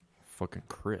fucking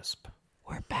crisp.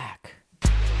 We're back.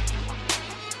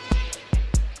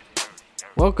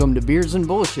 Welcome to Beers and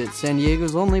Bullshit, San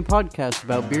Diego's only podcast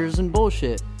about beers and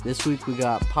bullshit. This week we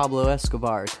got Pablo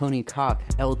Escobar, Tony Cock,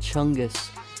 El Chungus,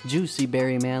 Juicy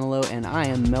Barry Manilow, and I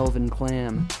am Melvin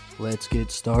Clam. Let's get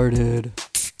started.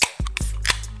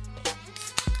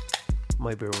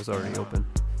 My beer was already open.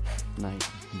 Nice.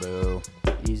 Boo.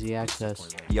 Easy access.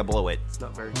 You blow it. It's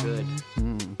not very good.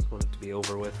 Just want it to be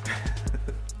over with.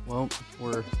 Well,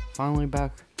 we're finally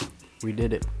back. We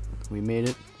did it. We made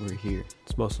it. We're here.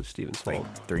 It's mostly Steven's fault.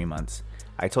 Like 3 months.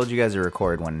 I told you guys to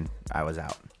record when I was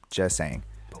out. Just saying.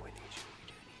 But we need you.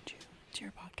 We do need you. It's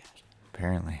your podcast.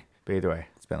 Apparently. But either way,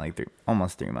 it's been like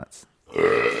almost 3 months.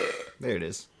 There it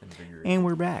is. And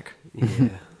we're back. Yeah.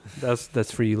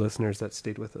 That's for you listeners that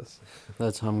stayed with us.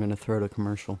 That's how I'm going to throw the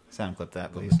commercial. Sound clip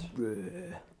that, please.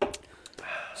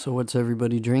 So what's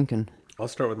everybody drinking? I'll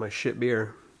start with my shit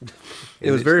beer.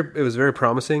 It was very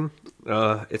promising.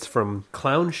 It's from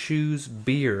Clown Shoes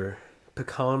Beer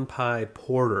Pecan Pie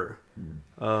Porter.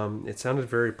 It sounded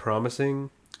very promising.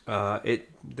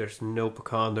 There's no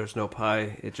pecan, there's no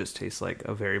pie. It just tastes like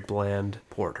a very bland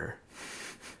porter.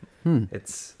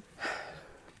 It's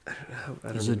I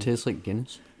don't Does know. it taste like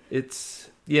Guinness? It's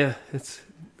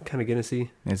kind of Guinnessy.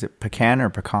 Is it pecan or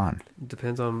pecan?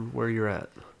 Depends on where you're at.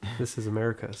 This is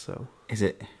America, so Is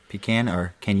it pecan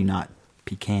or can you not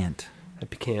pecant? I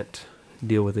can't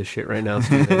deal with this shit right now,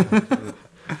 Steven.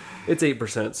 It's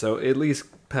 8%, so it at least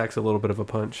packs a little bit of a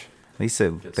punch. At least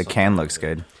the can looks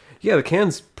good. Yeah, the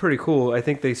can's pretty cool. I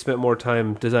think they spent more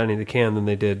time designing the can than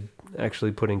they did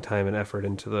actually putting time and effort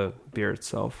into the beer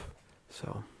itself.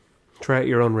 So, try at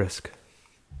your own risk.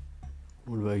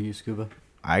 What about you, Scuba?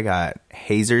 I got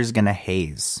Hazer's Gonna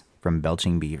Haze from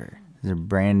Belching Beaver. It's a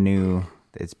brand new.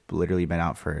 It's literally been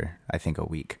out for, I think, a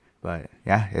week. But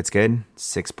yeah, it's good.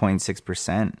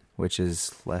 6.6%, which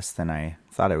is less than I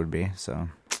thought it would be. So I'm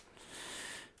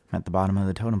at the bottom of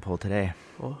the totem pole today.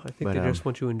 Well, I think they just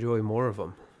want you to enjoy more of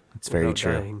them. It's very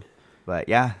true. Dying. But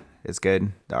yeah, it's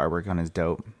good. The artwork on it is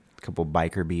dope. A couple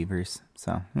biker beavers.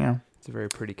 So, you know. It's a very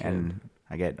pretty can. And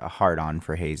I get a hard on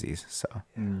for hazies. So.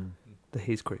 The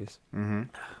haze craze.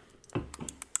 Mm-hmm.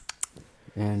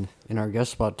 And in our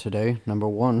guest spot today, number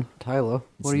one, Tyler.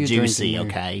 What are you Juicy,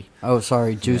 drinking? okay? Oh,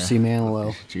 sorry, Juicy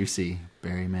Manilow. Juicy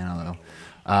Barry Manilow.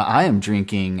 I am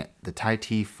drinking the Thai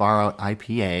Tea Far Out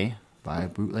IPA by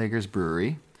Bootleggers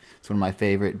Brewery. It's one of my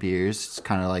favorite beers. It's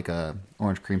kind of like a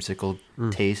orange creamsicle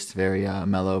taste, very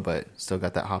mellow, but still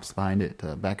got that hops behind it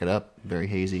to back it up. Very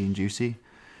hazy and juicy.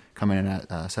 Coming in at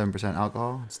 7%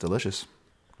 alcohol. It's delicious.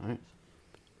 All right.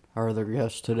 Our other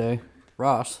guest today,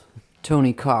 Ross.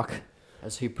 Tony Cock,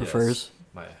 as he prefers.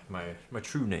 Yes. My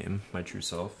true name, my true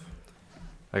self.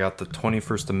 I got the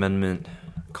 21st Amendment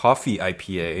Coffee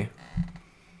IPA,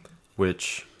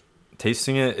 which,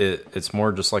 tasting it's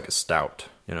more just like a stout,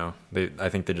 you know? I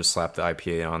think they just slapped the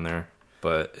IPA on there.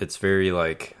 But it's very,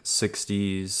 like,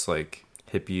 60s, like,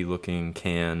 hippie-looking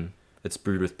can. It's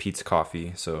brewed with Pete's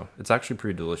coffee, so it's actually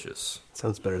pretty delicious.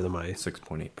 Sounds better than my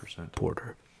 6.8%.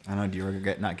 porter. I know, do you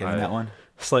regret not getting that one?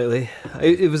 Slightly.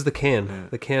 It was the can. Yeah.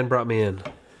 The can brought me in,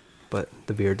 but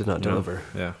the beer did not deliver.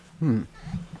 Yeah. And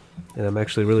I'm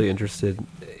actually really interested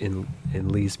in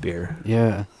Lee's beer.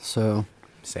 Yeah, so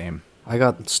Same. I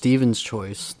got Steven's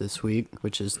choice this week,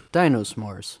 which is Dino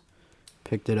S'mores.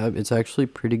 Picked it up. It's actually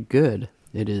pretty good.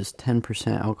 It is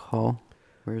 10% alcohol.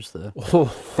 Where's the...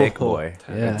 Thick boy.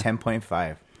 Yeah.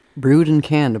 10.5. Brewed and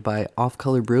canned by Off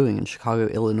Color Brewing in Chicago,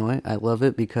 Illinois. I love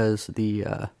it because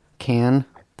the can,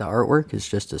 the artwork is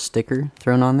just a sticker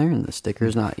thrown on there, and the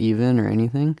sticker's not even or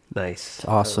anything. Nice. It's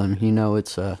awesome. You know,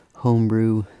 it's a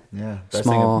homebrew. Yeah.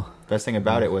 Best thing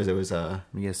about it was You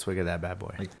get a swig of that bad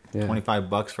boy. like Yeah.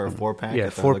 $25 for a 4-pack. Yeah,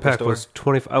 at the 4-pack liquor was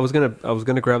store. 20. I was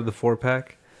gonna grab the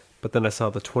 4-pack, but then I saw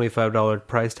the $25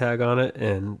 price tag on it,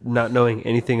 and not knowing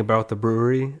anything about the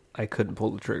brewery, I couldn't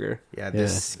pull the trigger. Yeah,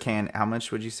 this can, how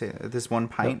much would you say? This one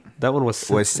pint? That one was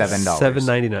 $7.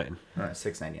 $7.99.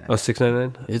 $6.99. Oh,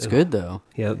 $6.99. It's good, though.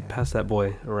 Yeah, pass that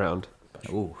boy around.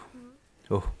 Ooh.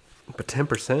 But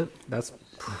 10%. That's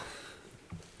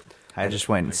I just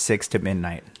went 6 to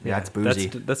midnight. That's boozy.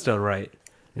 That's done right.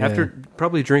 Yeah. After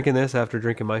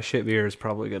drinking my shit beer is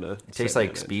probably gonna. It tastes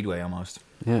like Speedway almost.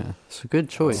 Yeah, it's a good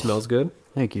It choice. smells good.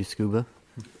 Thank you, Scuba.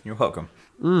 You're welcome.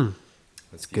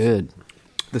 It's good.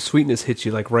 The sweetness hits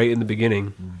you like right in the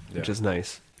beginning, which is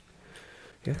nice.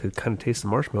 Yeah, I could kind of taste the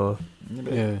marshmallow.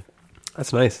 Yeah,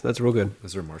 That's nice. That's real good.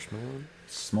 Is there marshmallow?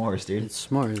 S'mores, dude. it's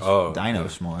s'mores. Oh. Dino yeah.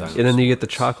 s'mores. And then you get the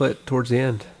chocolate towards the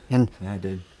end. And Yeah, I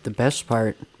did. the best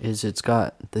part is it's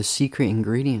got the secret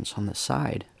ingredients on the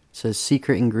side. It says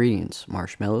secret ingredients: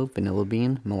 marshmallow, vanilla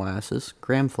bean, molasses,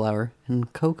 graham flour,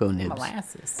 and cocoa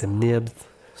nibs. The nibs.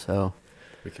 So,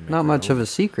 We can make not our much own. of a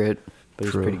secret, but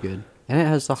True. it's pretty good. And it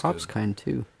has the hops good. kind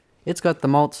too. It's got the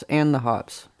malts and the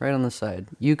hops right on the side.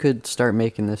 You could start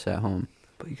making this at home.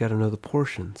 But you got to know the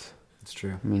portions. It's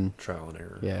true. I mean, Trial and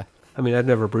error. yeah. I mean, I've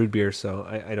never brewed beer, so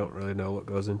I don't really know what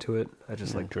goes into it. I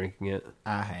just like drinking it.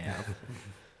 I have.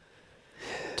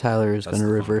 Tyler is That's going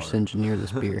to the fun reverse part. engineer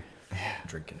this beer.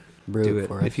 Drinking. Brew Do it it.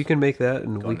 for us. If you can make that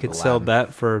and Go we to could the sell lab.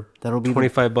 that for That'll be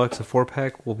 $25 a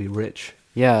 4-pack, we'll be rich.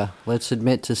 Yeah, let's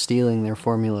admit to stealing their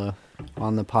formula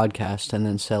on the podcast and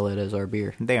then sell it as our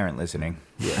beer. They aren't listening.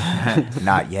 Yeah.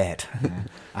 Not yet.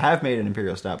 I have made an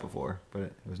imperial stout before, but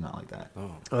it was not like that.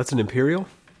 Oh, Oh, that's an Imperial?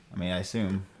 I mean, I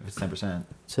assume if it's 10%. It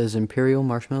says Imperial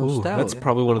Marshmallow Ooh, Stout. that's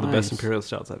probably one of the best Nice. Imperial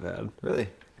stouts I've had. Really?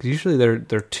 Because usually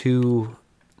they're too...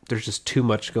 There's just too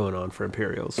much going on for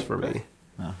Imperials for me.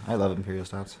 No, I love imperial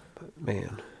stouts. But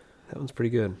man, that one's pretty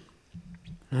good.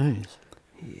 Nice.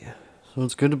 Yeah. So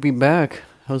it's good to be back.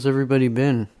 How's everybody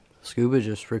been? Scuba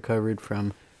just recovered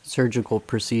from surgical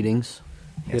proceedings.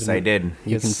 Yes, I did.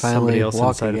 You It's can somebody finally else walk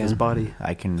inside of his again. body.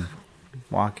 I can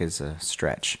walk as a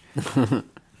stretch.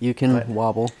 You can But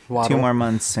waddle. 2 more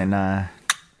months and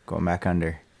going back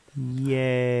under.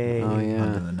 Yay. Oh Under yeah.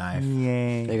 the knife.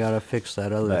 Yay. They gotta fix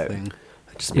that other But- thing.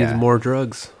 It just means Yeah. more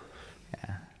drugs.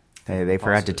 They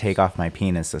forgot to Positives. take off my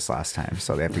penis this last time,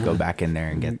 so they have to go back in there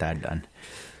and get that done.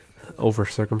 Over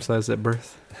circumcised at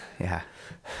birth. Yeah.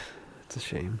 It's a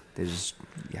shame. They just,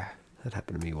 yeah. That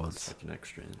happened to me once. like an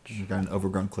extra inch. You've got an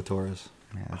overgrown clitoris.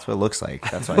 Yeah, that's what it looks like.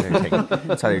 That's why they're taking.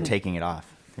 That's why they're taking it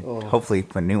off. Hopefully,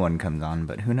 a new one comes on,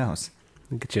 but who knows?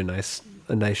 Get you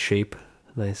a nice shape.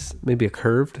 Nice, maybe a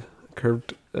curved,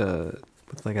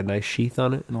 with like a nice sheath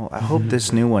on it. No, I hope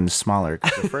this new one's smaller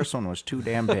because the first one was too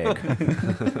damn big.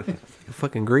 A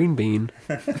fucking green bean.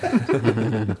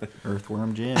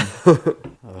 Earthworm Jim.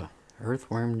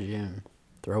 Earthworm Jim.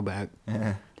 Throwback.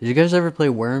 Yeah. Did you guys ever play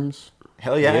Worms?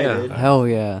 Hell yeah, Yeah. I did. Hell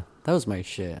yeah. That was my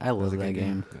shit. I love a that good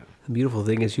game. The beautiful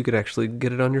thing is you could actually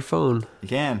get it on your phone. You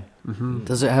can.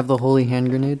 Does it have the holy hand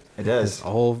grenade? It does.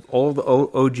 All the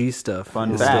OG stuff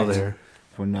Fun is fact. still there.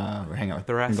 When we're hanging out with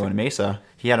Thoracic. going to Mesa,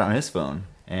 he had it on his phone.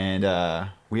 And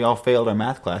we all failed our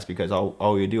math class because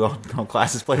all we do all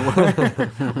class is play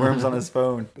Worms on his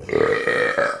phone.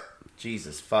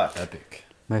 Jesus fuck. Epic.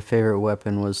 My favorite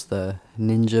weapon was the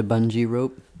ninja bungee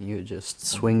rope. You would just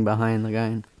swing behind the guy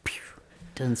and pew,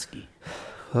 Dunsky.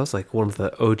 That was like one of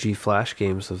the OG Flash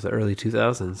games of the early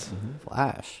 2000s.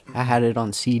 Flash. I had it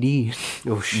on CD.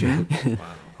 Oh shit! I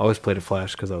always played a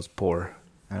Flash because I was poor.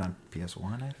 Right on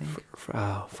PS1, I think.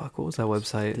 Oh fuck! What was that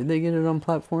website? Did they get it on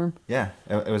platform? Yeah,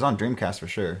 it was on Dreamcast for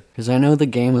sure. Because I know the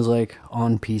game was like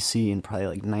on PC in probably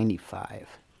like 95.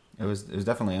 It was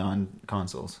definitely on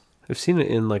consoles. I've seen it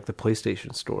in like the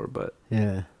PlayStation store, but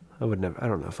Yeah. I would never. I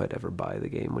don't know if I'd ever buy the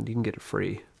game when you can get it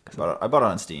free. I bought it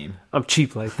on Steam. I'm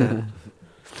cheap like that.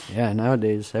 Yeah,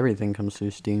 nowadays everything comes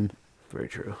through Steam. Very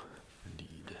true.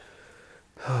 Indeed.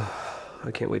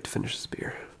 I can't wait to finish this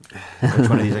beer. Which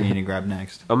one of these are you going to grab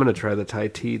next? I'm gonna try the Thai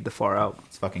tea, the Far Out.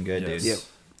 It's fucking good, Yes. dude. Yep.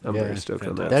 I'm Yeah. very stoked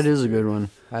on that. That is a good one.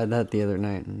 I had that the other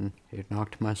night and it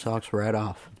knocked my socks right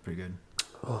off. It's pretty good.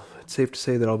 Well, it's safe to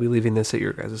say that I'll be leaving this at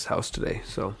your guys' house today.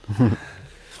 So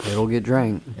It'll get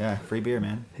drank. Yeah, free beer,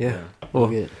 man. yeah. We'll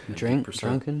Well, get drink, 50%.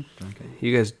 drunken. Drunken.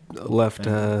 you guys left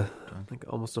like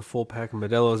almost a full pack of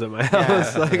Modelo's at my house. Yeah,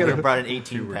 So I we gotta, brought an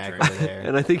 18 pack drinking. over there.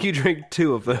 and I think you drank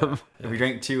 2 of them. We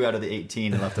drank 2 out of the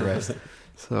 18 and left the rest.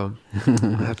 So I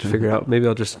have to figure out. Maybe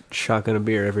I'll just shotgun a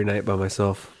beer every night by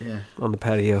myself Yeah. on the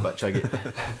patio. But chug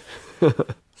it.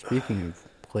 Speaking of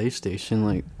PlayStation,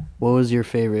 like, what was your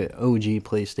favorite OG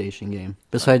PlayStation game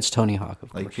besides Tony Hawk?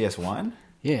 Of Like course. PS1?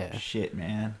 Yeah, Shit,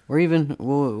 man. or even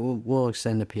we'll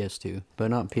extend to PS2,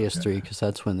 but not PS3 because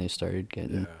that's when they started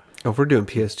getting. Oh, if we're doing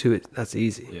PS2, that's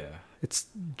easy. Yeah. It's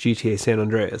GTA San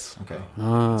Andreas Okay.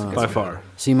 Ah. by far.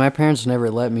 See, my parents never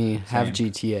let me have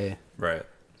Same. GTA. Right.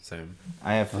 Same.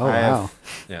 I have Oh, I have wow.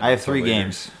 Yeah. I have until 3 later.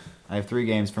 games. I have 3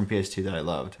 games from PS2 that I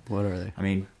loved. What are they? I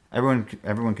mean, everyone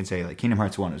can say like Kingdom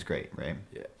Hearts 1 is great, right?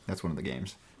 Yeah. That's one of the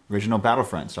games. Original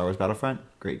Battlefront, Star Wars Battlefront,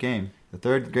 great game. The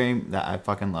third game that I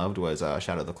fucking loved was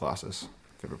Shadow of the Colossus.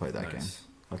 If you ever played that game, Nice.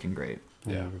 fucking great. I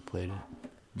Yeah. never played it.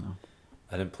 No,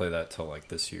 I didn't play that till like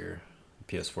this year.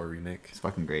 PS4 remake. it's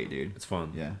fucking great, dude. It's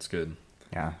fun. Yeah. It's good.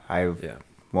 Yeah, Yeah.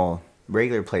 well,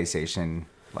 regular PlayStation,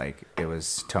 like it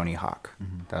was Tony Hawk.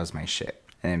 That was my shit.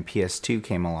 And then PS2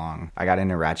 came along. I got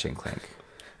into Ratchet and Clank.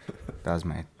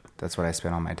 That's what I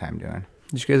spent all my time doing.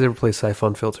 Did you guys ever play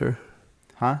Siphon Filter?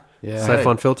 Huh? Yeah.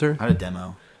 Siphon Filter? I had a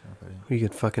demo. You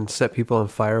could fucking set people on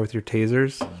fire with your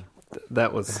tasers.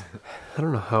 that was, I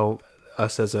don't know how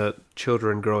us as a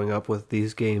children growing up with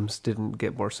these games didn't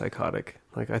get more psychotic.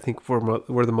 Like, I think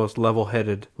we're the most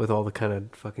level-headed with all the kind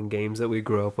of fucking games that we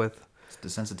grew up with. It's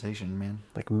desensitization, man.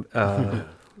 Like,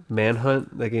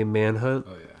 Manhunt, that game Manhunt.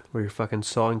 Oh, yeah. Where you're fucking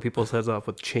sawing people's heads off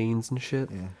with chains and shit.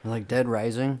 Yeah. Like Dead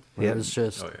Rising, where Yeah. it was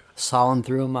just Oh, yeah. sawing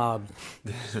through a mob.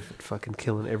 Fucking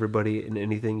killing everybody and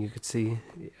anything you could see.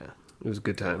 Yeah, it was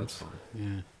good times.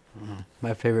 Yeah.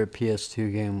 My favorite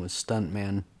PS2 game was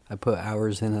Stuntman. I put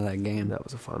hours into that game. That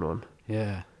was a fun one.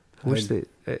 Yeah. I wish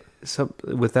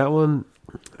with that one,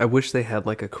 I wish they had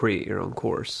like a create your own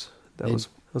course.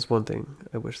 That's one thing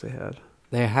I wish they had.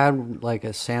 They had like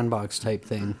a sandbox type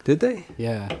thing. Did they?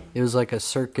 Yeah. It was like a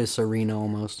circus arena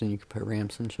almost, and you could put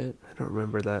ramps and shit. I don't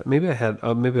remember that. Maybe I had.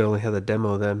 Maybe I only had the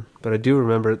demo then, but I do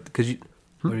remember because you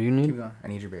What do you need? Keep going. I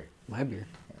need your beer. My beer.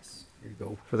 Yes. Here you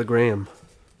go. for the grams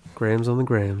on the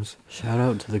grams. Shout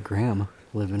out to the Grandma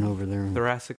living over there in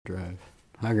Thoracic. Drive.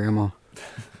 Hi, Grandma.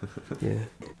 Yeah.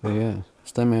 But yeah,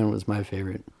 Stuntman was my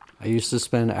favorite. I used to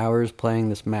spend hours playing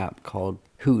this map called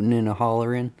Hootin' and a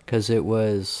Hollerin' because it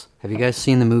was... Have you guys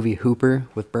seen the movie Hooper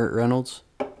with Burt Reynolds?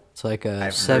 It's like a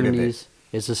I've heard of 70s... it.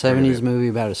 It's a 70s movie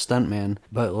about a stuntman,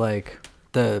 but like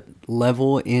the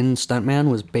level in Stuntman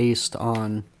was based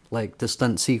on like the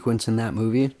stunt sequence in that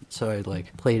movie. So I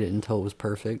like played it until it was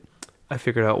perfect. I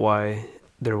figured out why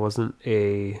there wasn't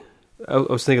a... I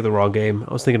was thinking of the wrong game.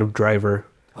 I was thinking of Driver.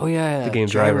 Oh yeah, The game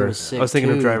Driver. was sick, I was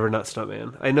thinking of too. Driver, not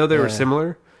Stuntman. I know they were Yeah.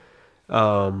 similar,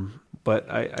 but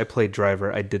I played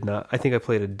Driver. I did not. I think I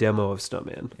played a demo of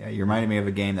Stuntman. Yeah, you reminded me of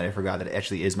a game that I forgot that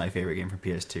actually is my favorite game from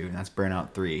PS2, and that's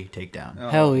Burnout 3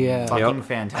 Takedown. Hell yeah. Fucking Yep.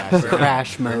 fantastic.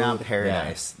 Crash mode. Burnout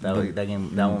Paradise. Yeah. That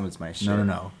game. That one was my shit.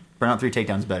 No. Burnout 3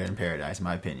 Takedown's better than Paradise, in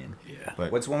my opinion. Yeah.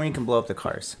 But What's one where you can blow up the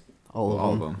cars? All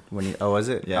all of of them. them. Was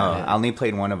it? Yeah. Oh, I only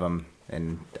played one of them,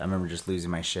 and I remember just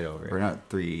losing my shit over it. Burnout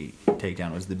 3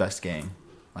 Takedown was the best game.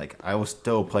 Like, I will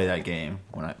still play that game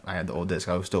when I had the old disc.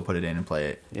 I will still put it in and play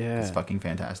it. Yeah. It's fucking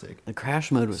fantastic. The crash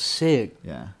mode was sick.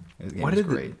 Yeah. The game Why was did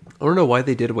great. I don't know why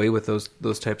they did away with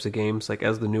those types of games like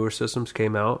as the newer systems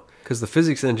came out, because the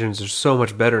physics engines are so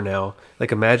much better now.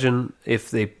 Like, imagine if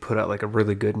they put out like a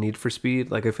really good Need for Speed.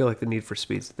 Like, I feel like the Need for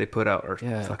Speeds that they put out are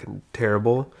Yeah. fucking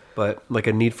terrible. But like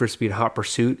a Need for Speed Hot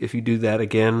Pursuit, if you do that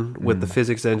again with the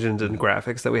physics engines and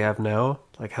graphics that we have now,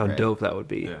 like how Right. dope that would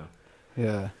be. Yeah.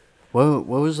 Yeah. What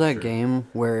was that game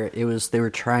where it was they were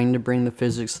trying to bring the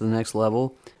physics to the next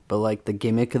level, but like the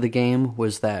gimmick of the game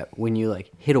was that when you like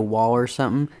hit a wall or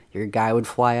something, your guy would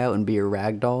fly out and be a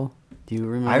ragdoll. Do you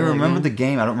remember? I that remember game? the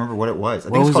game. I don't remember what it was. I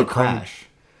What think it's was called it called? Crash.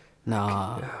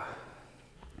 Nah.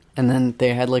 And then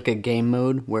they had like a game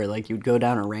mode where like you'd go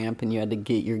down a ramp and you had to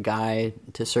get your guy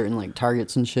to certain like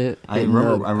targets and shit. I Getting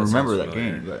remember. the- I remember sounds that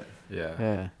familiar. game, but Yeah.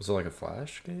 Yeah. Was it like a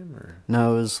Flash game or?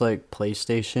 No, it was like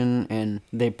PlayStation, and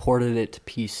they ported it to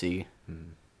PC.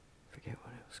 Forget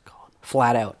what it was called.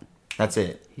 Flat Out. that's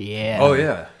it. Yeah. Oh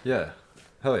yeah, yeah.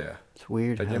 Hell yeah. It's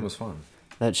weird. That how game was fun.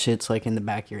 that shit's like in the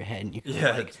back of your head, and you can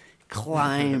Yeah. like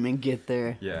climb and get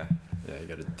there. Yeah. Yeah. You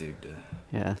gotta dig to.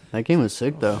 Yeah, that game was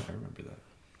sick though. I remember that.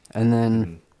 And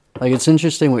then, like, it's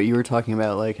interesting what you were talking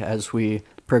about. Like, as we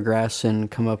progress and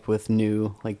come up with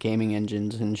new like gaming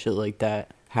engines and shit like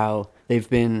that, how they've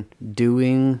been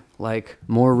doing like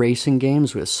more racing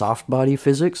games with soft body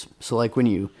physics. So like when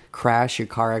you crash, your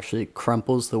car actually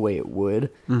crumples the way it would.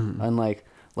 Unlike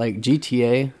like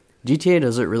GTA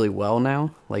does it really well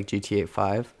now, like GTA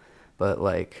 5. But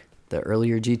like the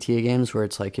earlier GTA games where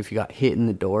it's like if you got hit in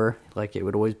the door, like it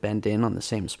would always bend in on the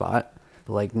same spot.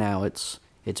 But like now it's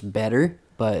better,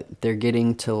 but they're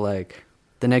getting to like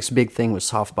the next big thing was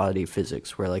soft body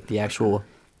physics, where like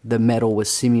the metal was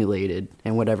simulated,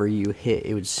 and whatever you hit,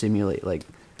 it would simulate like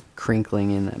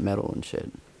crinkling in that metal and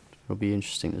shit. It'll be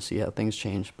interesting to see how things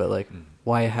change. But like,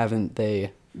 why haven't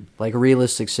they like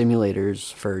realistic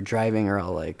simulators for driving are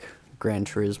all like Gran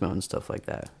Turismo and stuff like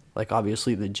that? Like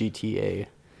obviously the GTA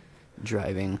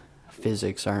driving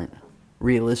physics aren't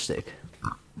realistic.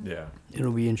 Yeah.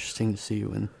 It'll be interesting to see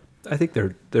when. I think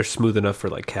they're smooth enough for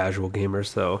like casual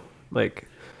gamers though. Like,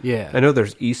 Yeah. I know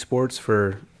there's esports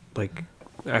for like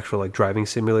actual like driving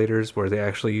simulators where they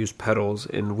actually use pedals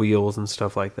and wheels and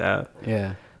stuff like that.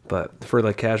 Yeah. But for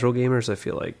like casual gamers, I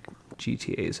feel like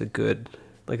GTA is a good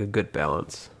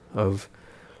balance of,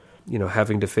 you know,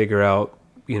 having to figure out,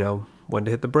 you know, when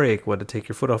to hit the brake, when to take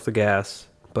your foot off the gas,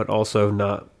 but also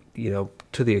not, you know,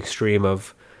 to the extreme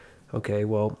of, okay,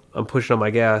 well, I'm pushing on my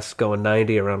gas going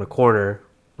 90 around a corner,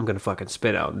 I'm going to fucking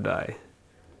spin out and die.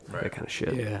 Right. That kind of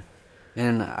shit. Yeah.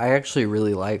 And I actually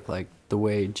really like the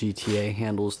way GTA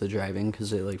handles the driving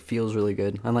because it like feels really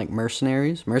good. Unlike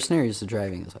Mercenaries, the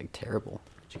driving is like terrible.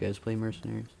 Did you guys play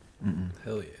Mercenaries?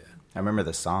 Hell yeah. I remember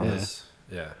the song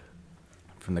Yeah.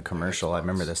 from the commercial. I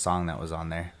remember the song that was on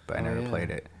there, but I Oh, never yeah. played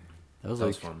it. That was That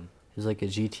like was fun. it was like a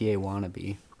GTA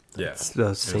wannabe. Yeah. It's It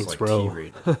was Saints like Row.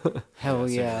 T-rated. Hell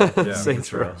yeah. Yeah,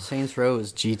 Saints Row. Saints Row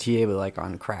is GTA but like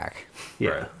on crack. Yeah.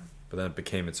 Right. But then it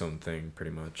became its own thing,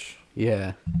 pretty much.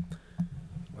 Yeah.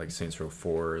 Like Saints Row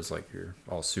 4 is like you're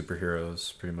all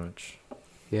superheroes, pretty much.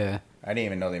 Yeah. I didn't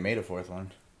even know they made a fourth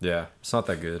one. Yeah, it's not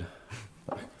that good.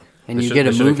 And They you should- get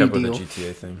a they should've movie kept deal. with the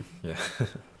GTA thing. Yeah.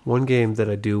 One game that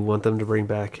I do want them to bring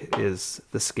back is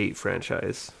the Skate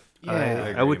franchise. Yeah. I I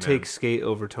agree, would man. take Skate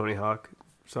over Tony Hawk.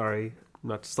 Sorry,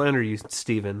 not to slander you,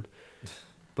 Steven.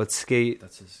 But Skate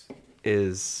That's his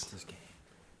is game.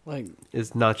 Like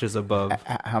notches above.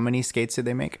 How many skates did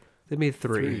they make? They made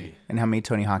three. And how many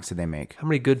Tony Hawks did they make? How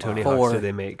many good Tony Four. Hawks did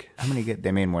they make? How many good?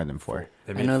 They made more than 4.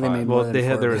 They I know they 5. made more Well, than they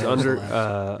had 4, there but was that under. the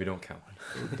last. We don't count.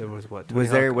 There was what? Was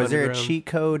Tony there Hawk was there a Underground? cheat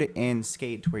code in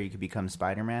Skate where you could become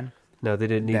Spider-Man? No, they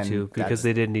didn't need Then to because that's-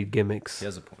 they didn't need gimmicks He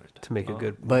has a point. to make a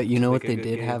good. But you to know what make a they good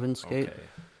did game. have in Skate? Okay.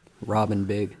 Robin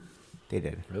Big. They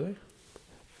did, Really?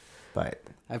 but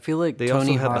I feel like They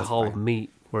Tony also had the Hawk. Hall of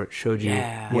Meat where it showed you.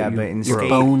 Yeah. what Yeah, you but in were. Your Skate-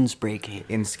 bones breaking.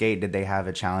 in Skate, did they have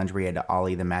a challenge where you had to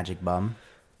ollie the magic bum?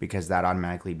 Because that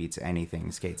automatically beats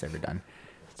anything Skate's ever done.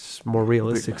 It's more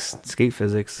realistic skate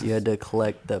physics. You had to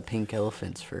collect the pink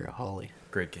elephants for Holly.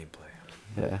 Great gameplay.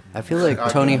 Yeah. I feel like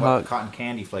Tony Hawk. Cotton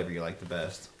candy flavor you like the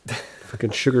best?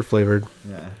 Fucking sugar flavored.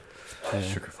 Yeah.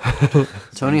 Sugar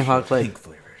Tony Hawk like pink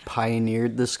flavored.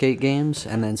 pioneered the Skate games,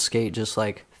 and then Skate just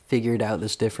like figured out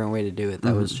this different way to do it.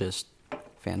 That was just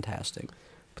fantastic.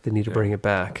 But they need to bring it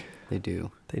back. They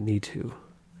do. They need to.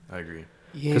 I agree.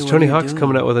 Yeah, Because Tony Hawk's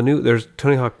coming out with a new. There's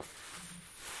Tony Hawk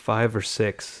 5 or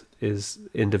 6 is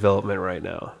in development right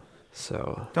now.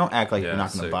 So Don't act like Yeah, you're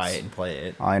not going to 6. buy it and play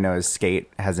it. All I know is Skate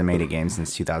hasn't made a game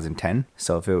since 2010.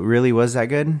 So if it really was that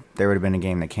good, there would have been a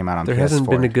game that came out on there PS4. hasn't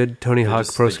been a good Tony Hawk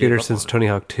just- Pro they gave Skater up since on it. Tony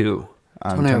Hawk 2.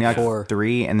 Tony Tony Hawk Hawk 4.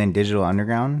 3 and then Digital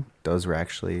Underground. Those were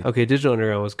actually... Okay, Digital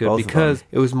Underground was good Both of because them.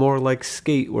 it was more like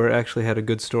Skate, where it actually had a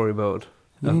good story mode.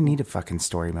 You didn't need a fucking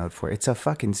story mode for it. It's a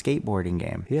fucking skateboarding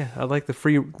game. Yeah, I like the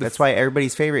free. That's why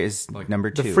everybody's favorite is Like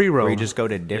number the 2. free Where roam. you just go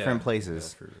to different Yeah.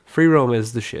 places. Yeah, free roam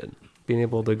is the shit. Being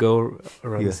able to go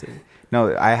around Yeah. the city.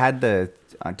 No, I had the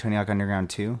Tony Hawk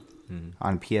Underground 2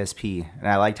 on PSP, and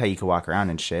I liked how you could walk around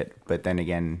and shit. But then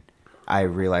again, I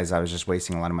realized I was just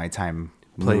wasting a lot of my time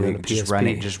Playing moving, on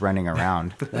a just running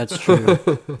around. That's true.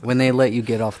 When they let you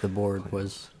get off the board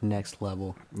was next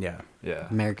level. Yeah. Yeah.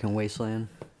 American Wasteland.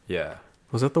 Yeah.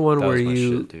 Was that the one That where was my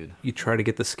you shit, dude. you try to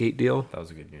get the skate deal? That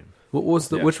was a good game. What was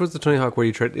the Yeah. which was the Tony Hawk where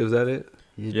you tried? Was that it?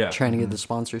 You're Yeah. trying to get the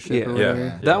sponsorship Yeah. or Yeah.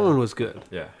 whatever. That one was good.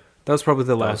 Yeah. That was probably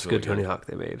the was last really good Tony good. Hawk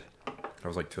they made. That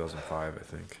was like 2005, I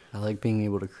think. I like being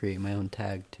able to create my own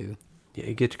tag too. Yeah,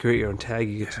 you get to create your own tag.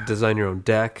 You get to design your own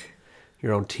deck,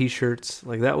 your own T-shirts.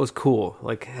 Like that was cool.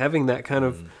 Like having that kind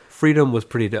of freedom was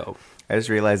pretty dope. I just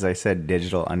realized I said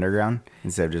Digital Underground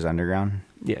instead of just Underground.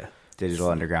 Yeah. Digital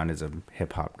Underground is a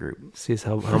hip hop group. See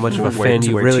how much of a Where- fan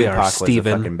you where really Tupac are, was a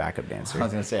Steven. fucking backup dancer. I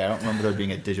was going to say, I don't remember there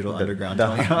being a digital underground. The,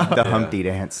 Tony Hawk. the Humpty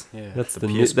dance. Yeah. That's The the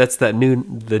new, PS that's that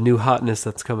new hotness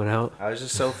that's coming out. I was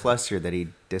just so flustered that he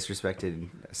disrespected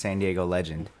San Diego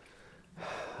legend.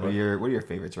 What are your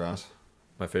favorites, Ross?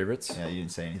 My favorites? Yeah, you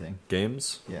didn't say anything.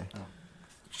 Games? Yeah.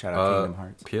 Shout out Kingdom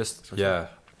Hearts. PS. Yeah.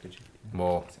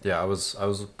 Well, yeah. I was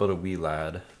but a wee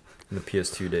lad in the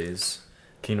PS2 days.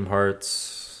 Kingdom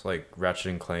Hearts, like Ratchet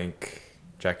and Clank,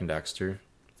 Jack and Daxter.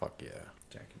 Fuck yeah.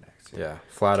 Jack and Daxter. Yeah.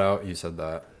 Flat Out. You said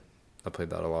that. I played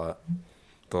that a lot.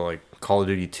 The like Call of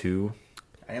Duty 2.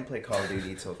 I didn't play Call of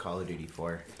Duty till Call of Duty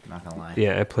 4. I'm not gonna lie.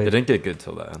 Yeah, I It played. didn't get good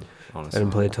till then. I Honestly.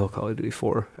 didn't play it till Call of Duty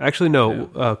 4. Actually,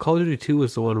 no. Call of Duty 2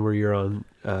 was the one where you're on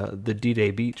the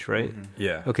D-Day beach, right?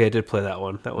 Yeah. Okay, I did play that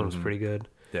one. That one was pretty good.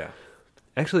 Yeah.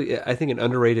 Actually, I think an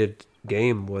underrated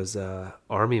game was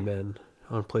Army Men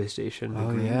on PlayStation.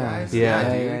 Oh yeah. guys? Yeah,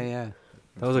 Yeah, dude. yeah, yeah.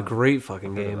 That was a great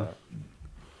fucking game.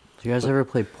 Do you guys ever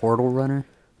play Portal Runner?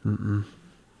 Mm-mm.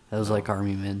 That was like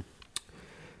Army Men.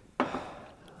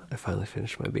 I finally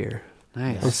finished my beer.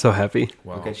 Nice. I'm so happy.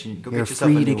 Wow. Go get You're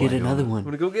yourself a free to new get one. another I'm one.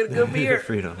 gonna go get a good beer.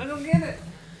 Freedom. We're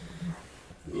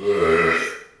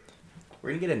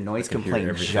gonna get a noise can hear complaint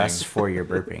everything. just for your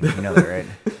burping. You know that, right?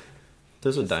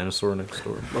 There's a dinosaur next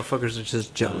door. Motherfuckers are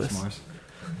just jealous.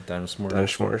 Dinosaur.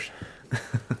 Dinosaurs.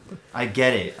 I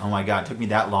get it. Oh my god, it took me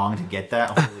that long to get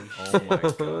that. Holy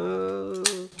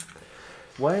shit.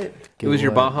 What? It was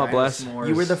your Baja Dino Blast. s'mores.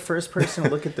 You were the first person to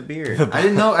look at the beer. I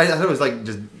didn't know. I thought it was like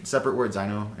just separate words,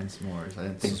 Dino and s'mores. I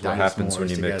didn't This think is what Dino happens when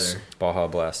s'mores you mix together. Baja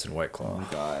Blast and White Oh Claw. my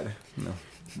god. No.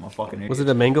 I'm a fucking idiot. Was it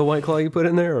a mango White Claw you put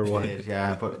in there or what?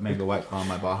 Yeah, I put mango white claw on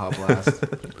my Baja Blast.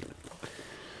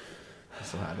 I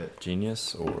still have it.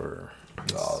 Genius or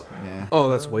Yeah. Oh,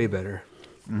 that's way better.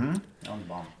 Mm-hmm. On the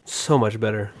bomb. So much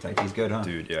better. He's good, huh?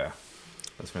 dude? Yeah,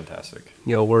 that's fantastic.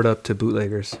 Yo, word up to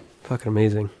bootleggers. Fucking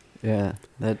amazing. Yeah,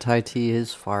 that Thai tea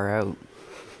is far out.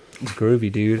 It's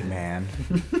groovy, dude. Man.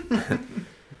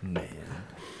 Man,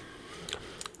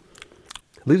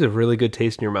 It leaves a really good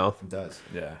taste in your mouth. It does.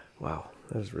 yeah. Wow,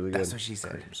 that is really good. That's what she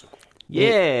said.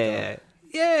 Yeah.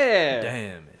 Yeah.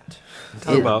 Damn it.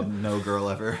 Talk about. No girl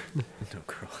ever. No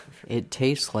girl. It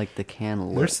tastes like the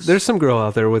can looks. There's some girl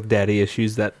out there with daddy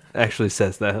issues that actually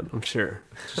says that, I'm sure.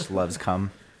 Just loves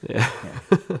cum. Yeah.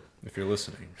 If you're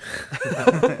listening,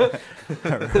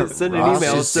 Send an Ross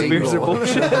email is to beers single. or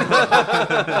bullshit.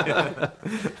 oh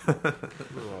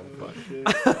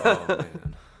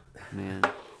man, Man.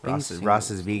 Being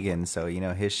Ross is vegan, so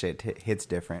his shit hits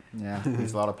different. Yeah.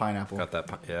 He's a lot of pineapple. got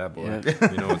that. Yeah, boy.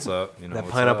 Yeah. You know what's up. You know That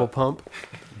what's pineapple up. pump.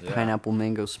 Yeah. pineapple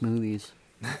mango smoothies.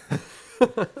 Yeah.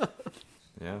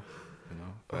 You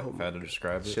know, if I had to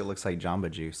describe it, Shit looks like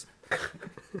Jamba Juice.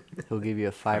 He'll give you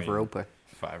a 5 mean- roper.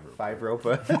 5 rope. 5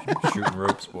 ropa. Shooting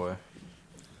ropes, boy.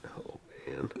 Oh,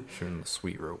 man. Shooting the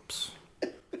sweet ropes.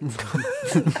 Well,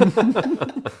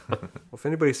 if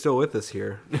anybody's still with us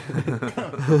here,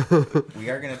 We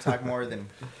are gonna talk more than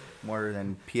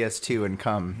PS2 and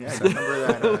cum. Yeah, you remember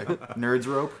that Nerds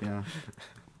Rope? Yeah.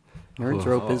 Nerds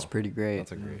rope is pretty great.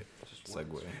 That's a great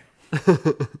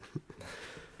segue.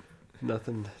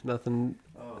 nothing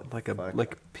like a fuck.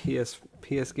 like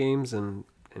PS games and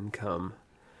cum.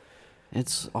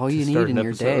 It's all To you start need in an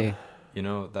your episode. day. You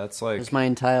know, that's like That's my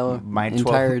entire My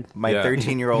entire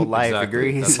 13-year-old life Exactly.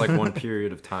 agrees. That's like one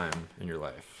period of time in your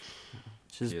life.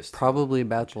 Which is PS2. probably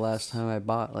about the last time I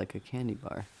bought like a candy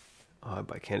bar. Oh, I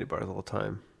buy candy bars all the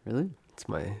time. Really? It's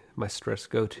my stress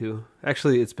go-to.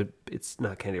 Actually, it's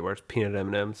not candy bars, peanut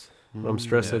M&Ms. When I'm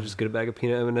stressed, I Yeah. just get a bag of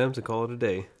peanut M&Ms and call it a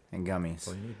day. And That's gummies.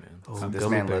 all you need, man. Oh, This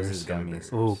gummy man loves bears. his gummies.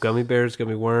 Oh, gummy bears,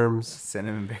 gummy worms,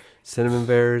 Cinnamon bear. cinnamon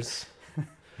bears.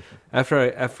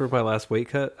 After my last weight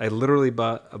cut, I literally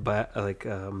bought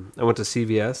I went to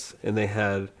CVS and they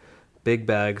had big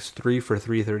bags, 3 for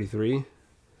 $3.33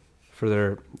 for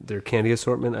their candy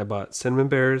assortment. I bought cinnamon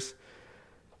bears,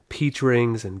 peach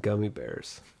rings, and gummy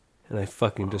bears, and I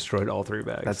fucking destroyed all 3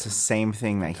 bags. That's the same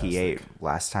thing that he ate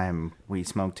last time we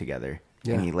smoked together.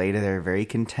 Yeah. And he laid there very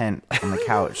content on the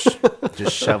couch,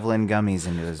 just shoveling gummies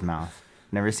into his mouth.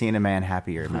 Never seen a man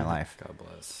happier in my life. God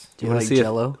bless. Do you wanna like see it?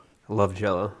 Jello? I love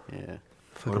Jello. Yeah.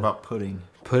 What about pudding?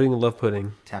 Pudding? I love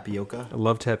pudding. Tapioca? I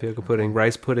love tapioca pudding.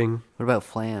 Rice pudding. What about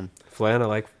flan? Flan. I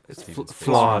like Steven's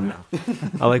flan.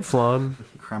 I like flan.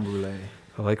 Creme brulee.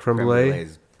 I like creme Creme brulee. brulee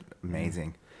is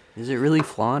amazing. Is it really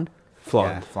flan?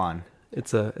 Flan. Yeah, flan.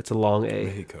 It's a long A.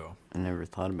 Mexico. I never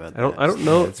thought about I don't that. I don't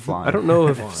know. Yeah, it's flan. I don't know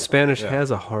if Flan. Spanish Yeah.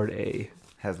 has a hard A.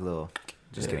 Has a little.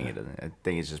 Just Yeah. kidding. It doesn't. I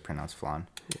think it's just pronounced flan.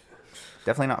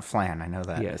 Definitely not flan. I know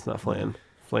that. Yeah, it's not flan.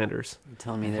 Flanders. You're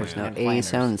telling me there's no Flan. A Flanders.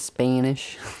 sound in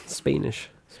Spanish? Spanish.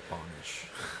 Spanish.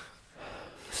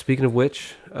 Speaking of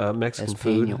which, Mexican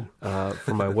food. Espanol.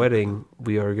 For my wedding,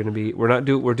 we're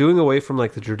doing away from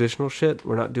like the traditional shit.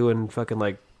 We're not doing fucking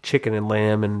like chicken and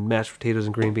lamb and mashed potatoes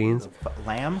and green beans.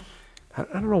 Lamb? I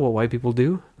don't know what white people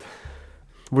do.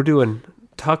 We're doing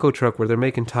taco truck where they're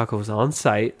making tacos on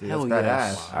site. Dude, Hell that's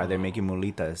yes. badass. Are they making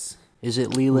mulitas? Is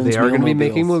it Leland's They are going to be Meal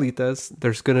making Mobiles?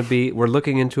 molitas. We're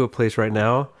looking into a place right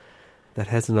now that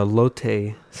has an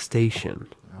elote station.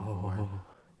 Oh.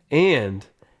 And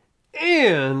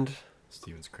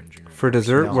Steven's cringing. Right for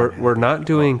dessert, No, we're not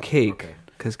doing cake okay.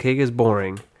 because cake is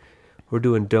boring. We're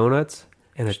doing donuts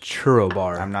and a churro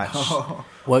bar. I'm not.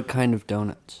 What kind of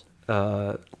donuts?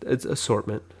 It's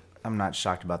assortment. I'm not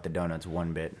shocked about the donuts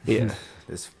one bit. Yeah.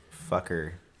 This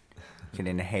fucker can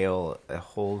inhale a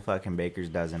whole fucking baker's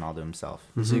dozen all to himself.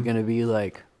 Is it going to be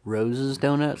like Rose's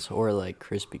donuts or like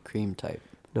Krispy Kreme type?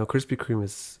 No, Krispy Kreme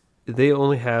is. They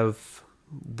only have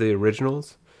the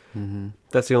originals. Mm-hmm.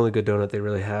 That's the only good donut they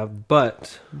really have.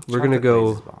 But we're gonna Chocolate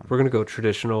glaze is go. bomb. We're gonna go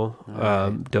traditional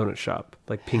Alright. donut shop,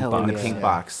 like pink Hell box. In the yeah. pink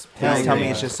box. Hell Please tell me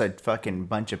yeah. it's just a fucking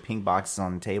bunch of pink boxes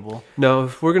on the table. No,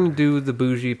 if we're gonna do the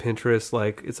bougie Pinterest,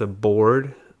 like it's a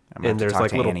board I'm gonna have and to there's talk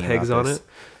like to little Annie pegs about on this. it.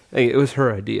 Hey, it was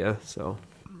her idea, so.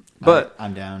 But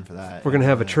I'm down for that. we're gonna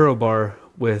have a churro bar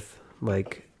with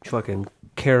like fucking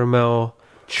caramel,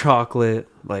 chocolate,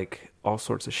 like all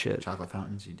sorts of shit. chocolate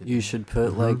fountains. You did. You should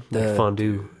put like Like the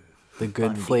fondue. the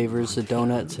good flavors of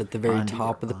donuts at the very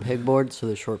top of the pegboard, so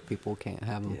the short people can't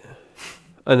have them. Yeah.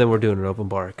 And then we're doing an open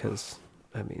bar because,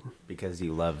 I mean, Because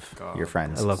you love your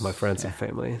friends. I love my friends and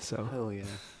family. So Oh yeah,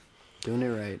 doing it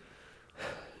right.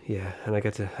 yeah, and I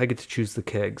get to choose the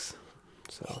kegs.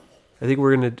 So I think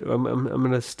we're gonna. I'm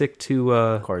gonna stick to.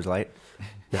 Coors Light.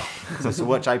 No. So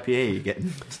which IPA are you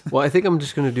getting? Well, I think I'm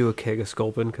just gonna do a keg of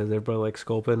Sculpin because everybody likes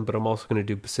Sculpin, but I'm also gonna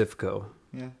do Pacifico.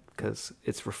 Yeah. Because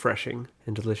it's refreshing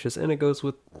and delicious, and it goes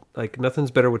with like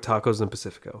nothing's better with tacos than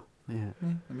Pacifico. Yeah.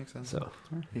 That makes sense. So,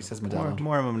 He says More, Modelo.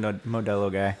 more of a Modelo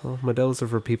guy. well, Modelo's are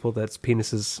for people that's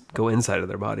penises go inside of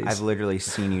their bodies. I've literally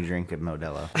seen you drink a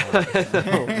Modelo.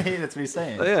 That's what he's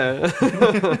saying.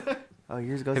 Yeah. Oh,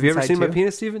 yours goes Have you ever inside seen my too?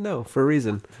 penis, Steven? No, for a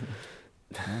reason.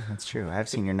 Yeah, that's true. I've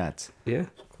seen your nuts. Yeah.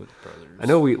 With brothers. I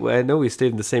know we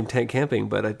stayed in the same tent camping,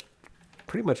 but I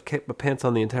pretty much kept my pants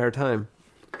on the entire time.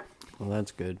 Well,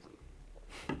 that's good.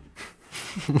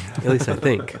 At least I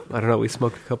think. I don't know. We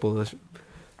smoked a couple of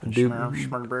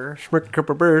Schmurger.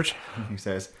 couple birds. He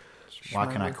says, "Why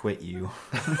can I quit you?"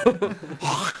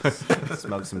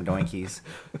 Smoke some doinkies.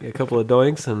 Yeah, a couple of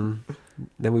doinks, and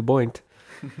then we boinked.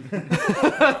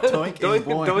 Doink and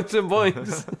boink. Doinks and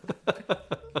boinks.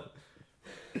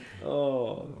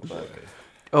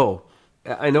 Oh,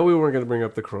 I know we weren't going to bring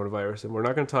up the coronavirus, and we're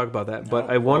not going to talk about that. But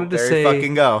I wanted to There say, you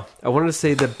fucking go. I wanted to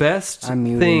say the best I'm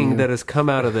muting thing you. that has come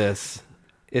out of this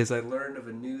is I learned of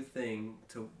a new thing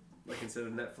to, like, instead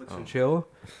of Netflix and chill,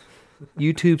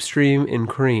 YouTube stream and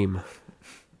cream.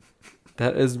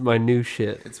 That is my new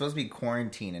shit. It's supposed to be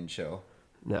quarantine and chill.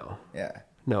 No, Yeah.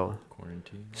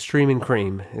 Quarantine. stream and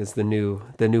cream is the new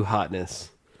hotness.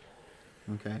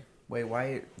 Okay. Wait,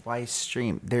 why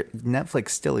stream? Netflix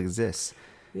still exists.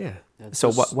 Yeah, That's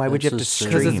So just- why would you have that's to just-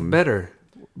 because it's Stream. better.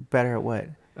 Better at what?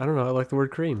 I don't know. I like the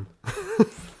word cream.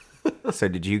 So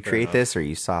did you create this or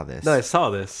you saw this? No, I saw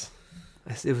this.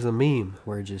 It was a meme.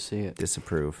 Where'd you see it?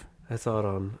 Disapprove. I saw it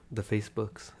on the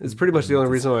Facebooks. It's pretty much the only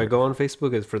reason why I go on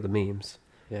Facebook is for the memes.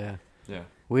 Yeah. Yeah.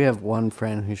 We have one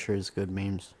friend who shares good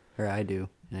memes, or I do,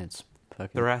 and it's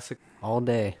fucking Thoracic. all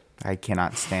day. I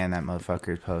cannot stand that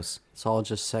motherfucker's post. It's all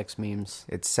just sex memes.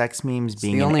 It's sex memes,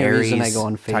 being the in only Aries, reason I go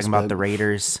on talking about Facebook. the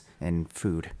Raiders and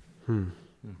food.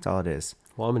 That's all it is.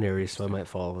 Well, I'm an Aries, so I might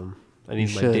follow him. I need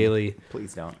You my should. daily.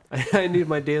 Please don't. I need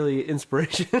my daily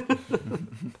inspiration.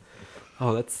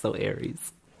 Oh, that's so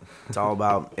Aries. It's all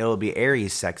about, it'll be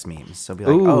Aries sex memes. So it'll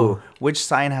be like, Ooh. oh, which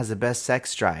sign has the best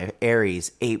sex drive?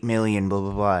 Aries, 8 million, blah,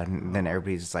 blah, blah. And then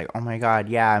everybody's just like, oh my God,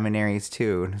 yeah, I'm an Aries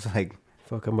too. And it's like,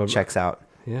 Fuck, I'm a checks out.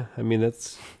 Yeah, I mean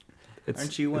it's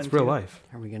Aren't you one it's real too? life.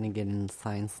 Are we gonna get into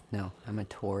signs? No, I'm a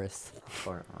Taurus.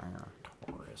 I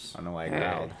don't know why I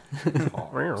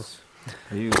growled.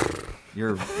 Are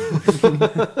you're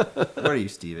what are you,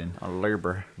 Steven? A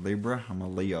Libra. Libra? I'm a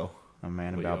Leo. A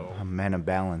man Leo. a man of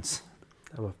balance.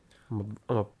 I'm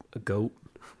a goat.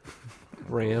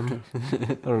 Ram.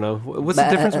 I don't know. What's the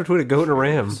difference between a goat and a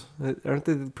ram? Aren't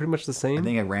they pretty much the same? I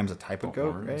think a ram's a type of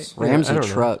goat, Horns. right? Ram's I a don't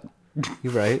know. truck.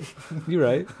 You're right. You're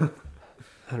right.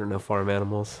 I don't know farm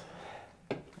animals.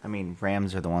 I mean,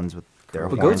 rams are the ones with their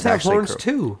But horns. goats have actually horns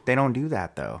too. They don't do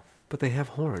that though. But they have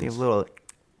horns. They have little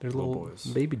They're Little little boys.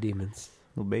 baby demons.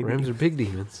 baby. Rams are big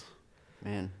demons.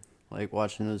 Man, like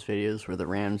watching those videos where the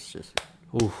Rams just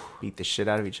Ooh. beat the shit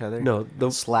out of each other. No,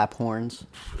 the slap horns.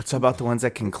 It's about the ones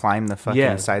that can climb the fucking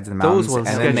Yeah, sides of the those mountains. ones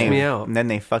and sketch then me out. And then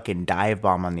they fucking dive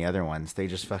bomb on the other ones. They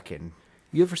just fucking.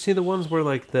 you ever see the ones where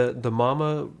like the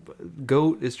mama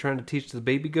goat is trying to teach the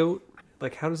baby goat?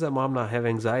 Like, how does that mom not have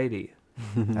anxiety?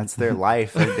 That's their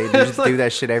life. Like, they just do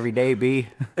that shit every day, B.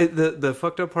 The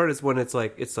fucked up part is when it's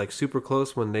like super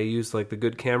close when they use like the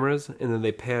good cameras and then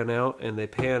they pan out and they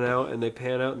pan out and they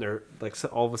pan out and they're like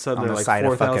all of a sudden On they're the like side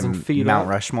of 4,000 fucking feet Mount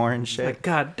up. Rushmore and shit. Like,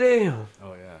 god damn.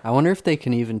 Oh yeah. I wonder if they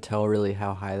can even tell really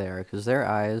how high they are because their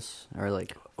eyes are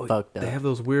like fucked up. They have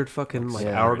those weird fucking like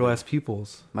Yeah. hourglass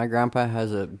pupils. My grandpa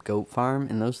has a goat farm,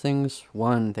 and those things,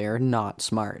 one, they are not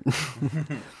smart.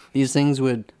 These things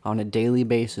would, on a daily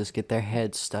basis, get their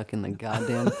heads stuck in the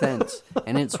goddamn fence,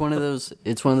 and it's one of those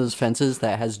fences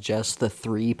that has just the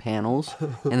 3 panels,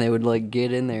 and they would like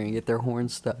get in there and get their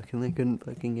horns stuck, and they couldn't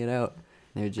fucking get out.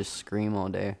 They would just scream all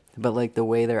day. But like the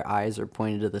way their eyes are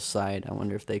pointed to the side, I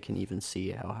wonder if they can even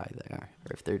see how high they are,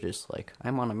 or if they're just like,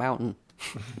 I'm on a mountain.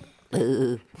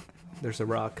 There's a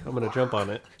rock. I'm gonna jump on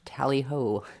it. Tally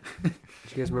ho. Do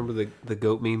you guys remember the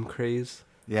goat meme craze?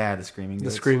 Yeah, the screaming The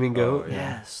goats. screaming goat. Oh, yeah.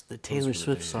 Yes, the Taylor were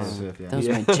Swift the song. days. Swift, yeah. That was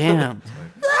Yeah. my jam.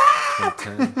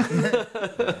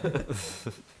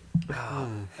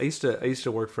 2010. I used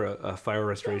to work for a fire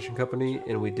restoration company,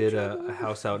 and we did a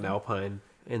house out in Alpine,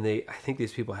 and I think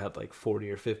these people had like 40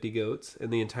 or 50 goats,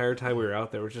 and the entire time we were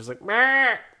out there was just like,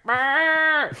 "Meow,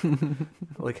 meow."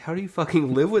 Like, how do you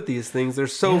fucking live with these things? They're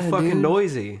so fucking dude.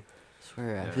 noisy. I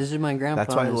swear, I visited my grandpa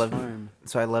That's why I on his love. farm.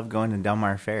 That's why I love going to Del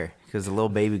Mar Fair because the little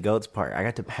baby goats part. I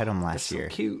got to pet them last so year.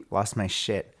 cute. Lost my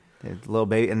shit. The little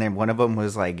baby, and then one of them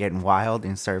was like getting wild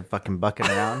and started fucking bucking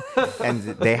around. And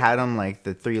they had them like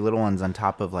the 3 little ones on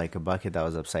top of like a bucket that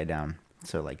was upside down.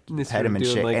 So like And they pet him and started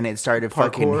shit, doing, like, and it started parkour?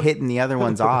 fucking hitting the other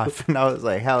ones off. And I was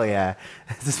like, hell yeah,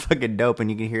 this is fucking dope. And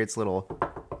you can hear its little.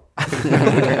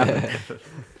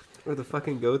 Or the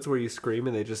fucking goats where you scream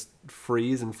and they just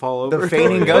freeze and fall over. The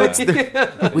fainting goats.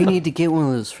 We need to get one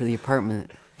of those for the apartment.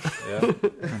 Yeah.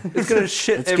 It's gonna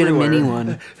shit Let's everywhere. get a mini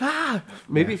one.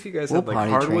 Maybe if you guys We'll had like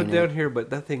potty hardwood train it. down here, but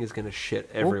that thing is gonna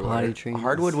shit We'll everywhere. potty train this.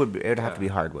 Hardwood it would have to be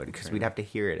hardwood because we'd have to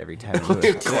hear it every time.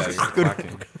 Yeah, you're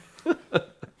quacking.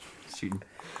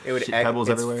 It would Shit pebbles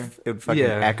everywhere. It would fucking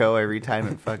Yeah. echo every time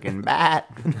it fucking bat.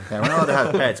 Yeah, we're not allowed to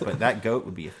have pets, but that goat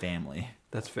would be a family.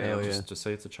 That's Yeah, fair. just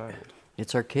say it's a child.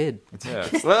 It's our kid. Yeah,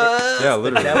 yeah,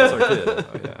 literally. That's our kid. Oh,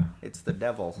 yeah. It's the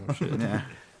devil. Yeah.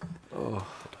 Oh,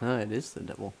 it is the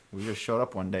devil. We just showed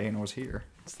up one day and it was here.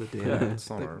 It's the Yeah, damn it's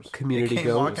not ours. community Came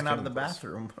goat. walking out of the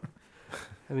bathroom.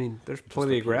 I mean, there's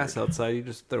plenty of grass outside. You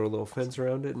just throw a little fence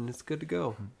around it, and it's good to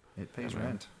go. It pays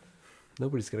rent.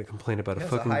 Nobody's gonna complain about a He has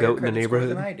fucking higher goat in the credit score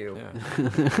than neighborhood. I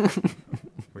do. Yeah.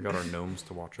 We got our gnomes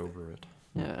to watch over it.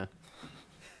 Yeah.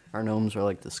 Our gnomes are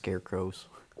like the scarecrows.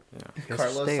 Yeah.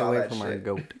 Carlos Stay saw away that from our shit.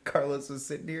 goat. Carlos was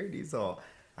sitting here and he's all,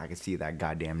 I can see that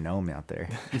goddamn gnome out there.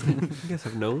 You guys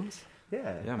have gnomes?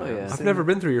 Yeah. Yeah, Oh, man. yeah. I've never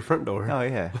been through your front door. Oh,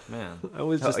 yeah. Man. I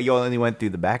always just You only went through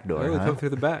the back I door, only huh? come through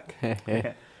the back.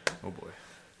 Oh boy.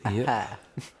 Yeah.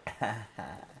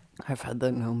 I've had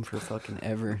that gnome for fucking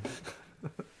ever.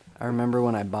 I remember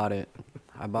when I bought it.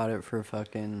 I bought it for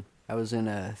fucking... I was in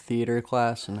a theater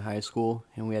class in high school,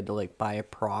 and we had to, like, buy a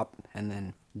prop and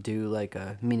then do, like,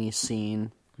 a mini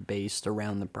scene based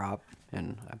around the prop,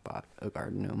 and I bought a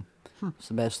garden gnome. It's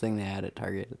the best thing they had at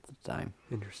Target at the time.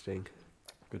 Interesting.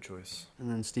 Good choice.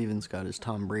 And then Steven's got his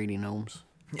Tom Brady gnomes.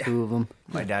 2 of them.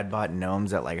 My dad bought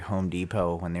gnomes at like Home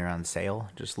Depot when they were on sale,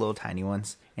 just little tiny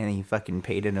ones. And he fucking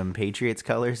painted them Patriots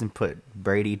colors and put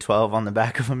Brady 12 on the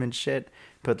back of them and shit.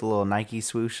 Put the little Nike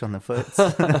swoosh on the foots.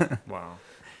 Wow.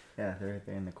 Yeah, they're right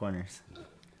there in the corners.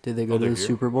 Did they go Oh, to they're the here?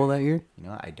 Super Bowl that year? You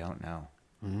know, I don't know.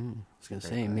 I was going to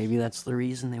say, maybe that's the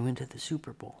reason they went to the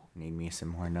Super Bowl. Need me some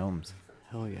more gnomes.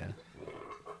 Hell yeah.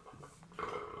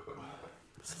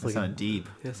 That sounded deep.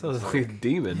 Yeah, sounds like a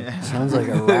demon. Sounds like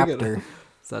a raptor.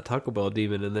 It's that Taco Bell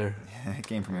demon in there. It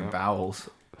came from your bowels.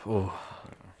 Oh,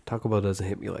 Taco Bell doesn't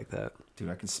hit me like that. Dude,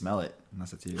 I can smell it.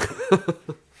 Unless it's you.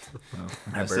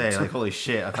 I say, like, holy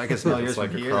shit. If I can smell yours It's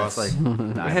like from a here, cross. that's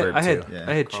like... I had, I had, Yeah.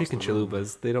 I had Across chicken the room.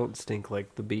 chalupas. They don't stink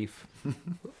like the beef.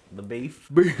 The beef?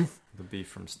 The beef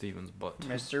from Steven's butt.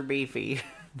 Mr. Beefy.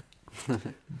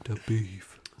 The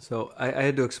beef. So I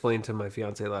had to explain to my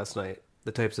fiance last night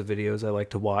the types of videos I like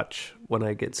to watch when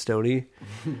I get stony.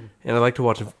 And I like to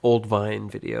watch old Vine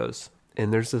videos.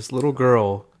 And there's this little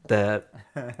girl that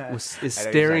is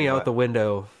staring out the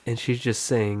window, and she's just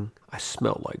saying, I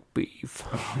smell like beef.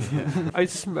 I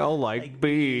smell like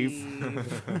beef.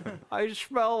 I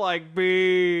smell like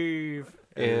beef.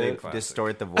 And they Classic.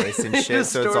 distort the voice and shit,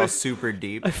 so it's all Distort. super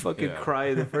deep. I fucking Yeah.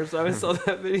 cried the first time I saw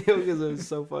that video because it was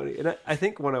so funny. And I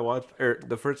think when I watched, or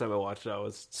the first time I watched it, I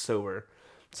was sober.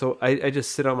 So I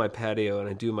just sit on my patio and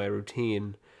I do my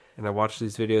routine and I watch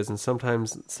these videos, and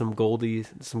sometimes some golden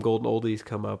oldies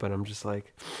come up, and I'm just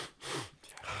like,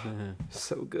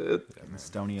 so good.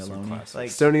 Stony Some alone. classics. Like,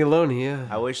 Stony Alone, yeah.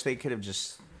 I wish they could have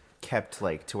just kept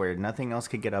like to where nothing else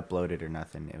could get uploaded or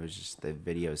nothing. It was just the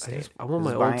videos stayed. I want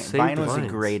my 'Cause old Vine, saved Vine was the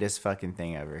Vines. greatest fucking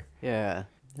thing ever. Yeah.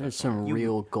 There's some You-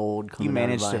 real gold coming You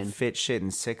managed out of to Vine. fit shit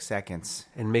in 6 seconds.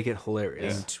 And make it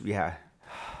hilarious. And yeah,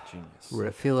 Genius. I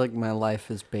feel like my life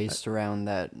is based around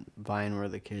that Vine where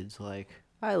the kid's like,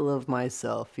 I love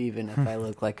myself even if I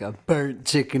look like a burnt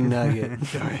chicken nugget.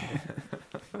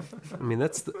 I mean,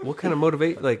 that's what kind of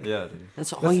motivate, like, Yeah, dude.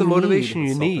 That's all that's you the motivation need.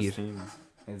 you need. Self-esteem.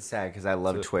 it's sad because I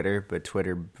love That's it. Twitter, but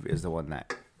Twitter is the one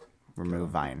that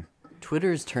removed Vine.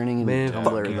 Twitter is turning into Man, Tumblr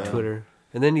fuck you, though. Twitter.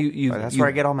 And then you But that's you- where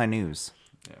I get all my news.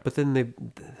 But then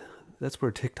that's where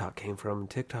TikTok came from.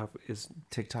 TikTok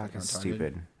TikTok is Target.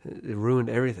 stupid. it ruined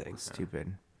everything.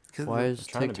 Stupid. Why is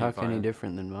trying to be TikTok any Vine.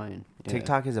 different than Vine? Yeah.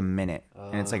 TikTok is a minute,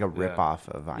 and it's like a rip off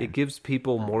of Vine. It gives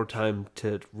people more time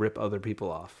to rip other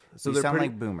people off. So we sound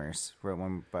like boomers. By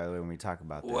the way, when we talk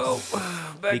about this. Well,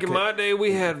 back in my day,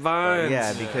 we had Vines.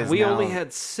 Yeah, because we now- only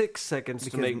had 6 seconds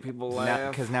to make people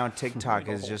laugh. Because now TikTok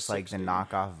is just like the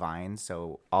knockoff Vine.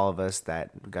 So all of us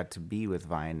that got to be with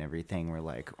Vine and everything were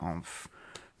like,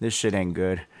 this shit ain't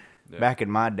good. Yeah. Back in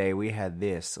my day, we had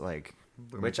this, like,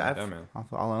 which Yeah, man.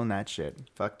 I'll own that shit.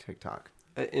 Fuck TikTok.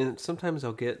 And sometimes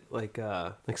I'll get like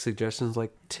suggestions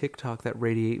like TikTok that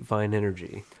radiate Vine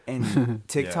energy. And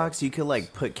TikToks, you could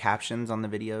like put captions on the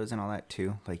videos and all that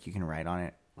too. Like you can write on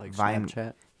it. Like Vine,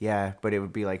 Snapchat? Yeah, but it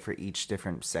would be like for each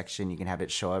different section, you can have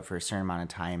it show up for a certain amount of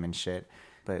time and shit.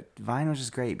 But Vine was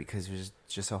just great because it was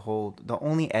just the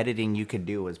only editing you could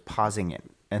do was pausing it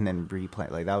and then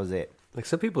replay. Like that was it. Like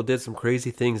some people did some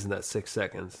crazy things in that 6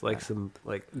 seconds. Like some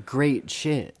like Great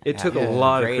shit. it took Yeah. a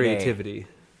lot of Grade A. creativity.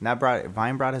 And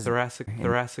Vine brought us Thoracic.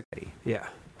 Yeah.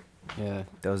 Yeah.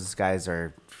 Those guys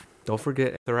are Don't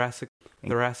forget thoracic.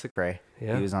 Gray.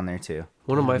 Yeah. He was on there too.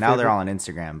 One of my now they're favorite- all on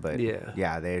Instagram, but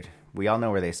Yeah. we all know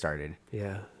where they started.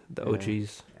 Yeah, the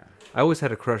OGs. I always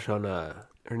had a crush on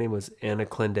her name was Anna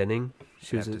Clendenning.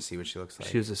 She was have a, to see what she looks like.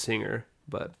 she was a singer,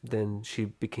 but then she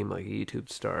became like a YouTube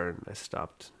star, and I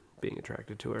stopped being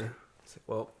attracted to her. It's like,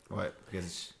 well, What?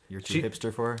 Because you're too She-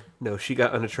 hipster for her? no, she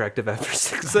got unattractive after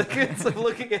 6 seconds of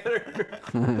looking at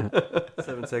her.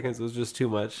 7 seconds was just too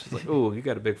much. It's like, oh, you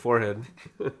got a big forehead.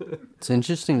 It's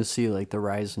interesting to see like the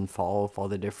rise and fall of all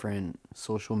the different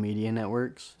social media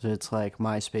networks. So it's like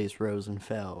MySpace rose and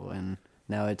fell, and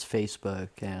now it's Facebook,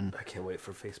 and I can't wait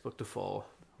for Facebook to fall.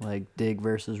 like Dig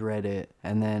versus Reddit,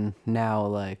 and then now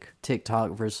like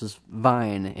TikTok versus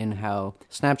Vine, and how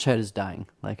Snapchat is dying.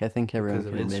 Like I think everyone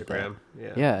Because of can admit Instagram. that.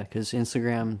 Yeah. Yeah, because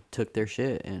Instagram took their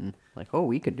shit and like, oh,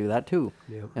 we could do that too.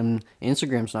 Yep. And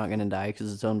Instagram's not gonna die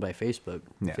because it's owned by Facebook.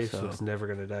 Yeah. Facebook's never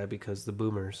going to die because the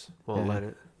boomers won't Yeah. let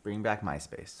it. Bring back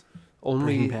MySpace.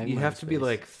 Only Bring back you have to be MySpace.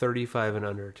 like 35 and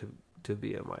under to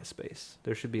be a MySpace.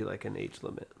 There should be like an age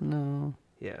limit. No,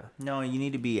 Yeah, No, you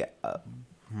need to be.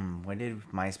 When did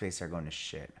MySpace start going to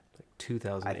shit? like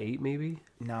 2008 maybe.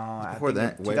 No, I Before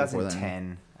think that, way before then.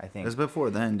 2010. I It think was before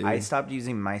then, dude. I stopped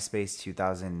using MySpace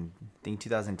 2000. I think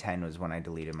 2010 was when I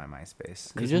deleted my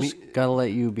MySpace. you just gotta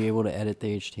let you be able to edit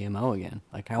the HTML again.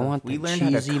 Like I want We the learned how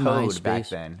to cheesy code MySpace. back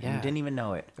then. Yeah. You didn't even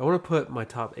know it. I want to put my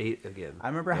top 8 again. I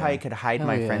remember how I could hide Hell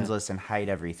my yeah. friends list and hide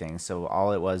everything. So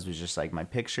all it was just like my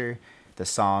picture, the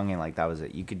song, and like that was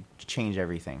it. You could change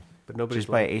everything. But nobody's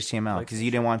Just by like- HTML like because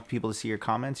you didn't want people to see your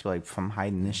comments. You're like, from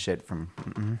hiding this shit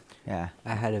from. Yeah,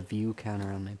 I had a view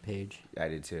counter on my page. I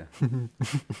did too.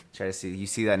 Try to see. You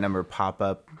see that number pop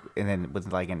up, and then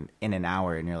with like in an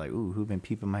hour, and you're like, ooh, who been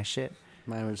peeping my shit?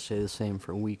 Mine would stay the same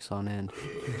for weeks on end.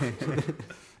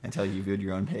 Until you viewed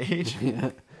your own page.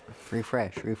 Yeah.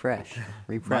 Refresh.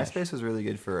 MySpace was really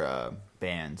good for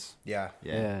bands. Yeah.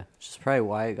 Yeah. Which is probably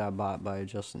why it got bought by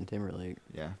Justin Timberlake.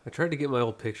 Yeah. I tried to get my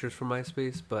old pictures from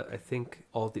MySpace, but I think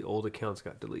all the old accounts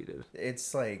got deleted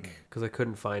It's like because I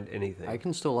couldn't find anything. I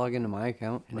can still log into my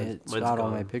account and Mine's it's got all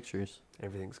my gone. pictures.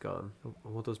 Everything's gone. I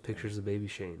want those pictures of Baby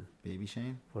Shane Baby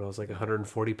Shane? when I was like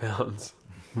 140 pounds.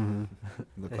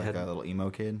 Looked I like had- a little emo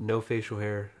kid. No facial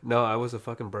hair. No, I was a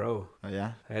fucking bro. Oh,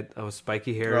 yeah? I was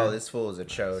spiky hair. bro, this fool is a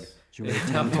chode. Did you make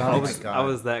I TikToks? was, God. I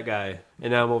was that guy,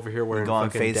 and now I'm over here wearing go on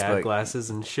fucking dad Facebook. glasses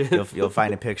and shit. You'll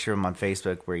find a picture of him on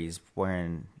Facebook where he's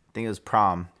wearing. I think it was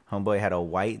prom. Homeboy had a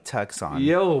white tux on.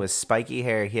 Yo. With spiky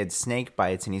hair. He had snake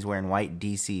bites, and he's wearing white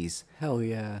DCs. Hell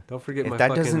yeah. Don't forget my If that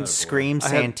fucking, doesn't scream I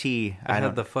had- Santee, I don't.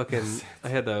 had the fucking. I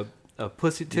had a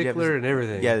pussy you have tickler a- and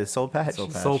everything. Yeah, the soul patch.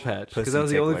 Soul patch because Pussy that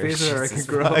was the only tickler. face hair I Jesus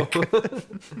could grow.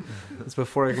 That's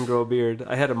before I can grow a beard.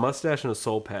 I had a mustache and a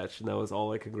soul patch, and that was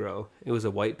all I could grow. It was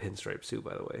a white pinstripe suit,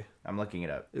 by the way. I'm looking it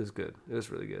up. It was good. It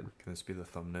was really good. Can this be the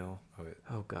thumbnail? Oh, wait.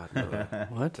 Oh God, no.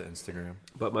 What? To Instagram.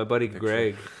 But my buddy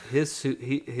Greg, his suit,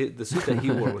 the suit that he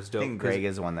wore was I dope. think 'cause Greg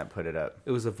is the one that put it up.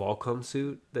 It was a Volcom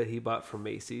suit that he bought from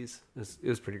Macy's. It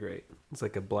was pretty great. It's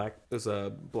like a black. It was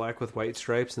a black with white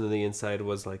stripes, and then the inside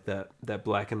was like that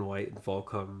black and white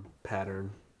Volcom pattern.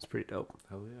 It's pretty dope.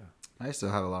 Hell yeah. I still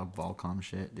have a lot of Volcom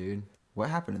shit, dude. What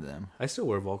happened to them? I still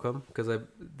wear Volcom because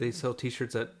they sell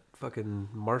T-shirts at fucking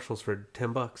Marshalls for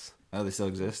 $10. Oh, they still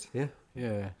exist? Yeah.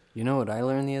 Yeah. You know what I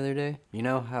learned the other day? You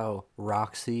know how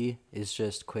Roxy is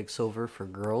just Quicksilver for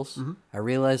girls? Mm-hmm. I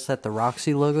realized that the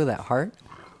Roxy logo, that heart,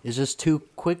 is just two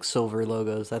Quicksilver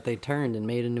logos that they turned and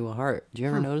made into a heart. Did you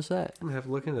ever notice that? I'm gonna have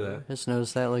to look into that. I just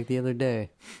noticed that like the other day.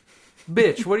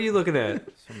 Bitch, what are you looking at?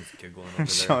 Someone's giggling over there.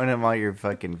 Showing him all your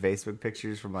fucking Facebook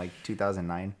pictures from like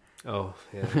 2009. Oh,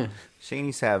 yeah. Shane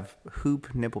used to have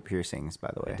hoop nipple piercings,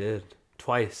 by the way. I did.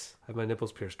 Twice. I had my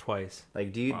nipples pierced twice.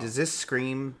 Like, does this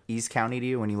scream East County to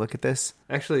you when you look at this?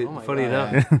 Actually, my funny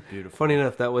God. enough, Beautiful. funny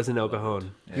enough, that was in El Cajon.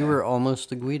 You were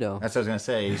almost a Guido. That's what I was gonna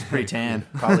say. He's pretty tan.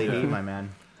 Probably me, my man.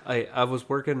 I was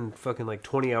working fucking like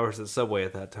 20 hours at Subway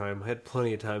at that time. I had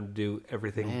plenty of time to do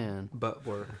everything Man. but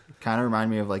work. Kind of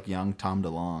remind me of like young Tom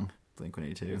DeLonge,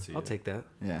 Blink-182. I'll take that.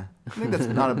 Yeah, I think that's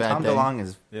not a bad Tom thing. DeLonge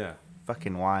is Yeah.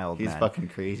 fucking wild, He's man. fucking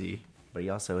crazy. But he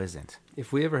also isn't.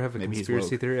 If we ever have a Maybe he's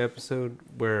conspiracy woke. theory episode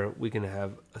where we can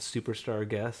have a superstar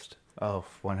guest, Oh,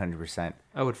 100%.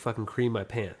 I would fucking cream my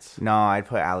pants. No, I'd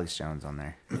put Alex Jones on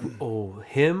there. Oh,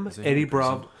 him, Is it Eddie in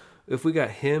Bravo. person? If we got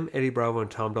him, Eddie Bravo, and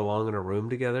Tom DeLonge in a room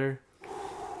together,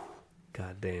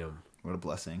 god damn. What a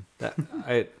blessing. That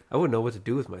I wouldn't know what to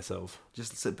do with myself.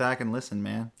 Just sit back and listen,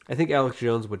 man. I think Alex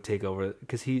Jones would take over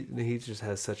because he just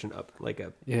has such an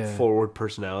Yeah. forward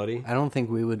personality. I don't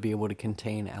think we would be able to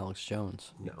contain Alex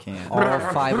Jones. No. Can't. All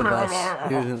 5 of us.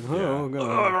 He was just, oh,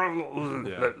 God.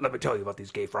 Yeah. Let me tell you about these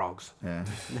gay frogs. Yeah.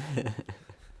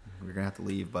 We're gonna have to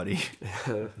leave, buddy.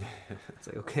 It's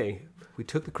like, okay, we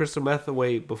took the crystal meth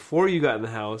away before you got in the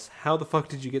house. How the fuck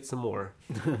did you get some more?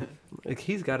 Like,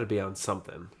 he's got to be on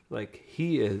something. Like,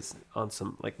 he is on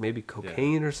some, like, maybe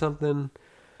cocaine or something.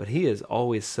 But he is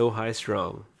always so high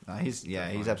strung. He's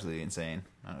absolutely insane.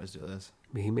 I always do this.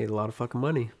 I mean, he made a lot of fucking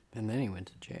money. And then he went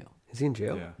to jail. Is he in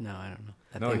jail? Yeah. No, I don't know.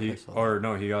 I No, think he I saw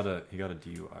that. he got a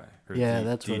DUI. Or Yeah,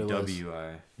 that's what it was.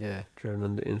 DWI. Yeah. Driving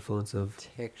under the influence of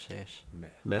Texas.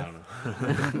 meth. I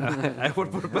don't know. I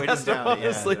would put it past him, down, yeah,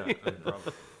 honestly. Yeah,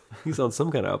 probably. He's on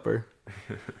some kind of upper.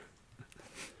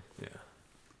 Yeah.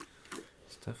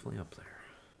 It's definitely up there.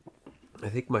 I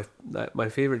think my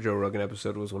favorite Joe Rogan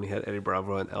episode was when he had Eddie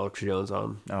Bravo and Alex Jones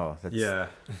on. Oh, that's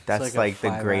It's like like a the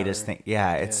 5 greatest hour. thing.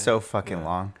 Yeah, it's Yeah. so fucking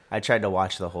long. I tried to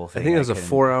watch the whole I thing. think it was a couldn't.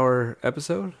 4-hour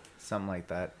episode. Something like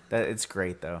that. It's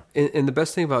great though. And the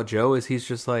best thing about Joe is he's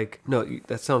just like, no,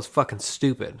 that sounds fucking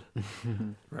stupid.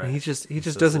 Right. And he just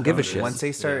says doesn't it give how a it shit. is. Once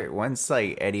they start, once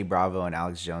like Eddie Bravo and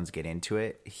Alex Jones get into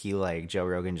it, he like Joe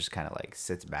Rogan just kind of like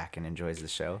sits back and enjoys the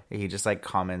show. He just like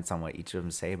comments on what each of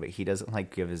them say, but he doesn't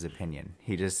like give his opinion.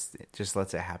 He just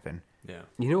lets it happen. Yeah.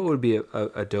 You know what would be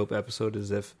a dope episode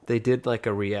is if they did like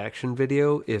a reaction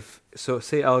video.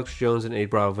 Say Alex Jones and Eddie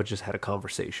Bravo just had a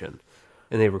conversation.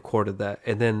 And they recorded that.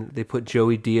 And then they put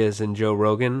Joey Diaz and Joe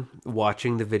Rogan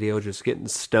watching the video, just getting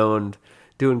stoned,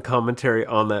 doing commentary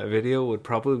on that video would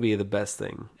probably be the best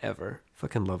thing ever.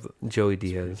 Fucking love Joey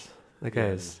Diaz. That guy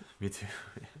is... Me too.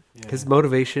 His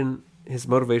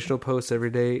motivational posts every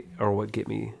day are what get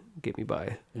me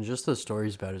by. And just the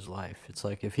stories about his life. It's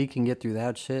like, if he can get through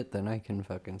that shit, then I can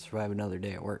fucking survive another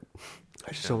day at work.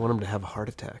 I just don't want him to have a heart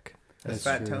attack. That's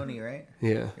That's Fat true. Tony, right?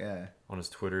 Yeah. Yeah. On his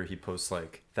Twitter, he posts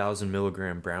like 1,000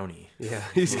 milligram brownie. Yeah,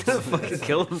 he's gonna fucking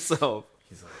kill himself.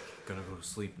 He's like, gonna go to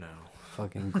sleep now.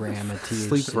 Fucking gram of THC.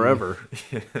 Sleep forever.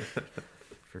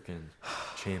 Freaking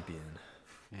champion.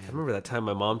 I remember that time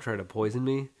my mom tried to poison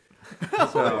me.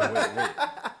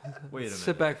 Wait a Sit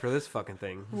minute. back for this fucking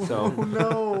thing. So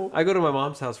no, I go to my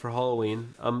mom's house for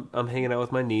Halloween. I'm hanging out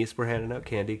with my niece. We're handing out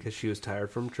candy because she was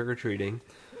tired from trick or treating.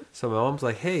 So my mom's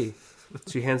like, "Hey,"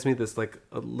 she hands me this like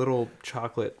a little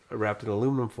chocolate wrapped in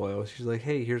aluminum foil. She's like,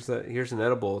 "Hey, here's an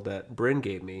edible that Bryn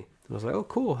gave me." And I was like, "Oh,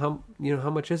 cool. How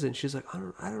much is it?" And she's like,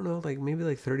 I don't know, like maybe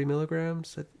like 30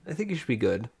 milligrams. I think you should be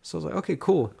good." So I was like, "Okay,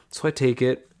 cool." So I take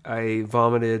it. I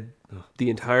vomited the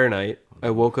entire night. I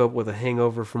woke up with a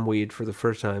hangover from weed for the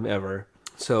first time ever.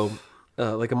 So,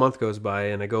 like a month goes by,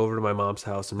 and I go over to my mom's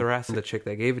house, and Thoracic, the chick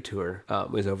that gave it to her,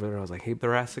 was over there. I was like, "Hey,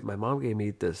 Thoracic, my mom gave me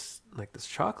this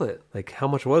chocolate. Like, how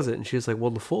much was it?" And she was like,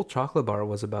 "Well, the full chocolate bar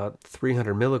was about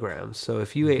 300 milligrams. So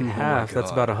if you ate half,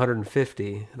 that's about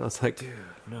 150." And I was like, Dude,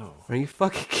 no. "Are you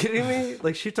fucking kidding me?"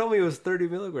 Like, she told me it was 30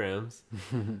 milligrams.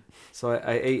 So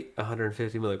I ate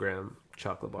 150 milligram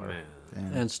chocolate bar.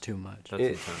 Man, That's too much. that's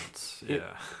It- intense. it-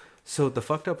 Yeah. So the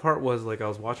fucked up part was, like, I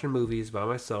was watching movies by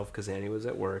myself because Annie was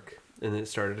at work, and then it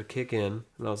started to kick in,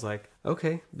 and I was like,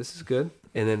 okay, this is good.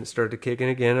 And then it started to kick in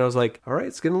again, and I was like, all right,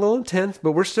 it's getting a little intense,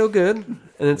 but we're still good.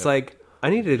 And it's like, I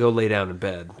needed to go lay down in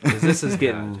bed because this is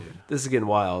getting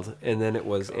wild. And then it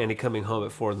was Annie coming home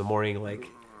at 4 a.m, like,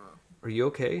 "Are you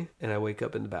okay?" And I wake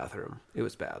up in the bathroom. It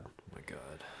was bad. Oh my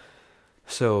God.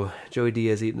 So Joey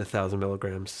Diaz eating 1,000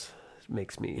 milligrams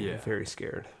makes me Yeah. very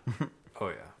scared. Oh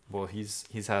yeah. Well, he's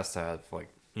has to have like,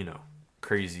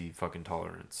 crazy fucking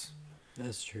tolerance.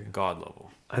 That's true. God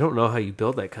level. I don't know how you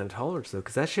build that kind of tolerance though,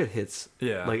 because that shit hits.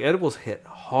 Yeah. Like, edibles hit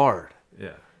hard.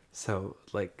 Yeah. So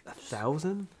like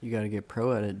 1,000. You got to get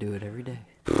pro at it. Do it every day.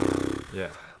 Yeah.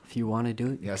 If you want to do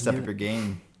it, You gotta step up your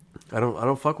game. I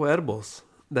don't fuck with edibles.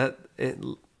 I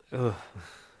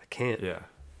can't. Yeah.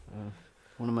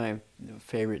 One of my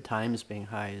favorite times being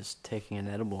high is taking an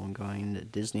edible and going to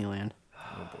Disneyland.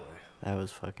 Oh boy. That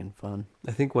was fucking fun.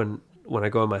 I think when I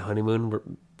go on my honeymoon,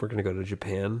 we're gonna go to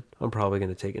Japan. I'm probably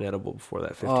gonna take an edible before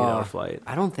that 15-hour flight.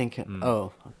 I don't think.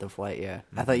 Oh, the flight. Yeah,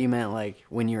 I thought you meant like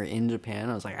when you were in Japan.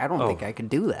 I was like, I don't think I could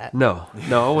do that. No,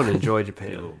 I want to enjoy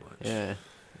Japan. Yeah,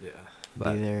 Yeah.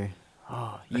 be there.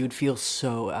 Oh, you'd feel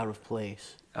so out of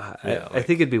place. I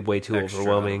think it'd be way too extra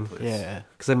overwhelming. place. Yeah.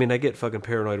 Because I mean, I get fucking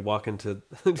paranoid walking to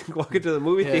the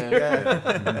movie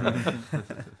theater.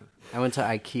 I went to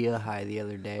IKEA High the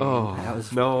other day. Oh, that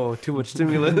was no, too much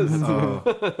stimulus.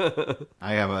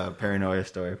 I have a paranoia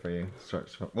story for you.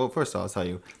 Well, first of all, I'll tell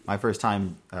you, my first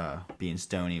time being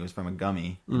stoney was from a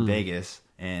gummy in Vegas,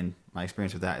 and my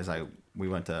experience with that is we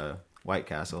went to White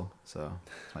Castle, so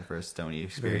it's my first stony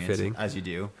experience, fitting. as you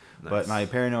do. Nice. But my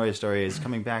paranoia story is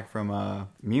coming back from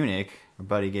Munich. My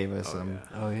buddy gave us some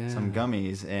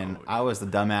gummies, and I was the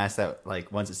dumbass that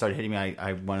like once it started hitting me,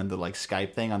 I wanted the like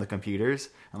Skype thing on the computers.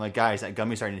 I'm like, guys, that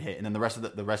gummy's starting to hit, and then the rest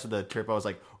of the trip, I was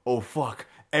like, oh fuck,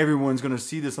 everyone's gonna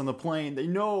see this on the plane. They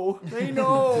know.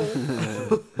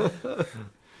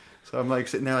 So I'm like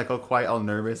sitting there like all quiet, all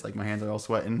nervous, like my hands are all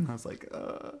sweating. I was like,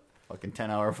 fucking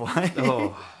 10-hour flight.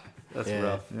 Oh, that's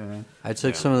rough. Yeah. I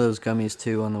took some of those gummies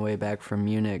too on the way back from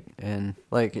Munich, and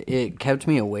like it kept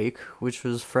me awake, which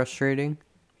was frustrating.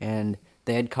 And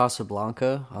they had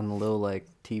Casablanca on the little like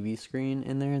TV screen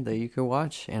in there that you could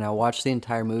watch, and I watched the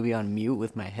entire movie on mute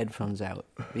with my headphones out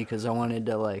because I wanted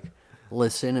to like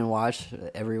listen and watch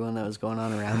everyone that was going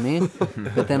on around me.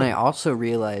 But then I also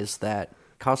realized that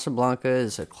Casablanca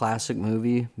is a classic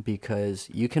movie because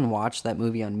you can watch that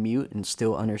movie on mute and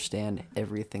still understand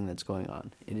everything that's going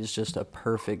on. It is just a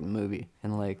perfect movie.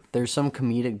 And like there's some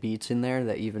comedic beats in there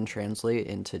that even translate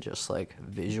into just like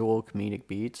visual comedic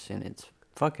beats, and it's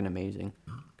fucking amazing.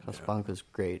 Casablanca's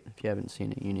great. If you haven't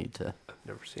seen it, you need to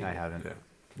Never seen I it. haven't. Yeah.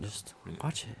 just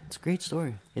watch it. It's a great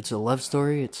story. It's a love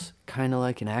story. It's kind of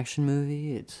like an action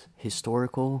movie. It's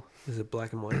historical. Is it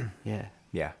black and white? Yeah.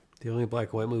 Yeah, The only black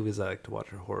and white movies I like to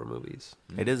watch are horror movies.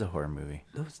 it is a horror movie.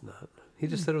 No, it's not. He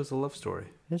just said it was a love story.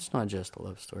 It's not just a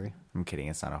love story. I'm kidding.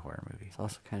 It's not a horror movie. It's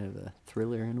also kind of a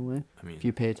thriller in a way. I mean, If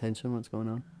you pay attention to what's going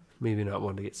on. Maybe not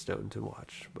one to get stoned to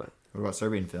watch, but What about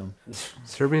Serbian film?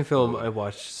 Serbian film I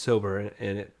watched sober,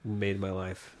 and it made my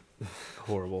life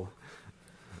horrible.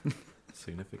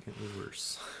 significantly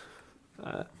worse.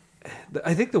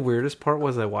 I think the weirdest part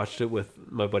was I watched it with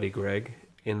my buddy Greg,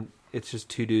 and it's just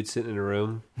two dudes sitting in a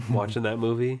room watching that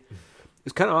movie.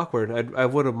 It's kind of awkward. I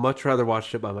would have much rather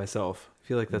watched it by myself. I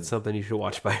feel like that's something you should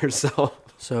watch by yourself.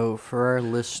 So for our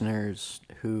listeners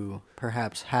who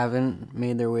perhaps haven't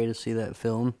made their way to see that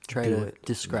film, try Do to it.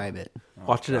 describe it.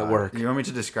 Watch it at work. You want me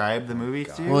to describe the movie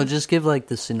to you? Well, just give like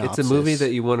the synopsis. It's a movie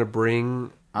that you want to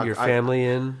bring your I- family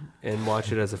in and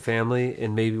watch it as a family,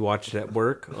 and maybe watch it at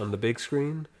work on the big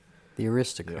screen. The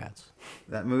Aristocrats.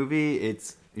 That movie,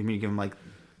 you mean give them like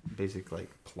basic like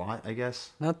plot, I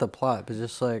guess? Not the plot, but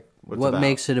just like What's what about?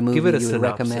 makes it a movie Give it a you would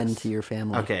synopsis. recommend to your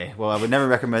family. Okay, well, I would never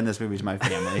recommend this movie to my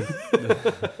family.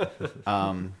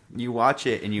 You watch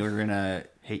it and you're gonna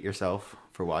hate yourself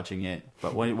for watching it,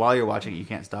 but while you're watching it, you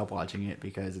can't stop watching it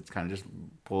because it's kind of just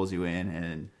pulls you in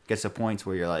and gets to points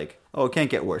where you're like, oh, it can't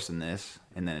get worse than this,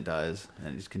 and then it does, and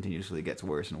it just continuously gets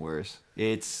worse and worse.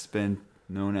 It's been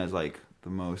known as like the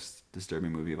most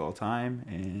disturbing movie of all time,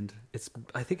 and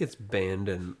I think it's banned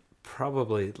in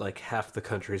probably like half the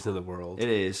countries in the world. it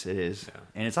is, Yeah.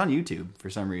 and it's on YouTube for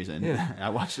some reason. Yeah. I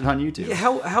watched it on YouTube. Yeah,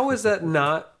 how is that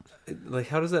not like?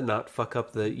 How does that not fuck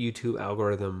up the YouTube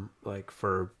algorithm like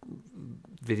for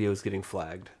videos getting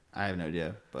flagged? I have no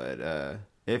idea, but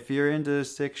if you're into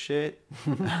sick shit,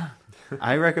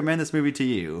 I recommend this movie to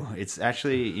you. It's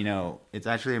actually, it's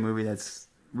actually a movie that's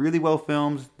really well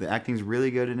filmed. The acting's really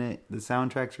good in it. The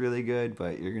soundtrack's really good,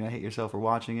 but you're gonna hate yourself for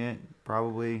watching it.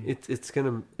 Probably. It's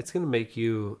gonna make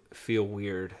you feel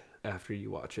weird after you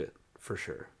watch it for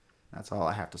sure. That's all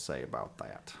I have to say about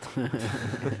that.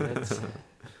 That's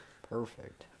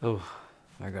perfect. Oh,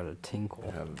 I got a tinkle.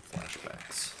 I have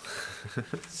flashbacks.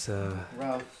 it's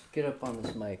Ralph, get up on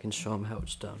this mic and show them how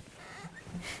it's done.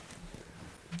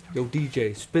 yo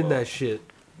DJ, spin that shit.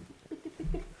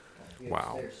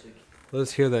 Wow. Let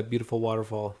us hear that beautiful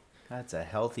waterfall. That's a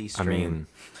healthy I stream.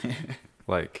 mean,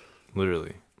 like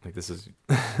literally, like this is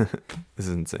this is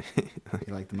insane.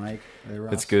 You like the mic? There,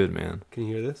 Ross? It's good, man. Can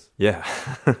you hear this? Yeah.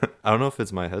 I don't know if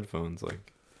it's my headphones.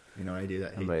 Like, You know, I do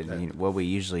that. But what we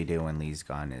usually do when Lee's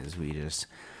gone is we just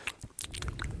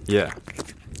yeah,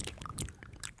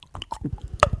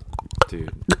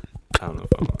 dude. I don't know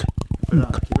if I'm. Put it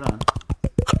on. Keep it on.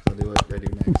 I'll do what I do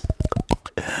next.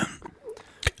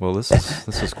 Well,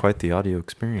 this is quite the audio And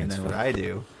experience. then what I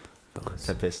do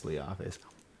to piss Lee off is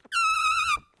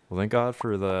Well, thank God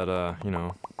for that,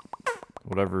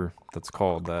 whatever that's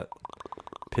called, that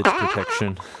pitch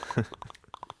protection.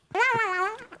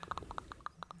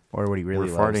 Or what he really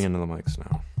We're loves. farting into the mics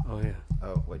now. Oh yeah.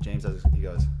 oh, what James does, he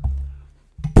goes.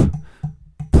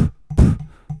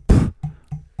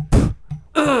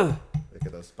 Look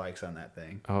at those spikes on that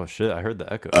thing. Oh, shit, I heard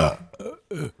the echo.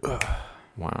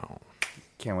 Wow.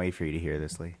 Can't wait for you to hear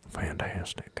this, Lee.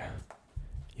 Fantastic.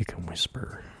 You can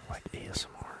whisper like ASMR.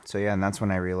 So yeah, and that's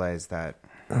when I realized that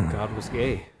God was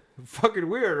gay. Fucking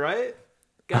weird, right?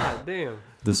 God damn.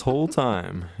 This whole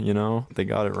time, they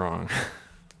got it wrong.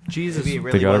 Jesus. maybe it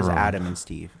really got it was wrong. Adam and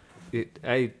Steve.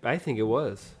 I think it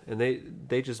was, and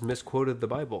they just misquoted the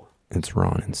Bible. It's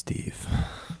Ron and Steve.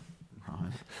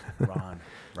 Ron.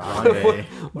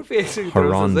 What if he actually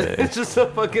throws Harambe. us? It's just a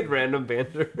fucking random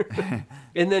banter.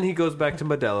 And then he goes back to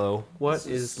Modelo. What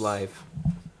is life?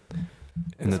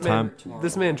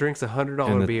 This man drinks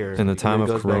 $100 beer. In the time and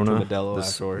then of goes Corona, back to Modelo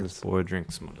this afterwards. boy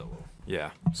drinks Modelo.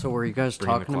 Yeah. So were you guys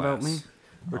Bring the talking about me? class.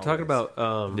 We're talking about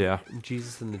Yeah.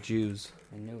 Jesus and the Jews.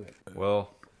 I knew it.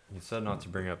 Well, you said not to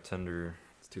bring up Tinder.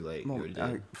 It's too late. Well, You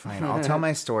already did. fine, I'll tell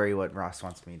my story. What Ross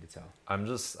wants me to tell. I'm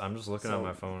just looking at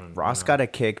my phone. And, Ross got a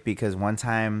kick because one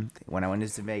time when I went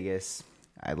to Vegas,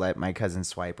 I let my cousin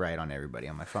swipe right on everybody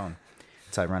on my phone.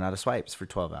 So I run out of swipes for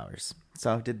 12 hours.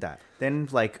 So I did that. Then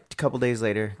like a couple days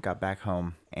later, got back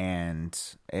home and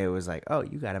it was like, oh,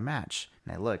 you got a match.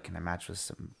 And I look and I matched with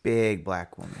some big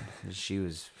black woman. She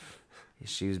was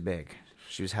big.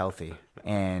 She was healthy.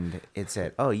 And it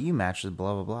said, oh, you matched with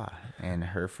blah, blah, blah. And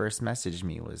her first message to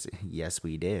me was, yes,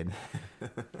 we did.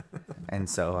 And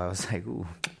so I was like, ooh,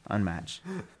 unmatched.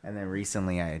 And then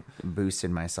recently I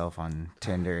boosted myself on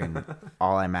Tinder and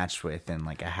all I matched with in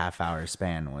like a half-hour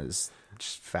span was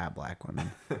just fat black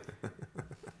women.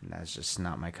 And that's just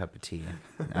not my cup of tea.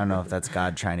 I don't know if that's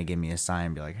God trying to give me a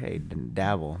sign, be like, hey,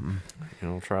 dabble.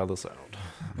 Try this out.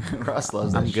 Ross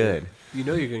loves that I'm shit. good. You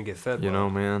know you're gonna get fed. well.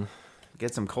 Man.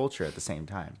 Get some culture at the same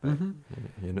time. But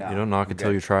You No, don't knock I'm it till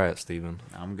good. you try it, Steven.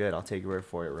 I'm good. I'll take your word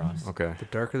for it, Ross. Okay. The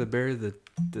darker the berry,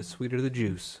 the sweeter the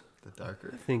juice. The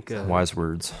darker. I think Wise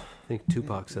words.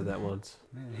 Tupac said that once.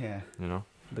 Yeah. The That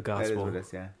is gospel. what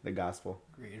it's, yeah. The gospel.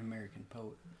 Great American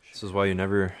poet. This is why you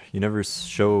never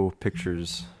show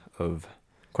pictures of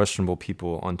questionable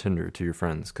people on Tinder to your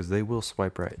friends because they will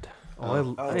swipe right.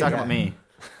 Oh, I Talk about me.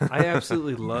 I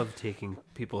absolutely love taking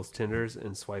people's Tinders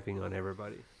and swiping on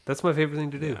everybody. That's my favorite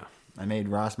thing to do. Yeah. I made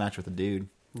Ross match with a dude.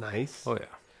 Nice. Oh yeah.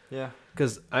 Yeah.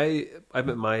 Because I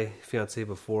met my fiance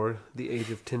before the age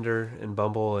of Tinder and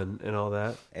Bumble and all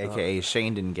that. AKA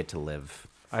Shane didn't get to live.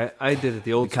 I did it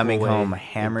the old Coming school way home in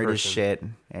hammered as person. shit,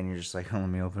 and you're just like, oh, let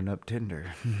me open up Tinder.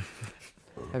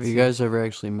 Have you guys ever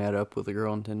actually met up with a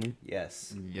girl on Tinder?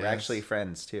 Yes. We're Yes. actually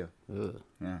friends, too. Ugh.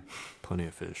 Yeah. Plenty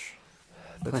of fish.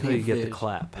 That's how Plenty you of get the fish.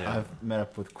 clap. Yeah. I've met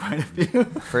up with quite a few.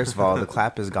 First of all, the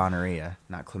clap is gonorrhea,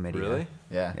 not chlamydia. Really?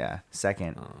 Yeah. Yeah.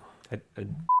 Second,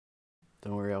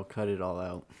 Don't worry, I'll cut it all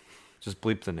out. Just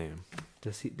bleep the name. did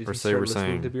Or he say start we're listening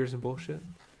saying- to Beers and Bullshit?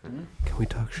 Can we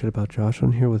talk shit about Josh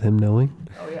on here with him knowing?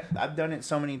 oh yeah, I've done it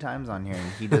so many times on here,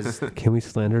 and he does. Can we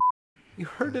slander? You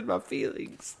hurted my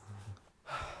feelings.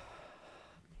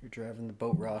 You're driving the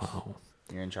boat, Ross. Oh.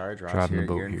 You're in charge, Ross. Driving the You're,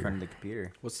 boat you're in here. front of the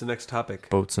computer. What's the next topic?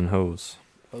 Boats and hose.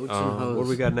 Boats and hose. What do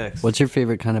we got next? What's your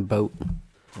favorite kind of boat?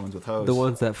 The ones with hose. the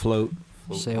ones that float?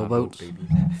 Sailboats, baby.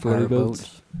 Floaty power boats?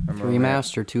 boats, Remember 3 we were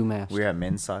mast or 2 mast? We were at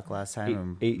Minsock last time,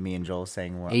 and Eight- me and Joel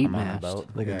saying, well, 8 I'm on a mast. boat.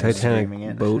 Like Yeah, a Titanic screaming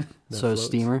it. boat. that So a floats?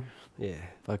 steamer, Yeah.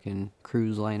 fucking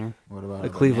cruise liner. What about A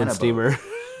Cleveland banana steamer.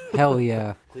 Hell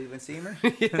yeah, Cleveland steamer?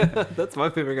 Yeah, that's my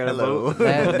favorite kind of boat.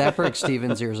 that perks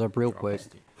Steven's ears up real quick.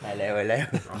 Hello, hello.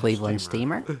 Cleveland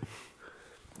steamer.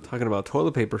 Talking about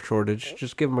toilet paper shortage,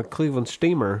 just give him a Cleveland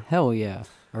steamer. Hell yeah.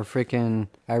 Or freaking,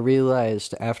 I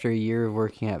realized after a year of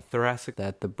working at Thoracic.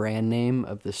 that the brand name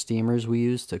of the steamers we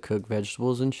use to cook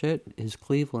vegetables and shit is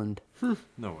Cleveland.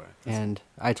 No way. And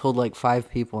I told like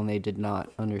 5 people and they did not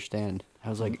understand. I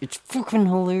was like, it's fucking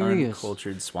hilarious.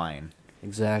 Uncultured swine.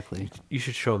 Exactly. You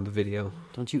should show him the video.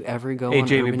 Don't you ever go Hey, on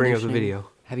Jamie, Urban bring up the Dictionary? video.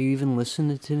 Have you even listened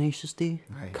to Tenacious D?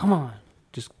 Right. Come on.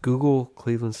 Just Google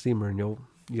Cleveland steamer and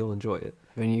you'll enjoy it.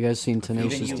 Haven't you guys seen Even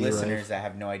Tenacious you D? Right? listeners that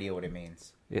have no idea what it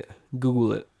means. Yeah,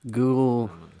 Google it. Google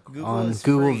on is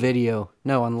Google free. Video.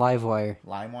 No, on LiveWire.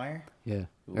 LimeWire? Yeah.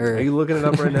 Are Or you looking it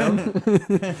up right now?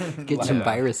 get some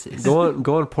viruses. go on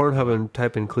Pornhub and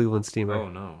type in Cleveland steamer. Oh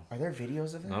no. Are there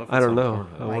videos of that? Not if I it's don't on know.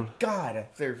 Pornhub. Oh my god,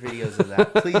 if there are videos of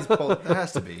that, please pull. There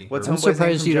has to be. What's I'm homeboy's name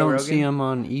surprised from you Joe don't Rogan? see them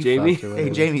on eFuck Jamie? or Hey whatever.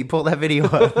 Jamie, pull that video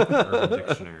up. Urban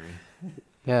Dictionary.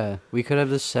 Yeah, we could have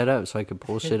this set up so I could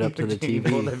pull shit up to the Can you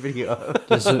pull the TV. video up?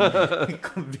 Just so-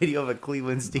 Video of a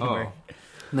Cleveland steamer. Oh.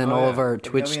 and then Oh, all yeah. of our If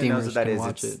Twitch nobody knows streamers what that can is,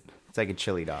 watch it's, it. it's like a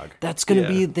chili dog. That's gonna Yeah.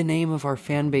 be the name of our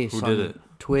fan base Who on did it?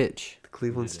 Twitch. The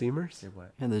Cleveland Steamers.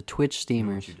 And the Twitch You know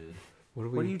streamers. what you did. What are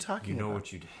we? What are you talking You know about?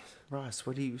 what you did. Ross,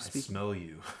 what do you I speak? smell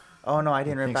you. Oh, no, I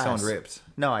didn't I rip think someone ass. ripped.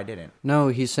 No, I didn't. No,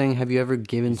 he's saying, have you ever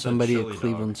given He said somebody a chili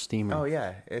Cleveland dog. steamer? Oh,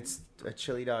 yeah. It's a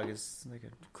chili dog is like a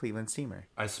Cleveland steamer.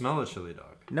 I smell a chili dog.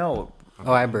 No.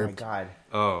 Oh, I Oh, my burped. God.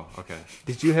 Oh, okay.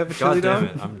 Did you have a chili God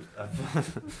damn dog? it. I'm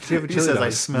Did you have a He chili says, dog? I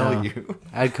smell No. you.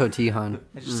 I'd Cotijan.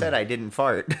 I just said I didn't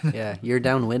fart. Yeah, you're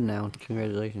downwind now.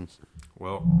 Congratulations.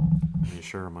 well, are you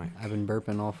sure, Mike? I've been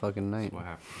burping all fucking night. What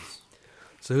happens?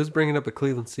 So who's bringing up a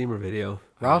Cleveland Steamer video?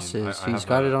 Ross I mean, is. I He's have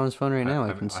got a- it on his phone right now.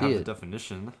 I can I see have it. the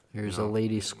definition. There's you a know,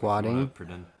 lady if you squatting. wanna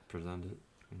present it.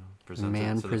 You know, A present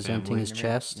man it to the presenting family. his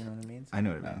chest. You know what it means? I know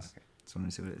what it Oh, means. okay. Just want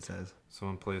to see what it says.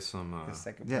 Someone play some. The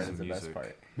second yeah, part is the best music.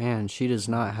 part. Man, she does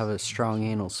not have a strong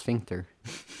anal sphincter.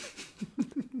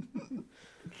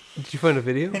 Did you find a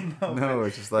video? No,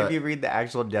 it's just If like, you read the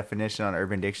actual definition on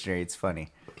Urban Dictionary, it's funny.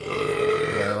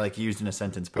 yeah, like used in a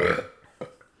sentence part.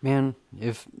 Man,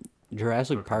 if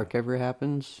Jurassic Park ever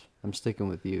happens, I'm sticking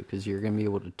with you because you're gonna be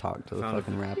able to talk to the Found-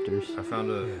 fucking raptors. I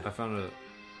found a.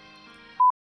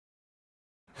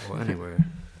 Well, anyway.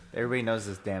 Everybody knows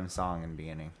this damn song in the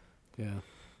beginning. Yeah.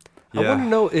 I want to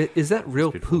know: is that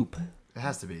real beautiful. poop? It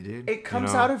has to be, dude. It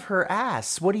comes know- out of her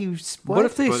ass. What do you? What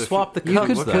if they But if swap the you cups?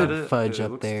 could Look put at it, fudge it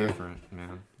up looks there. different,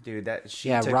 man. Dude, that she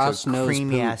Yeah, took Ross some knows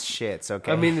creamy poop. ass shits.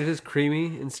 Okay. I mean, it is creamy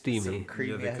and some steamy.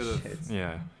 creamy Yeah, ass they could've- shits.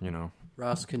 Yeah, you know.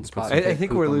 Ross can spot. I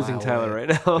think we're losing Tyler right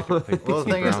now. Well, the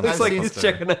thing is, Brown Looks I've like seen, he's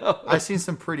checking out. I've seen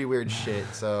some pretty weird shit,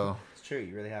 so It's true.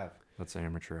 You really have. That's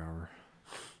amateur hour.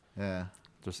 yeah.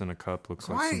 Just in a cup, looks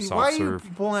like Why, some why soft are you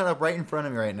serve. pulling it up right in front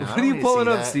of me right now? I What are don't you need to pulling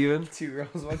see up, that. Steven? 2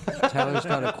 rolls, one Tyler's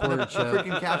got a quarter chub.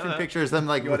 Freaking caption pictures them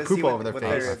like You with want to see poop all over their what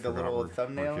face. the forgot little we're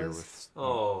thumbnail here is? with-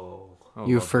 Oh. Oh,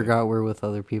 You lovely. forgot we're with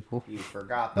other people. You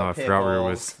forgot the No, I forgot we were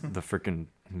pickles. with the freaking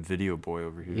video boy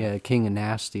over here. Yeah, King of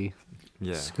Nasty.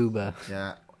 Yeah. Scuba.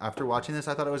 Yeah. After watching this,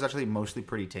 I thought it was actually mostly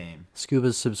pretty tame.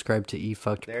 Scuba's subscribed to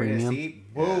eFucked There it is. Premium. See?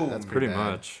 Boom. that's Pretty bad.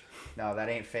 much. No, that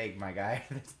ain't fake, my guy.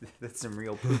 That's some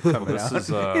real poop coming This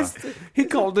out. is He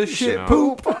called this shit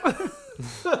know. poop.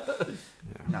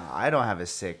 No, I don't have a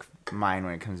sick mind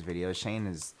when it comes to videos. Shane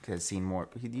has seen more.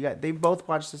 They both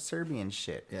watched the Serbian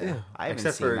shit. Yeah. I haven't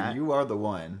Except seen for that. you are the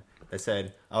one that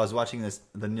said, I was watching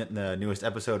the newest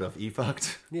episode of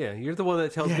E-Fucked. Yeah, you're the one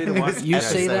that tells me to watch. You Yeah,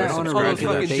 say so that on a all those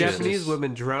regular fucking basis. Japanese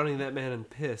women drowning that man in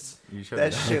piss. You showed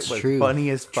That me shit That's was true. funny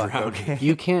as fuck. Okay,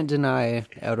 You can't deny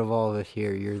out of all of it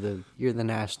here, you're the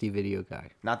nasty video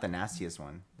guy. not the nastiest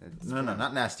one. It's- No,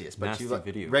 not nastiest, but Nasty you like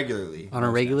video. regularly. On a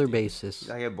most regular nasty. basis.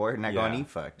 I get bored and I go and Yeah. eat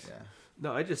fucked. Yeah.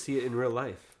 No, I just see it in real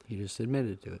life. He just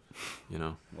admitted to it. You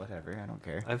know, Whatever, I don't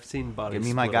care. I've seen bodies. Give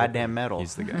me my split goddamn medal.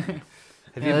 he's the guy. open.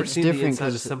 Have Yeah, you ever that's seen the different inside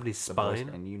of 'cause somebody's spine?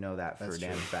 And you know that for That's a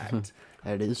damn true. fact.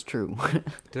 That is true.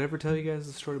 Did I ever tell you guys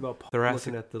the story about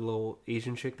thoracic at the little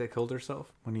Asian chick that killed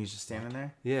herself? When he's just standing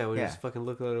there. Yeah, we Yeah. just fucking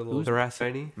look at her little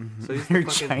thoracic. So he's They're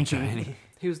the fucking Chinese.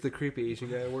 He was the creepy Asian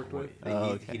guy I worked with.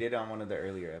 He did on one of the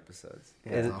earlier episodes.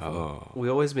 And Oh. we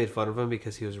always made fun of him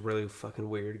because he was a really fucking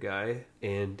weird guy.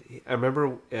 And I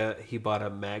remember he bought a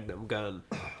Magnum gun.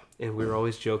 And we were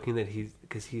always joking that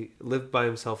because he lived by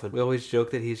himself, and we always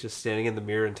joke that he's just standing in the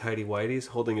mirror in tidy whities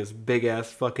holding his big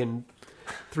ass fucking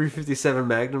 357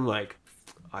 Magnum, like,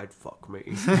 I'd fuck me.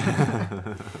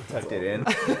 Tucked it in.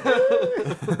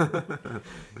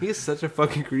 He is such a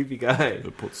fucking creepy guy.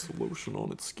 It puts the lotion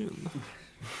on its skin.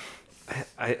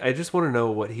 I just want to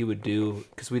know what he would do,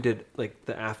 because we did like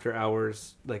the after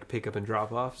hours like pickup and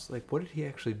drop offs. Like, what did he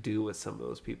actually do with some of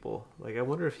those people? Like, I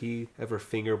wonder if he ever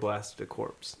finger blasted a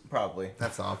corpse. Probably.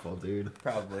 That's awful, dude.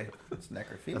 Probably. It's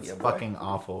necrophilia. That's boy. fucking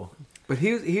awful. But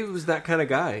he was that kind of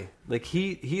guy. Like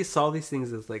he saw these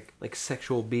things as like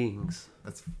sexual beings.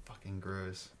 That's fucking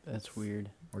gross. That's weird.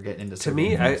 We're getting into To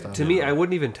me, Serbian stuff. I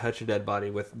wouldn't even touch a dead body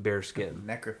with bare skin.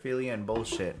 Necrophilia and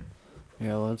bullshit.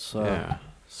 Yeah, let's Yeah.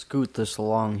 scoot this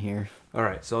along here. All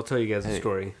right, so I'll tell you guys a Hey.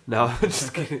 story. No, I'm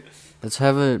just kidding. Let's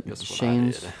have a Guess what I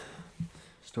Shane's did.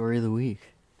 story of the week.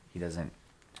 He doesn't.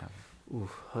 Ooh,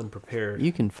 unprepared.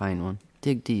 You can find one.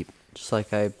 Dig deep. Just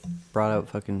like I brought out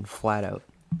fucking flat out.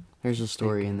 There's a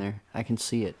story in there. I can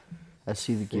see it. I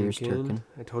see the gears Thinking. turking.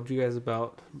 I told you guys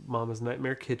about Mama's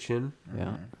Nightmare Kitchen.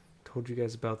 Yeah. Told you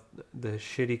guys about the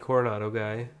shitty Coronado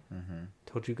guy. Mm-hmm.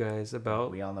 Told you guys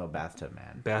about We all know Bathtub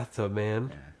Man. Bathtub Man.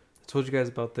 Yeah. I told you guys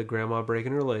about the grandma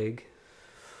breaking her leg.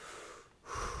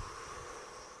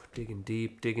 Digging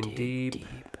deep, digging deep.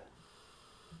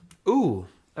 Ooh,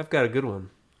 I've got a good one.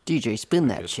 DJ, spin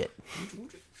that shit.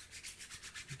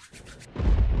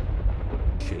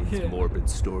 Shane's morbid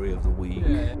story of the week.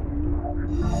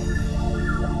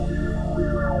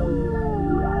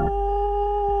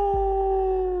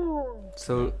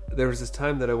 So there was this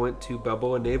time that I went to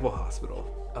Balboa Naval Hospital.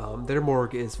 Their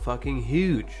morgue is fucking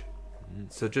huge.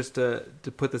 So just to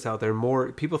put this out there,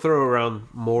 morgue, people throw around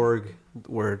morgue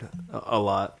word a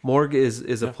lot. Morgue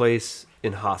is a place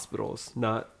in hospitals,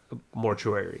 not a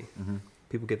mortuary. Mm-hmm.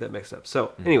 People get that mixed up.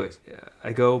 So anyways,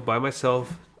 I go by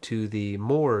myself to the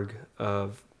morgue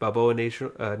of Balboa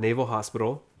Naval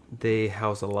Hospital. They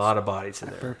house a lot of bodies in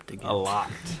there. A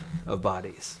lot of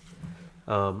bodies.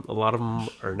 A lot of them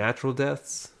are natural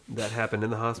deaths that happen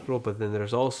in the hospital, but then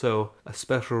there's also a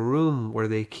special room where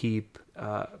they keep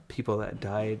people that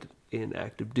died in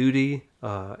active duty,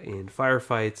 in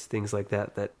firefights, things like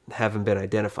that haven't been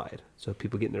identified. So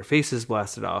people getting their faces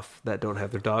blasted off that don't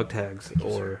have their dog tags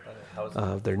or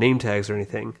their name tags or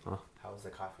anything. How's the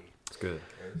coffee? It's good.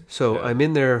 So I'm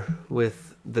in there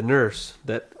with the nurse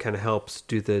that kind of helps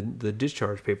do the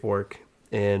discharge paperwork,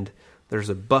 and there's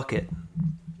a bucket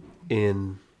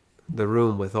in the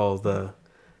room with all the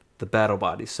battle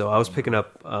bodies. So I was picking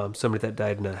up somebody that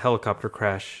died in a helicopter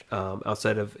crash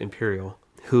outside of Imperial,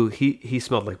 who he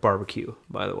smelled like barbecue,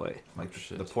 by the way. Like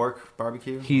the pork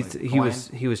barbecue? He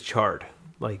was charred.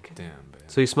 Like, damn, man.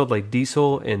 So he smelled like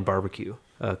diesel and barbecue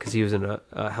because he was in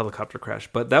a helicopter crash.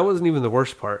 But that wasn't even the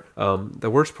worst part. The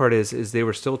worst part is they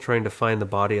were still trying to find the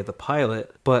body of the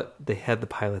pilot, but they had the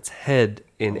pilot's head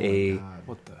in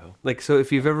What the hell? like, so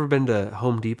if you've ever been to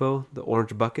Home Depot, the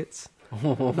orange buckets,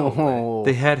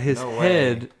 they had his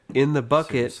head in the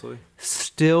bucket, Seriously?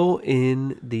 still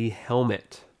in the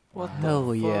helmet.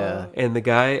 Hell yeah. And the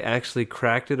guy actually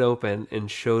cracked it open and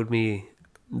showed me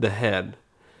the head.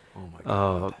 Oh my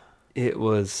god. It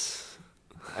was...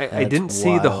 I didn't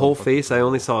see the whole face. I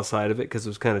only saw a side of it because it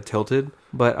was kind of tilted.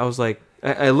 But I was like...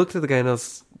 I looked at the guy and I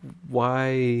was...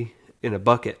 Why in a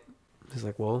bucket? He's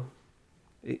like, well...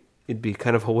 It'd be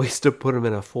kind of a waste to put him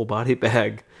in a full body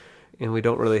bag. And we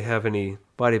don't really have any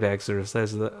body bags that are the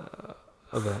size of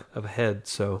a head.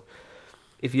 So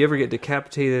if you ever get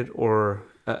decapitated or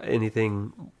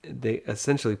anything, they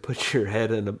essentially put your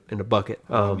head in a bucket.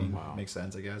 Makes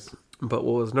sense, I guess. But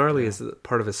what was gnarly is that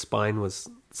part of his spine was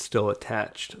still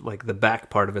attached, like the back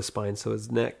part of his spine. So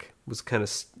his neck was kind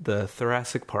of, the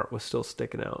thoracic part was still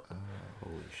sticking out.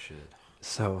 Holy shit.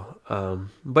 So,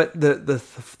 but the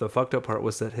fucked up part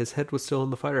was that his head was still in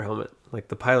the fighter helmet, like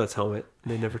the pilot's helmet.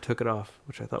 They never took it off,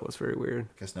 which I thought was very weird.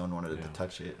 Guess no one wanted to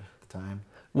touch it at the time.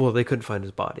 Well, they couldn't find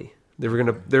his body. They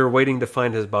were waiting to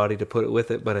find his body to put it with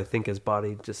it, but I think his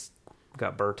body just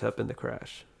got burnt up in the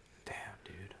crash. Damn,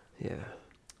 dude. Yeah,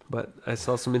 but I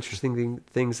saw some interesting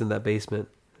things in that basement.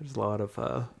 There's a lot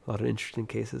of interesting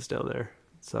cases down there.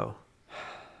 So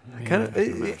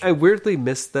I weirdly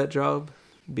missed that job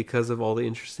because of all the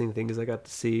interesting things I got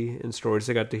to see and stories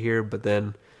I got to hear, but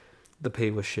then the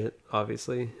pay was shit,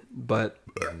 obviously. But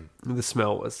the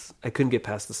smell was... I couldn't get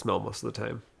past the smell most of the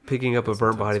time. Picking up a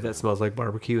burnt body that smells like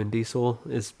barbecue and diesel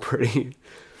is pretty...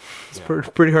 It's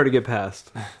pretty hard to get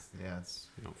past. Yeah,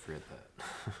 You don't forget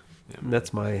that. And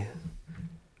that's my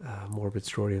morbid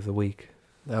story of the week.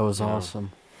 That was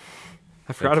awesome.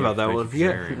 I forgot about that one.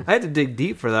 Yeah, I had to dig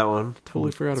deep for that one.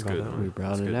 Totally forgot That's about good, that man. one. We brought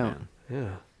That's it good, out. man. Yeah.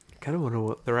 Kind of wonder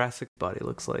what thoracic body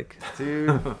looks like.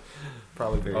 dude.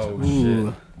 Probably very Oh Ooh.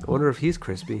 I wonder if he's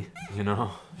crispy. shit. You know?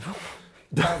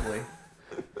 Probably.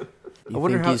 You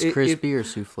wonder think how he's it- crispy or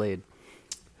souffled?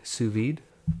 Sous vide,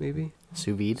 maybe?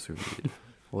 Sous vide?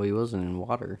 Well, he wasn't in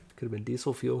water. Could have been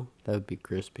diesel fuel. That would be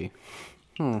crispy.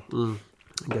 I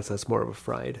guess that's more of a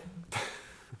fried.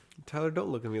 Tyler, don't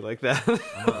look at me like that.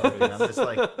 I'm just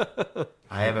like,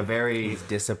 I have a very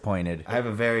Disappointed.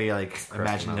 like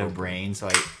imaginative brain, so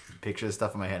I picture the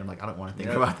stuff in my head. I'm like, I don't want to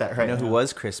think about that right You know now. who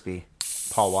was crispy?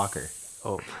 Paul Walker.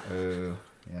 Oh,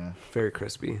 Yeah. very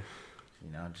crispy.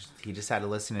 You know, he just had to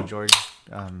listen to George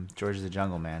of the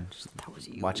Jungle, man. Just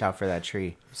watch out for that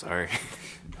tree. Sorry.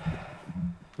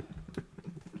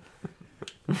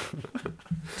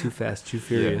 Too fast, too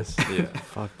furious. Yeah.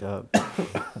 Fucked up.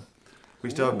 We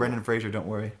still have Brendan Fraser, don't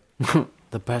worry.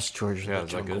 The best George Yeah, of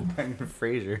is the that Jungle. good? Brendan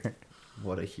Fraser.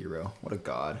 What a hero. What a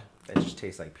god. That just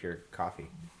tastes like pure coffee.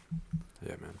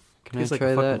 Yeah, man. Can Tastes I like try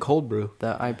a fucking that? cold brew.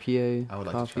 That IPA I would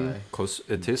like coffee? to try. Close.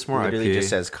 It tastes more Literally IPA just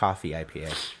says coffee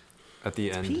IPA. at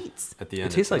the end. At the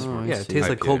end. It tastes like Oh, I it see. tastes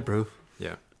like IPA. cold brew.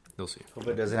 Yeah, you'll see. Hope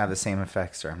it doesn't have the same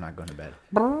effects, or I'm not going to bed.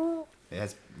 It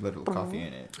has little coffee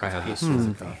in it. I have this.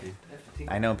 Coffee.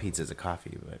 I know pizza's a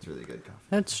coffee, but It's really good coffee.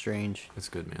 That's strange. It's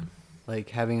good, man. Like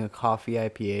having a coffee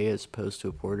IPA as opposed to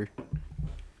a porter.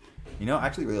 You know, I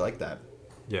actually really like that.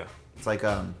 Yeah. It's like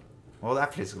well, the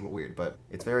aftertaste is a little weird, but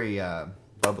it's very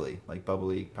bubbly, like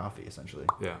bubbly coffee essentially.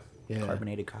 Yeah. Yeah.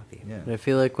 Carbonated coffee. Yeah. But I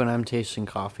feel like when I'm tasting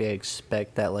coffee, I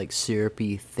expect that like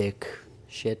syrupy, thick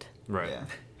shit. Right. Yeah.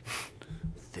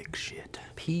 Thick shit.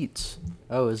 Pete's.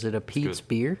 Oh, is it a Pete's good.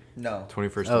 beer? No.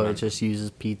 21st Oh, Amendment. it just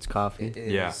uses Pete's coffee. It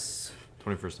is. Yeah.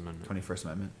 21st Amendment. 21st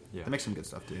Amendment. Yeah. They make some good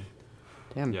stuff too.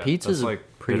 Damn, Yeah, Pete's that's is a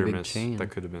like pretty hit or big miss. chain. That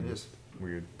could have been It is.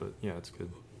 weird, but yeah, it's good.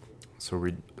 So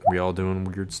we all doing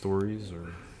weird stories, or?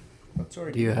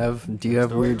 Do you have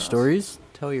weird stories?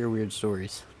 Tell your weird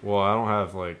stories. Well, I don't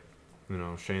have like,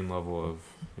 Shane level of,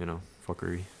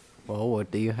 fuckery. Well,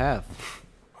 what do you have?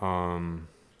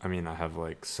 I mean, I have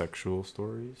like sexual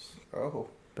stories. Oh.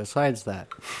 Besides that,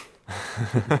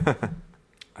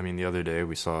 I mean, the other day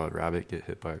we saw a rabbit get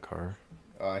hit by a car.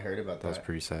 Oh, I heard about That was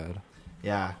pretty sad.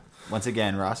 Yeah. Once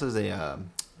again, Ross is a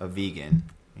vegan.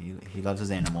 He loves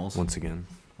his animals. Once again.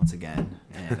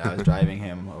 And I was driving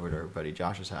him over to our buddy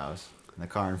Josh's house, and the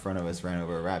car in front of us ran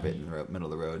over a rabbit in the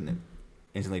middle of the road, and it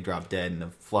instantly dropped dead, and the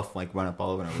fluff like went up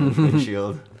all over the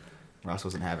windshield. Ross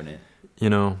wasn't having it.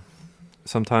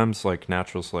 Sometimes like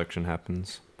natural selection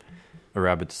happens. A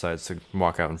rabbit decides to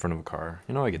walk out in front of a car.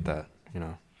 I get that.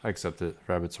 I accept it.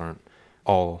 Rabbits aren't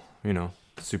all,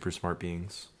 super smart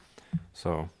beings.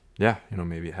 So, yeah,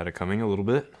 maybe it had it coming a little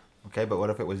bit. Okay, but what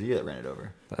if it was you that ran it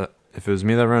over? If it was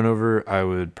me that ran over, I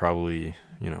would probably,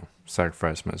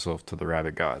 sacrifice myself to the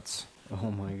rabbit gods.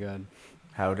 oh my god.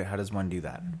 How does one do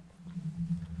that?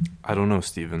 I don't know,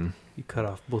 Steven. You cut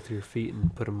off both of your feet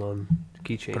and put them on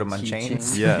keychains. Put them on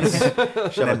chains? Yes.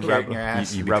 Shove a carrot in your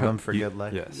ass? You rub become- them for you- good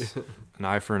luck? Yes. An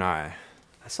eye for an eye.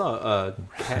 I saw a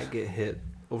cat get hit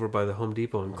over by the Home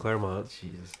Depot in Claremont.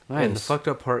 Jesus. And the Nice. fucked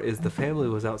up part is the family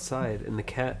was outside and the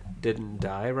cat didn't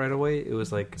die right away. It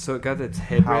was like, so it got its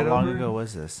head How right long over. ago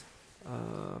was this?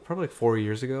 Probably like 4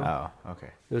 years ago. Oh,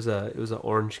 okay. It was an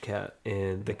orange cat,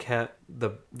 and the cat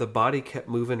the body kept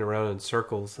moving around in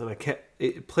circles, and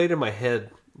it played in my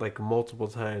head like multiple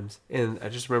times, and I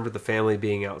just remember the family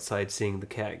being outside seeing the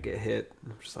cat get hit.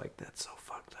 And I'm just like, that's so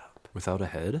fucked up. Without a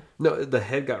head? No, the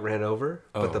head got ran over,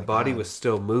 Oh but the my body God. was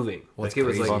still moving. That's Like it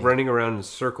was crazy. like running around in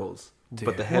circles, Dude.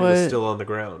 but the head was What? still on the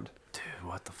ground. Dude,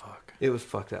 what the fuck? It was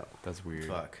fucked up. That's weird.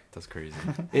 Fuck. That's crazy.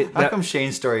 How come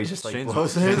Shane's story just like Shane's-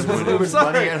 blows Shane's his winning. money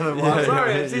sorry. out of the Yeah, water? I'm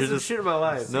sorry, yeah, I've seen you're some just- shit in my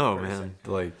life. No, man.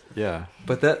 Like, yeah.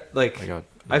 But that, like, I got.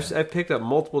 I've picked up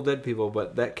multiple dead people,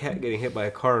 but that cat getting hit by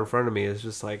a car in front of me is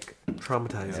just like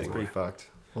traumatizing. That's pretty fucked.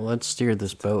 Well, let's steer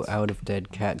this boat out of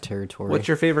dead cat territory. What's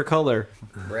your favorite color?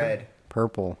 Red.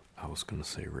 purple? I was gonna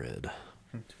say red.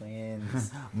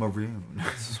 Twins. Maroon.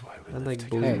 This is why we I live like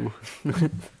together. blue.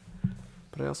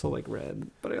 But I also like red.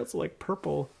 But I also like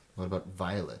purple. What about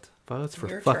violet? Violet's for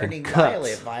You're fucking turning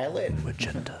cuts. violet.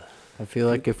 Magenta. I feel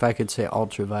like if I could say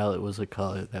ultraviolet was a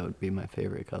color, that would be my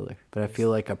favorite color. But I feel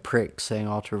like a prick saying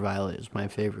ultraviolet is my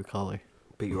favorite color.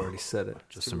 But you already said it.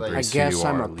 Just Too late. I embrace who guess you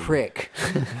I'm are, a Lee. prick.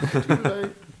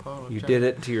 You did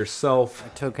it to yourself. I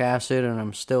took acid and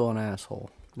I'm still an asshole.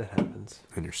 That happens.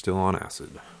 And you're still on acid.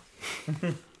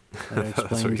 That what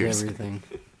explains you're saying. everything.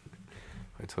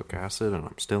 I took acid and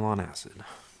I'm still on acid.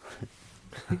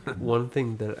 One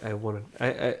thing that I wanted,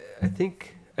 I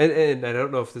think, and I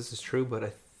don't know if this is true, but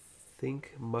I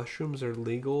think mushrooms are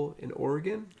legal in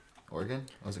Oregon. Oregon?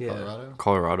 Was it Yeah. Colorado?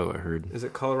 Colorado, I heard. Is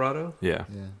it Colorado? Yeah.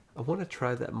 Yeah. I want to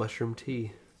try that mushroom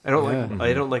tea. I don't Yeah. like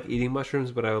I don't like eating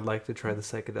mushrooms, but I would like to try the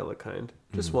psychedelic kind.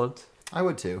 Just once. I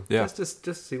would too. Yeah.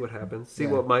 Just see what happens. See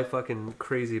Yeah. what my fucking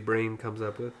crazy brain comes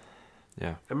up with.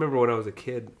 Yeah. I remember when I was a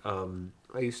kid,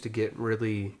 I used to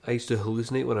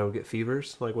hallucinate when I would get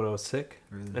fevers, like when I was sick.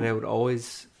 Really? And I would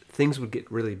always, things would get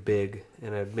really big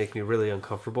and it'd make me really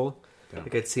uncomfortable. Yeah.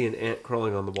 Like I'd see an ant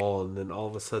crawling on the wall and then all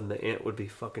of a sudden the ant would be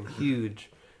fucking huge.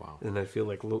 Wow. And I'd feel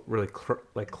like really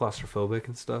like claustrophobic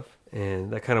and stuff.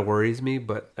 And that kind of worries me,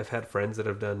 but I've had friends that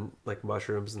have done like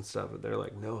mushrooms and stuff and they're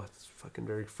like, no, it's fucking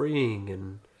very freeing.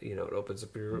 And, it opens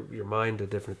up your mind to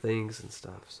different things and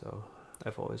stuff. So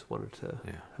I've always wanted to,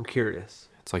 Yeah. I'm curious.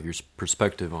 It's like your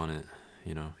perspective on it.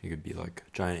 You could be like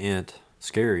giant ant,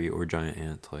 scary, or giant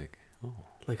ant, like, oh.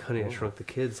 Like Honey, I Shrunk the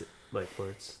Kids, like where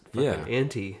it's fucking Yeah.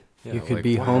 anti. Yeah, You could like,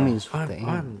 be wow, homies with I'm, the ant.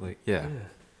 I'm like, yeah. Yeah.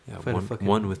 Yeah, Find a fucking-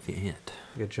 one with the ant.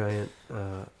 Like a giant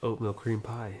oatmeal cream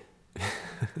pie.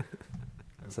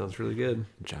 That sounds really good.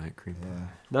 Giant cream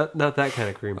Yeah. Not that kind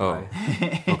of cream Oh. pie.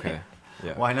 pie. Okay.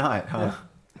 Yeah. Why not, huh?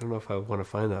 I don't know if I want to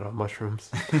find that on mushrooms.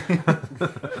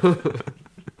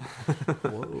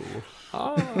 Whoa.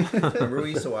 Remember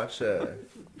we used to watch, or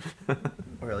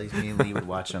at least me and Lee would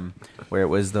watch them, where it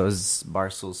was those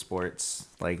Barstool Sports,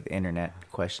 like the internet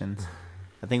questions.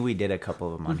 I think we did a couple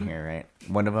of them on here, right?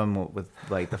 One of them with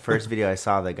like the first video I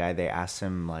saw, the guy, they asked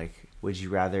him like, would you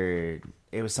rather,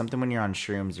 it was something when you're on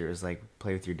shrooms, it was like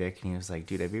play with your dick, and he was like,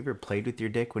 dude, have you ever played with your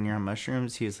dick when you're on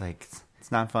mushrooms? He was like,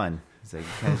 it's not fun. He's like,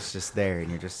 it's just there,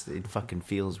 and it fucking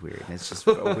feels weird, and it's just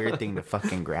a weird thing to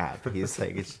fucking grab. He's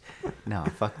like, no,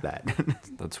 fuck that.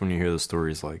 That's when you hear the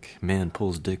stories like, man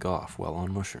pulls dick off while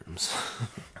on mushrooms.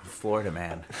 Florida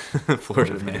man.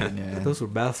 Florida man. Yeah. Those were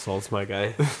bath salts, my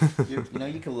guy. You know,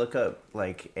 you can look up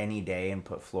like any day and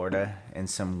put Florida, and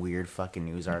some weird fucking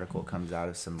news article comes out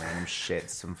of some random shit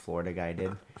some Florida guy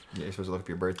did. Yeah, you're supposed to look up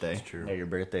your birthday. That's true. Yeah, your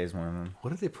birthday is one of them.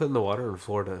 What do they put in the water in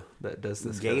Florida that does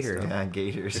this? Gator. Kind of stuff? Yeah,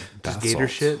 gators. Just Bath gator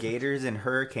salts. shit. Gators and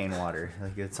hurricane water.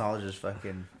 Like, it's all just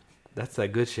fucking... That's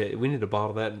that good shit. We need to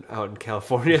bottle that out in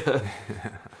California.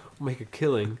 We'll make a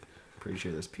killing. Pretty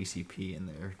sure there's PCP in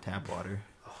their tap water.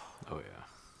 Oh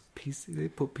yeah. They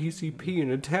put PCP in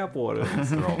the tap water.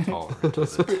 They're all tolerant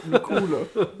of it. In the cooler.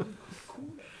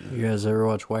 You guys ever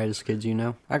watch Whitest Kids You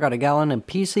Know? I got a gallon of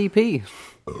PCP.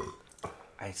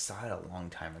 I saw it a long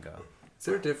time ago. Is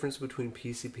there a difference between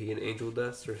PCP and angel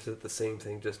dust, or is it the same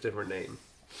thing, just different name?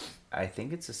 I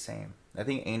think it's the same. I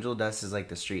think angel dust is like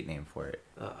the street name for it.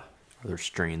 Are there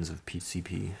strains of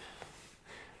PCP?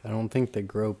 I don't think they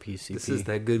grow PCP. This is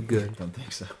that good. I don't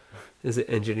think so. Is it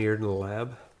engineered in the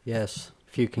lab? Yes,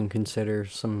 if you can consider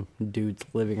some dude's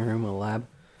living room a lab.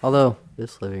 Although,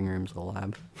 this living room's a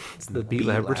lab. It's the beat Bee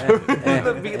laboratory. lab.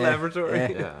 The beat laboratory.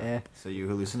 Yeah. So you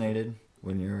hallucinated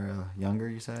when you were younger,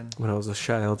 you said? When I was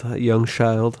a young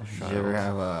child. Did you ever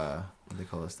have, what do they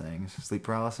call those things? Sleep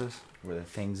paralysis? Where the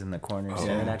things in the corner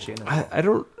staring at you. I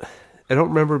don't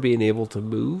remember being able to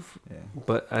move, Yeah.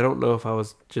 but I don't know if I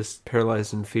was just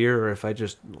paralyzed in fear or if I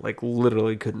just like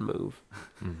literally couldn't move.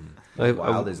 Mm-hmm.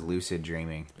 Wild is lucid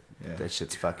dreaming. Yeah. That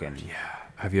shit's fucking... Yeah.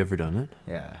 Have you ever done it?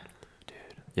 Yeah.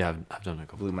 Yeah, I've done it a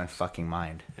couple. Blew my fucking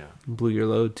mind. Yeah. Blew your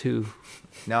load too.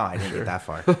 No, I didn't get that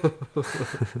far.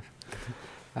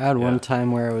 I had Yeah. one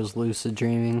time where I was lucid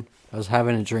dreaming. I was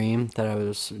having a dream that I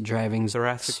was driving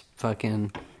Thoracic.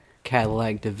 fucking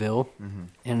Cadillac DeVille. Mm-hmm.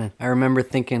 And I remember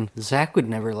thinking, Zach would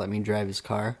never let me drive his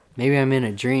car. Maybe I'm in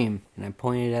a dream. And I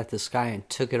pointed at the sky and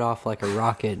took it off like a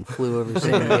rocket and flew over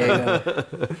San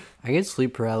Diego. I get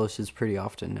sleep paralysis pretty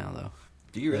often now, though.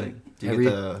 Do you really? Do you Every-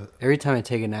 get the... Every time I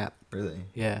take a nap. Really?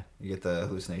 Yeah. You get the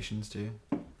hallucinations too?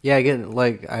 Yeah, I get,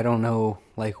 like, I don't know,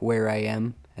 like, where I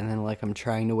am. And then, like, I'm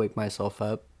trying to wake myself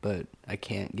up, but I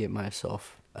can't get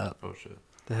myself up. Oh shit.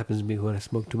 That happens to me when I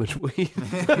smoke too much weed.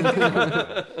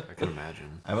 I can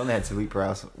imagine. I've only had sleep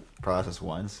paralysis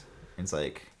once. It's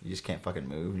like, you just can't fucking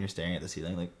move, and you're staring at the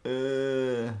ceiling like,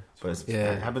 But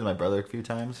Yeah. it happened to my brother a few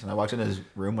times, and I walked into his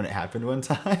room when it happened one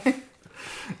time.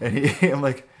 And I'm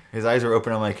like, his eyes were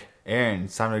open. I'm like, Aaron,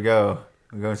 it's time to go.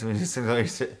 We're going to he's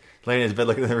laying in his bed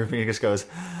looking at the roof, and he just goes,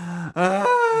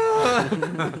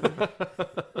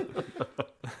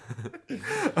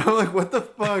 I'm like, what the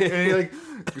fuck? And he like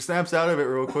snaps out of it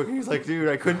real quick. And he's like, dude,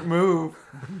 I couldn't move.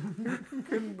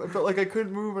 I felt like I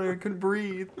couldn't move and I couldn't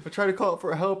breathe. I tried to call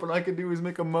for help, and all I could do was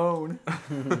make a moan.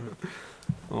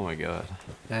 Oh my god.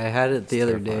 I had it the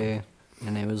other terrifying. day,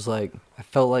 and it was like, I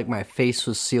felt like my face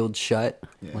was sealed shut.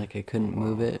 Yeah. Like I couldn't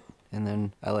move it. And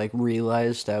then I like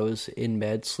realized I was in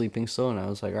bed sleeping still, and I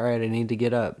was like, all right, I need to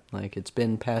get up. Like, it's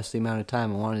been past the amount of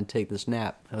time I wanted to take this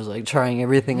nap. I was like trying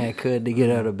everything I could to get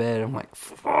out of bed. I'm like,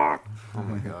 fuck. Oh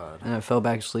my god. And I fell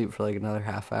back asleep for like another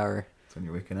half hour. It's when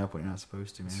you're waking up when you're not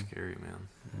supposed to, man. Scary,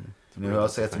 man. You know who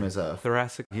else gets him is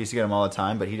Thoracic. he used to get them all the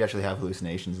time, but he'd actually have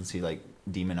hallucinations and see like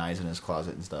demon eyes in his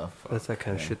closet and stuff. That's that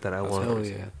kind of Yeah. shit that I That's want. Oh,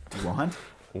 yeah. You want?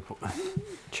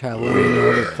 Traveling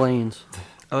to other planes.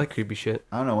 I like creepy shit.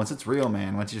 I don't know. Once it's real,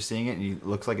 man. Once you're seeing it and it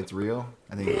looks like it's real,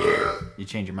 I think you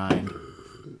change your mind.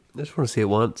 I just want to see it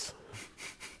once.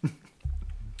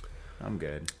 I'm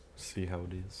good. See how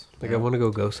it is. Like I want to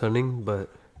go ghost hunting, but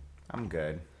I'm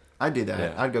good. I'd do that.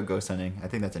 Yeah. I'd go ghost hunting. I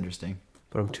think that's interesting.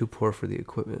 I'm too poor for the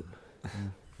equipment.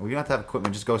 Well, you don't have to have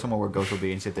equipment. Just go somewhere where ghosts will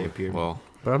be and see if they appear. Well,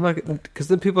 But I'm not, because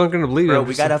then people aren't going to believe it. Bro, I'm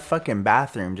we just got a like, fucking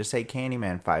bathroom. Just say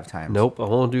Candyman 5 times. Nope, I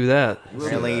won't do that.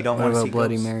 Apparently you don't What want to about see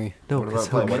Bloody ghosts. Mary? No, What about because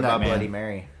Bloody What Midnight about Man? Bloody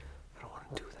Mary? I don't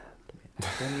want to do that.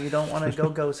 Then you don't want to go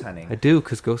ghost hunting. I do,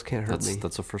 because ghosts can't hurt that's me. the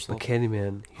first But level.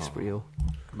 Candyman, he's Oh. real.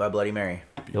 By Bloody Mary.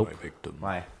 Be Nope. my victim.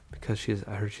 Why? Because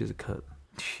I heard she's a cunt.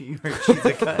 You heard she's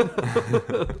a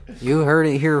cunt. You heard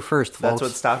it here first, folks. That's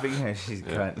what's stopping her. She's a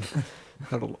cunt.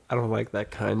 I don't like that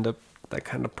kind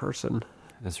of person.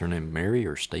 Is her name Mary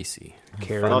or Stacy?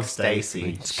 Karen. Fuck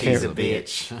Stacy. She's a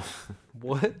bitch.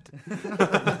 What?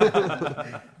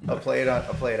 I'll play it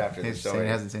after the Shane story.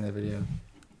 hasn't seen that video.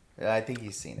 I think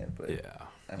he's seen it, but Yeah.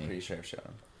 I'm pretty sure I've shown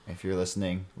him. If you're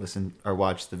listening, listen or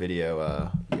watch the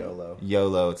video. YOLO.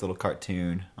 YOLO. It's a little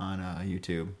cartoon on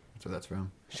YouTube. That's where that's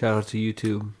from. Shout out to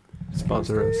YouTube.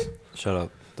 Sponsor us. Shout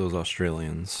out those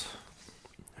Australians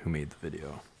who made the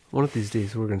video. One of these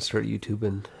days, we're going to start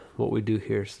YouTubing what we do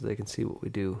here so they can see what we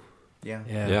do. Yeah.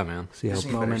 Yeah, man. See how Just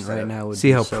need Moment better right setup. now would see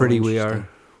be how so pretty we interesting. are.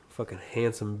 Fucking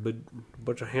handsome,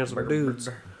 bunch of handsome dudes.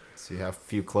 See how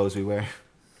few clothes we wear.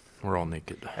 We're all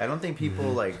naked. I don't think people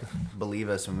like believe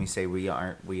us when we say we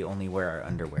only wear our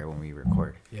underwear when we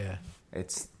record. Yeah.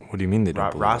 It's What do you mean they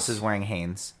don't believe Ross us? is wearing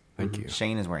Hanes. Thank you.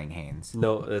 Shane is wearing Hanes.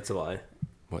 No, that's a lie.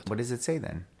 What? What does it say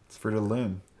then? It's for the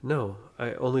loom. No,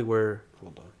 I only wear.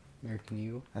 Hold on. American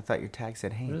Eagle. I thought your tag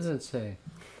said What does Hanes. that say?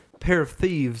 Pair of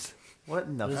thieves. What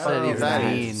in the What does fuck that is even that?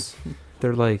 mean?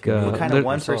 They're like. What kind they're- of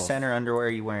 1%er underwear are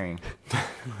you wearing?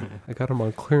 I got them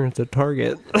on clearance at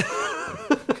Target.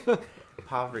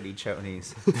 Poverty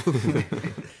chonies.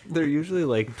 They're usually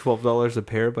like $12 a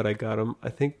pair, but I got them. I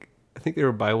think they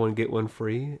were buy one get one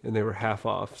free, and they were half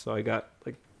off. So I got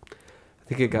I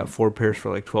think I got 4 pairs for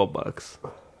like $12.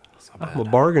 I'm a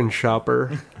bargain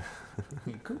shopper.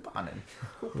 Couponing.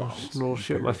 Little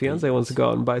shit. My fiance wants to go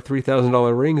out and buy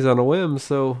 $3,000 rings on a whim,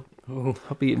 so I'll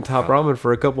be eating top ramen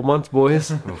for a couple months,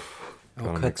 boys. I'll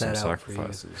Gotta cut make some that out for you.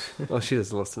 sacrifices. Oh, she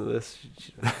doesn't listen to this.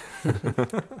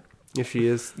 If she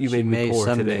is, you She made me may poor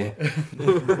someday.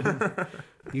 today.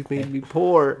 You made me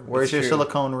poor. Where's your true.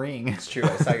 silicone ring? It's true.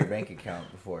 I saw your bank account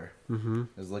before. Mm-hmm.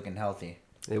 It was looking healthy.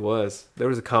 It was. There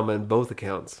was a comment in both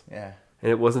accounts. Yeah.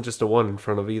 And it wasn't just a 1 in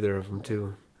front of either of them,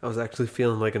 too. I was actually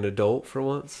feeling like an adult for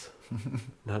once.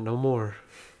 Not no more.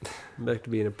 I'm back to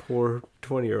being a poor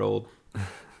 20-year-old.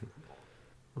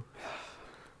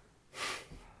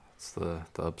 It's the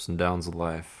ups and downs of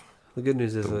life. The good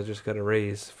news is I just got a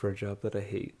raise for a job that I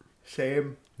hate.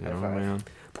 Same. You High know, five. man.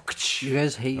 You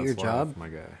guys hate your That's job? life, my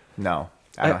guy. No,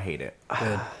 I don't hate it.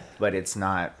 Good. But it's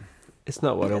not. It's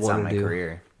not what I It's not want my to do.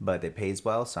 career. But it pays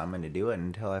well, so I'm going to do it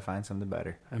until I find something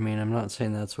better. I mean, I'm not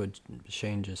saying that's what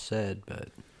Shane just said, but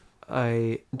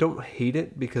I don't hate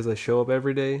it because I show up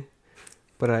every day,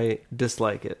 but I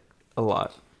dislike it a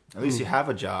lot. At least you have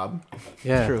a job.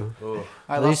 yeah. True.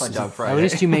 I At lost least, my job at Friday.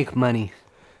 least you make money.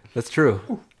 That's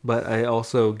true. But I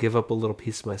also give up a little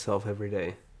piece of myself every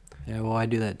day. Yeah, well, I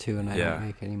do that too, and I Yeah. don't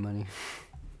make any money.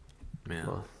 Man.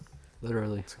 Well,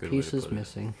 Literally, a good way to pieces put it.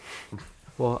 missing.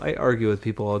 Well, I argue with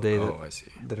people all day Oh, I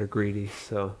see. that are greedy,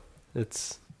 so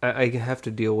it's I have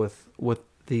to deal with what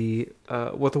the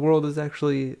world is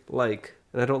actually like,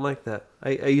 and I don't like that. I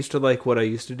used to like what I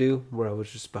used to do, where I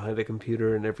was just behind a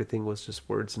computer and everything was just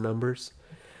words and numbers,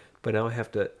 but now I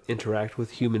have to interact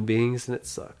with human beings, and it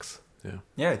sucks. Yeah.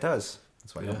 Yeah, it does.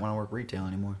 That's why I Yeah. don't want to work retail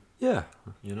anymore. Yeah.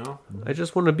 You know? I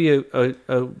just want to be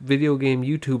a video game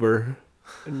YouTuber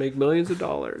and make millions of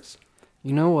dollars.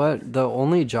 You know what? The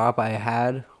only job I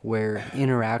had where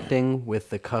interacting with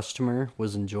the customer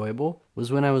was enjoyable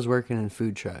was when I was working in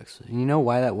food trucks. And you know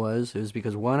why that was? It was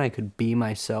because, one, I could be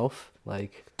myself,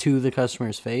 like, to the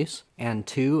customer's face. And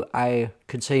two, I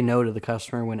could say no to the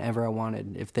customer whenever I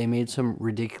wanted. If they made some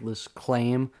ridiculous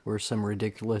claim or some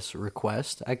ridiculous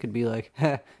request, I could be like,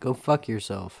 "Heh, go fuck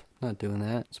yourself. Not doing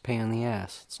that. It's a pain in the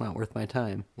ass. It's not worth my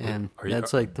time." And Are you-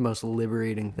 that's like the most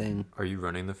liberating thing. Are you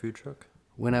running the food truck?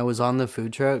 When I was on the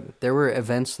food truck, there were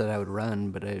events that I would run,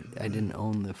 but I didn't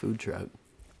own the food truck.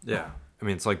 Yeah. I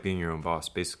mean, it's like being your own boss,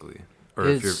 basically. Or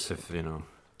It's- if you know,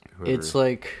 whoever. It's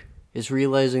like, it's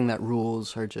realizing that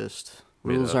rules are just,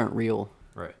 Made rules up. aren't real.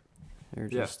 Right. They're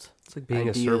Yeah. just, It's like being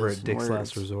a server Ideas at Dick's and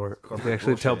Last words. Resort. Corporate You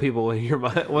actually tell bullshit. people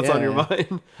what's on your Yeah.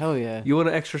 mind. hell yeah. You want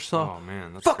an extra straw? Oh,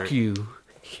 man. That's Fuck great. you.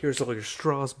 Here's all your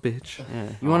straws, bitch. Yeah.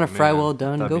 You want Oh, a fry man. well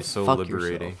done? That'd Go be so fuck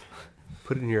liberating. yourself.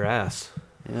 Put it in your ass.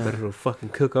 Yeah. But it'll fucking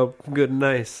cook up good and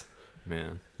nice.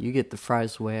 Man. You get the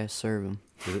fries the way I serve them.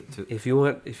 If you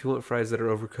want fries that are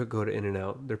overcooked, go to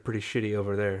In-N-Out. They're pretty shitty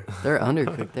over there. They're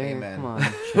undercooked there. Amen. Come on,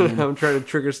 Shane. I'm trying to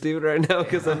trigger Steven right now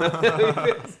because I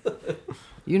know.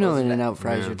 You know Wasn't In-N-Out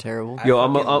fries man. are terrible. Yo, I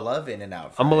I'm fucking a- love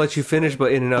In-N-Out. I'm gonna let you finish,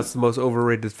 but In-N-Out's the most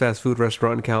overrated fast food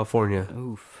restaurant in California.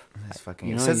 Oof. That's fucking.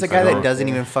 You know, Says the you guy said- that doesn't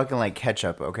even fucking like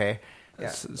ketchup. Okay. Yeah.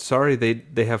 Sorry,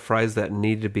 they have fries that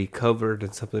need to be covered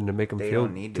in something to make them They feel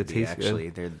don't need to be. taste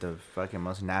Actually, good. they're the fucking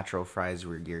most natural fries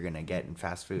you're gonna get in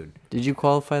fast food. Did you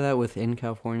qualify that with in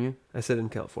California? I said in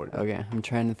California. Okay, I'm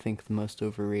trying to think the most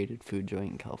overrated food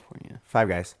joint in California. Five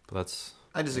Guys. But that's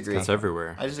I disagree. that's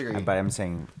everywhere. I disagree. But I'm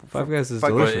saying Five Guys is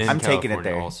fuck- delicious. in I'm taking it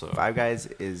California there. also. Five Guys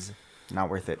is not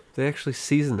worth it. They actually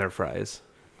season their fries,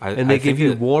 I and they give think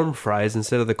you it- warm fries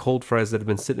instead of the cold fries that have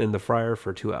been sitting in the fryer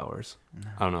for 2 hours.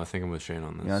 I don't know. I think I'm with Shane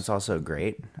on this. You know, it's also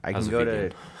great. I As can a go vegan.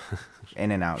 to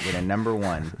In-N-Out, get a number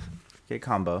one, get a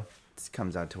combo, It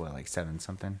comes out to what, like 7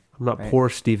 something? I'm not Right. poor,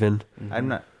 Steven. I'm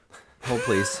not. Hold,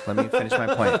 please. Let me finish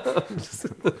my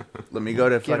point. Let me go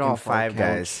to fucking off our Five couch.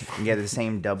 Guys and get the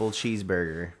same double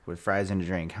cheeseburger with fries and a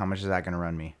drink. How much is that going to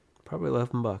run me? Probably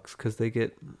 $11 because they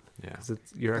get. Yeah. Because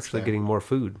you're That's actually fair. getting more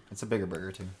food. It's a bigger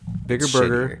burger too. Bigger It's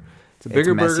burger. shittier. It's a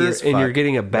bigger messy burger, as and you're fuck.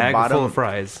 getting a The bag full bottom- of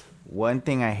fries. One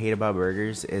thing I hate about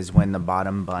burgers is when the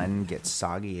bottom bun gets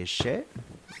soggy as shit,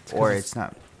 or it's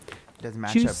not. Doesn't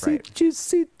match up right.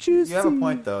 juicy. You have a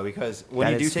point though, because when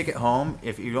That you do is- take it home,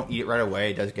 if you don't eat it right away,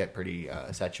 it does get pretty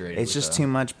saturated. It's with just the- too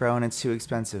much, bro, and it's too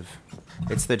expensive.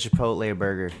 It's the Chipotle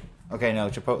burger. Okay, no,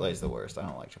 Chipotle is the worst. I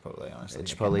don't like Chipotle, honestly.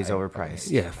 Chipotle's overpriced.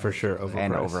 Yeah, for sure. Overpriced.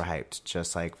 And overhyped,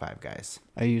 just like Five Guys.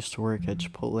 I used to work at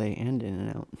Chipotle and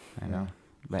In-N-Out. I know.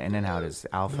 But In-N-Out is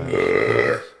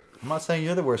alpha. I'm not saying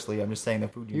you're the worst, Lee. I'm just saying the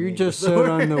food you You made just was the said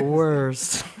I'm the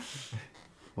worst.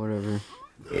 Whatever.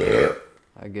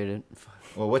 I get it.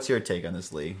 Well, what's your take on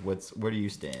this, Lee? Where do you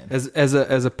stand?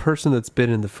 As a person that's been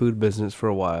in the food business for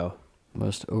a while.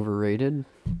 Most overrated?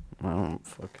 I don't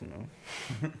fucking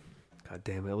know. God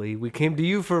damn it, Lee. We came to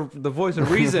you for the voice of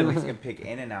reason. He's gonna pick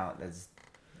In-N-Out that's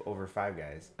over Five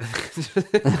Guys.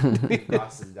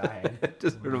 Boss is dying.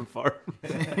 Just heard him fart.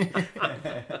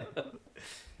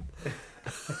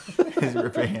 Is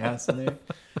ripping ass in there?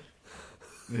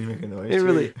 Did you make a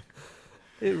noise?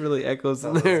 It really echoes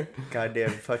in there.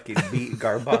 Goddamn fucking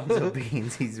garbanzo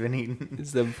beans he's been eating.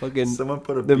 It's them fucking Someone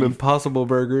put a them beef, Impossible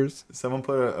Burgers. someone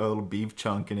put a little beef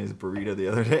chunk in his burrito the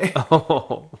other day.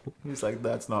 Oh, He's like,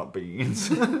 "That's not beans."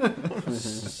 Did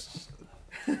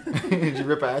you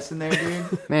rip ass in there,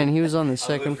 dude? Man, he was on the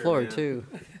second live here, floor, man. too.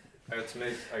 I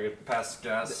could pass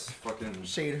gas, fucking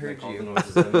Shade heard make all you. the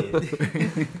noises I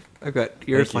need. I've got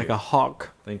ears Thank like you. a hawk.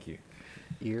 Thank you.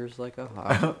 Ears like a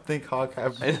I hawk. don't think Hawk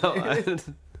have. I know.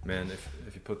 Man, if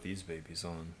you put these babies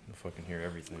on, you'll fucking hear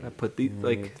everything. I put these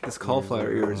like this cauliflower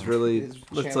ear is really It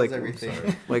looks channels like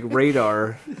everything. like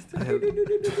radar.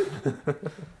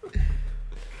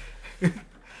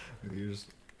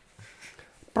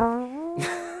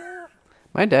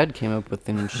 My dad came up with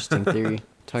an interesting theory.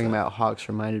 Talking about hawks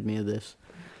reminded me of this.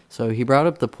 So he brought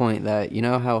up the point that, you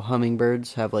know how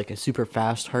hummingbirds have like a super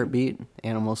fast heartbeat?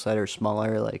 Animals that are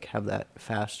smaller like have that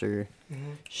faster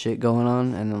shit going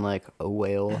on. And then like a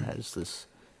whale has this,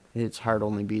 its heart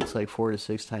only beats like 4 to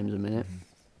 6 times a minute.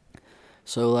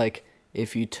 So like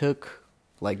if you took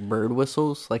like bird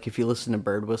whistles, like if you listen to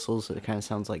bird whistles, it kind of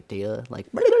sounds like data, like,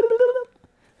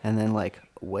 and then like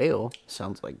a whale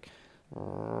sounds like,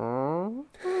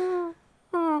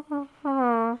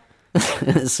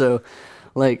 so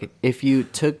like if you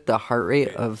took the heart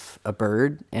rate of a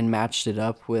bird and matched it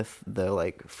up with the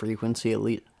like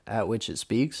frequency at which it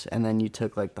speaks, and then you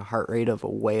took like the heart rate of a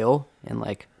whale and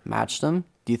like matched them,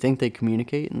 do you think they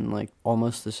communicate in like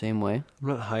almost the same way? I'm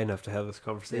not high enough to have this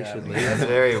conversation. Lee. That's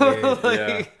very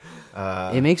weird.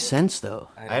 Yeah. It makes sense though.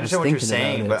 I understand what you're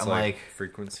saying, but It's I'm like,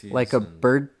 frequencies. Like a and-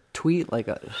 bird tweet, like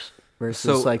a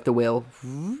versus So- like the whale.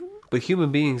 But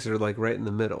human beings are like right in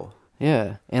the middle.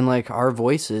 Yeah, and like our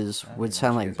voices would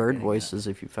sound like bird voices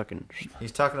if you fucking.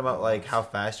 he's talking about like how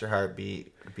fast your heart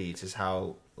beats is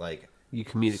how like You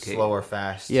communicate. slow or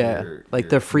fast. Yeah, like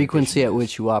the frequency at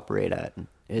which you operate at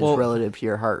is Well, relative to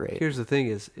your heart rate. Here's the thing: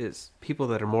 is people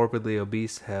that are morbidly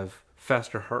obese have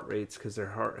faster heart rates because their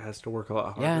heart has to work a lot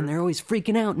harder. Yeah, and they're always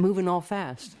freaking out, and moving all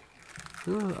fast.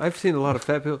 I've seen a lot of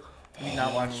fat people. You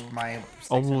not watch my.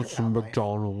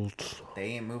 McDonald's. They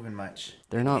ain't moving much.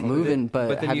 They're not moving, but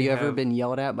but then have you you ever have- been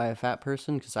yelled at by a fat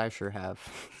person? Because I sure have.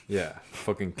 Yeah,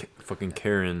 fucking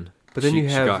Karen. But then she, you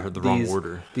she have got her the wrong these,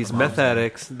 order. these meth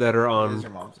addicts that are What is on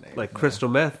your mom's name? like crystal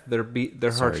meth. Their Sorry,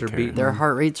 hearts are Karen. beating. Their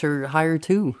heart rates are higher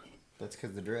too. That's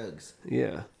because the drugs.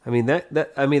 Yeah, I mean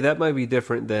that might be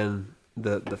different than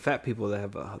the fat people that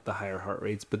have the higher heart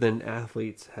rates. But then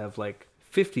athletes have like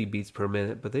 50 beats per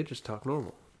minute, but they just talk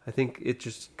normal. I think it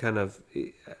just kind of.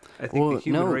 I think Well, the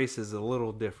human no. race is a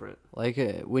little different. Like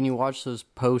when you watch those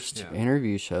post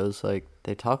interview shows, like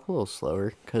they talk a little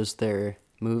slower because they're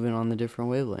moving on the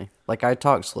different wavelength. Like I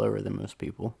talk slower than most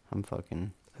people. I'm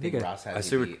fucking. I think I- Ross has I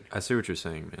see you what beat. I see what you're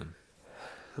saying, man.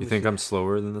 You think I'm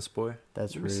slower than this boy?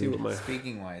 That's Let me see what rude. my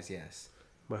Speaking wise, yes.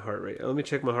 heart rate. Let me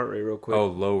check my heart rate real quick. Oh,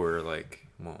 lower, like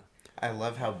well. I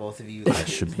love how both of you like,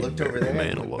 looked over there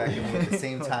and looked back at me at the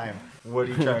same time. What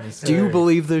are you trying to say? Do you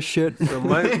believe this shit? So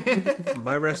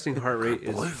my resting heart rate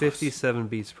is 57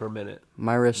 beats per minute.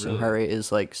 My resting Really? heart rate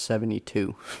is like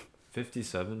 72.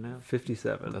 57 now?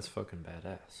 57. That's fucking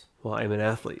badass. Well, I'm an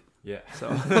athlete, Yeah. so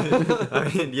I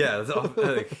mean, yeah, that's all,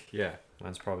 like, yeah.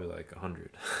 Mine's probably like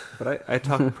 100. but I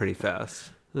talk pretty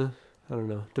fast. I don't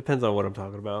know. Depends on what I'm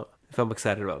talking about. If I'm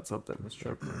excited about something,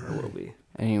 I will be.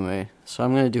 Anyway, so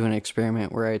I'm gonna do an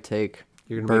experiment where I take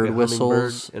You're gonna bird make a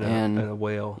whistles hummingbird and a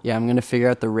whale. yeah, I'm gonna figure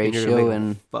out the And you're gonna ratio make 'em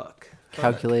and fuck.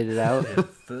 calculate it out.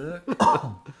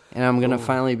 And I'm gonna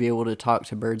finally be able to talk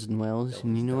to birds and whales.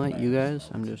 And you know what, you guys,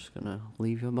 I'm just gonna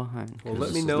leave you behind. Well, 'cause let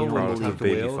me this is know the when wrong we'll product leave of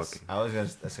the baby whales. fucking. I was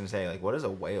gonna say, like, what does a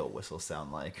whale whistle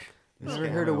sound like? You ever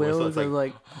heard of whales? They're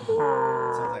like,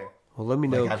 Well, let me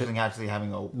know. like 'cause actually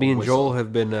having a me and whistle. Joel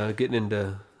have been getting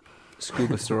into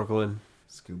scuba snorkeling.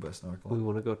 Scuba We snorkeling.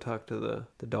 want to go talk to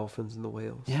the dolphins and the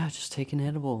whales. yeah, just take an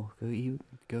edible. Go eat.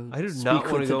 Go. I do speak not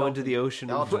with want to the go dolphin. into the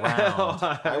ocean. I'll and-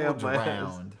 drown. I will have my ass.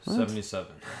 drown. 77.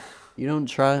 You don't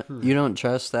try. You don't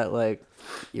trust that like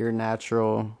your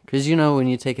natural, because you know when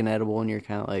you take an edible and you're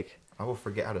kind of like I will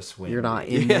forget how to swim. you're not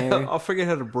in Yeah, there. I'll forget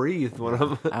how to breathe when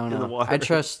I'm I don't in the know. water.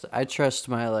 I trust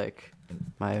my like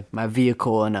my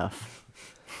vehicle enough.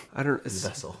 I don't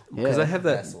Vessel. because Yeah. I have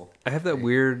that Vessel. I have that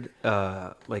weird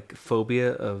like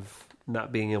phobia of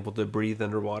not being able to breathe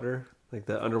underwater, like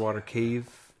the underwater cave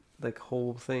like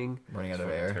whole thing. Running out of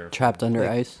air. Trapped under Like,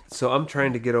 ice. So I'm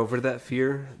trying to get over that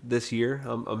fear this year.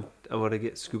 I want to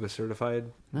get scuba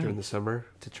certified during the summer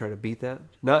to try to beat that.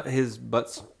 Not his butt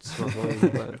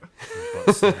snorkeling,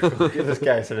 but Give this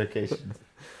guy certification.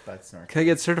 Butt snorkel. can I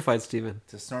get certified, Steven?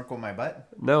 To snorkel my butt?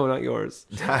 No, not yours.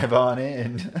 Dive on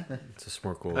in. It's a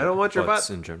snorkel. I don't want your butts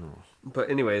butt. in general. But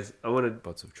anyways, I want to.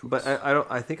 Butts of choice. But I don't.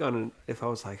 I think if I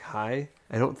was like high,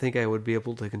 I don't think I would be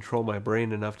able to control my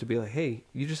brain enough to be like, hey,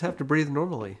 you just have to breathe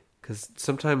normally. Because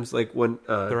sometimes, like when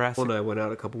when I went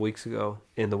out a couple weeks ago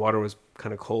and the water was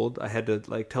kind of cold, I had to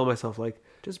like tell myself like,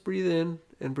 just breathe in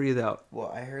and breathe out. Well,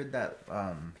 I heard that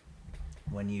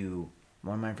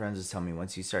one of my friends was telling me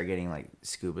once you start getting like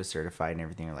scuba certified and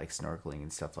everything, or like snorkeling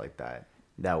and stuff like that,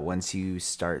 that once you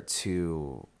start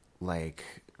to like,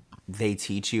 they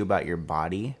teach you about your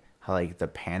body, how like the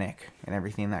panic and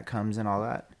everything that comes and all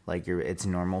that. Like it's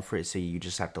normal for it, so you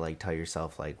just have to like tell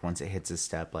yourself like once it hits a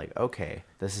step, like okay,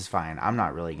 this is fine. I'm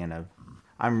not really gonna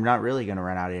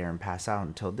run out of air and pass out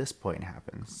until this point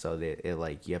happens. So that it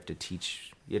like you have to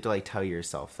like tell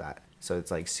yourself that. So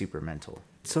it's like super mental.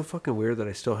 It's so fucking weird that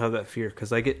I still have that fear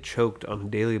because I get choked on a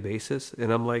daily basis,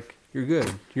 and I'm like, you're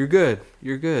good, you're good,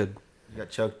 you're good. You got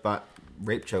choked by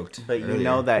rape choked. But you earlier.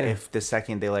 know that Yeah. if the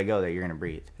second they let go, that you're gonna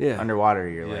breathe. Yeah. Underwater,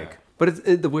 you're Yeah. like. But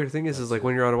the weird thing is like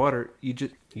when you're out of water,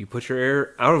 you put your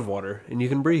air out of water and you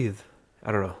can breathe.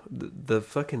 I don't know. The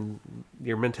fucking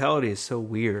your mentality is so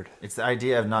weird. It's the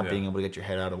idea of not Yeah. being able to get your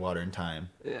head out of water in time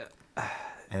Yeah.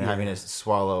 and having to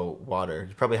swallow water.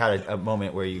 You probably had a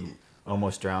moment where you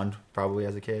almost drowned, probably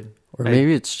as a kid. Or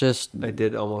maybe it's just I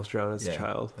did almost drown as a Yeah.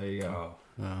 child. There you go.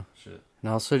 Oh, shit.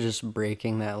 and also just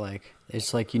breaking that like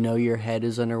it's like you know your head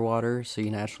is underwater, so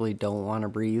you naturally don't want to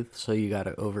breathe, so you got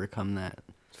to overcome that.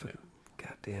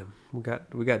 God damn.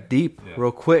 We got deep Yeah.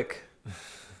 real quick.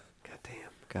 God damn.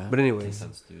 God, But anyways,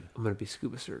 Sense, dude. I'm gonna be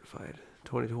scuba certified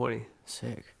 2020.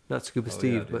 sick. Not Scuba Oh,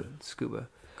 Steve, yeah, but dude. scuba.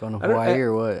 Going to I don't- Hawaii I-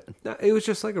 or what? No, it was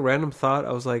just like a random thought.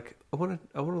 I was like, I want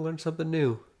to learn something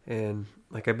new. And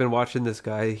like I've been watching this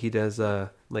guy. He does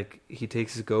like he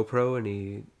takes his GoPro and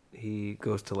he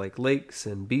goes to like lakes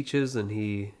and beaches and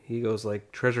he goes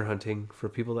like treasure hunting for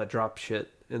people that drop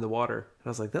shit in the water. And I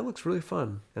was like, that looks really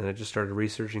fun. And I just started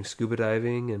researching scuba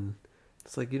diving and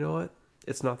it's like, you know what?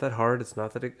 It's not that hard. It's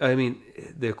not that I mean,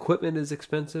 the equipment is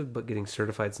expensive, but getting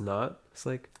certified's not. It's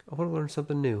like I want to learn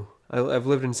something new. I've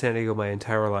lived in San Diego my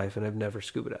entire life and I've never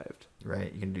scuba dived.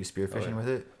 Right. You can do spearfishing with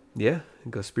it. Yeah, you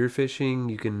can go spearfishing.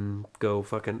 You can go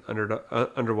fucking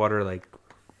underwater like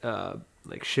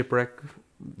shipwreck.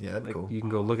 Yeah, that'd be Like cool. you can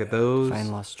go look at those.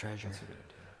 Find lost treasure.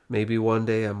 Maybe one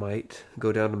day I might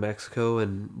go down to Mexico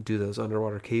and do those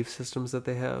underwater cave systems that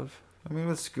they have. I mean,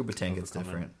 with scuba tank, it's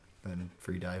different than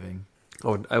free diving.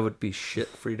 Oh, I would be shit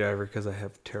free diver because I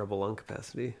have terrible lung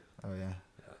capacity. Oh, yeah.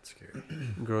 Yeah, that's scary.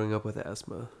 Growing up with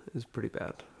asthma is pretty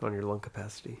bad on your lung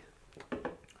capacity. I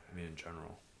mean, in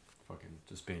general, fucking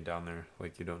just being down there,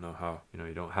 like you don't know how,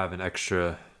 you don't have an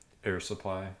extra air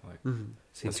supply. Like, Seen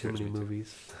That too scares many me too.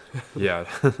 movies. yeah,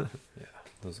 yeah,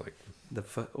 those like,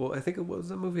 Well, I think it was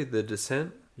that movie, The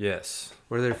Descent, yes.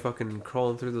 where they're fucking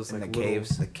crawling through those In like the little-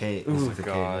 caves. The cave. Oh the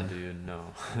god, cave. dude, no.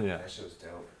 yeah, show's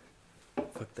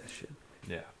dope. Fuck that shit.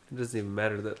 yeah. It doesn't even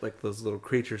matter that like those little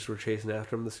creatures were chasing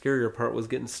after him. The scarier part was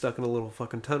getting stuck in a little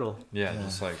fucking tunnel. Yeah, Yeah.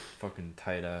 just like fucking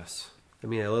tight ass. I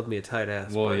mean, I love me a tight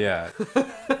ass. Well, but yeah.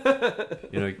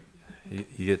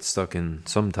 You get stuck in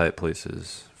some tight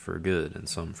places for good and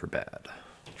some for bad.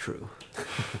 True.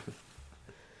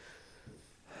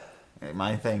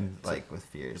 My thing, like, with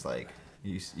fears, like,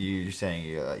 you're saying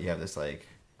you have this, like,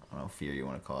 I don't know, fear you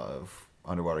want to call it, of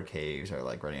underwater caves or,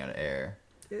 like, running out of air.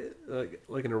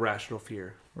 like an irrational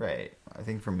fear. Right. I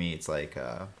think for me, it's like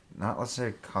not let's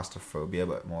say claustrophobia,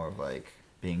 but more of like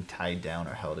being tied down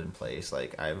or held in place.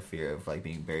 Like I have a fear of like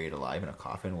being buried alive in a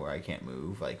coffin where I can't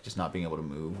move. Like just not being able to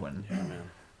move when. Yeah, man.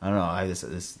 I don't know. I have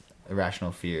this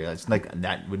irrational fear. It's like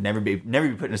that would never be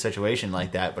put in a situation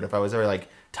like that. But if I was ever like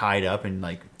tied up and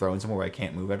like thrown somewhere where I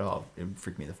can't move at all, it would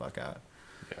freak me the fuck out.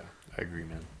 Yeah, I agree,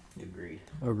 man. Agreed.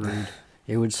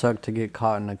 It would suck to get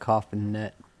caught in a coffin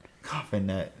net. Coffin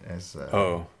net as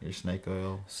Oh. your snake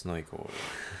oil. Snake oil.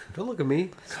 Don't look at me.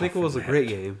 Snake Oil was a great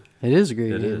game. It is a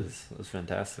great It game. is. It was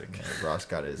fantastic. Ross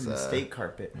got his Mistake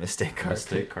carpet. mistake carpet.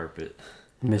 Mistake carpet.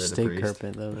 Mistake priest.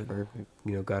 carpet, that was perfect.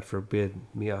 You know, God forbid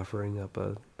me offering up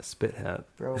a spit hat.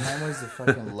 Bro, mine was the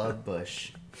fucking love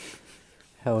bush.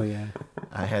 Hell yeah.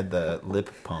 I had the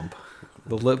lip pump.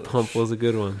 The lip pump was a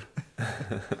good one.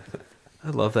 I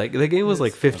love that. That game was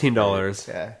like $15.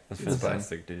 Yeah, That's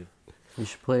fantastic, dude. We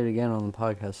should play it again on the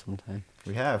podcast sometime.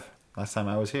 we have. Last time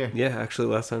I was here. Yeah, actually,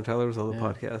 last time Tyler was on the Yeah.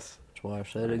 podcast. Let's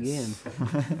watch that again.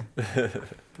 I think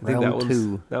Round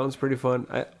two. that one's pretty fun.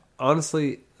 I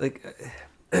honestly like.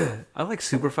 I like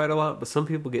Super Fight a lot, but some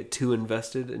people get too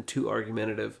invested and too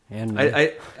argumentative. And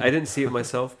I didn't see it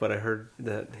myself, but I heard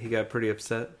that he got pretty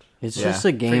upset. it's Yeah. just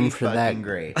a game Pretty for fucking that.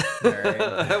 great. All right?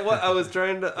 I was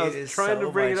trying to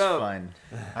bring it up. Fun.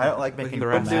 I don't like making the him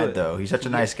rap do mad it. though. He's such a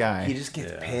nice guy. He just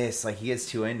gets Yeah. pissed. Like he gets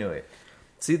too into it.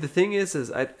 See, the thing is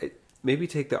I maybe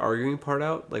take the arguing part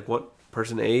out. Like, what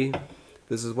person A,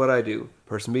 this is what I do.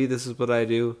 Person B, this is what I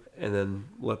do, and then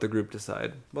let the group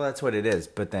decide. Well, that's what it is.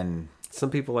 But then, Some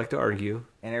people like to argue.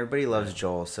 and everybody loves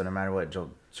Joel, so no matter what,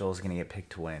 Joel's gonna get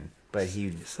picked to win. But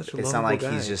such a it's not like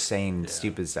lovable he's guy. just saying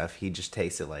stupid stuff. He just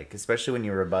takes it like, especially when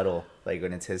you rebuttal, like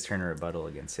when it's his turn to rebuttal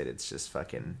against it, it's just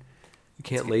fucking. You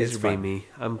can't It's laser beam fun. me.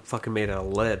 I'm fucking made out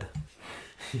of lead.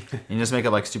 You just make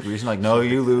up like stupid reason, like no,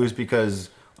 you lose because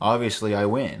obviously I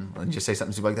win. And just say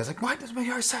something stupid like that. It's like what doesn't make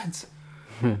any sense.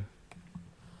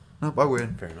 Nope, I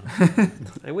win. Fair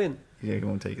enough. I win. Yeah, you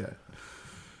won't take that.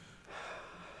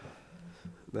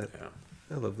 But Yeah.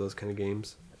 I love those kind of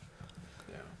games.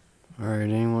 All right,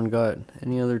 anyone got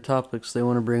any other topics they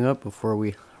want to bring up before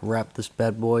we wrap this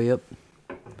bad boy up?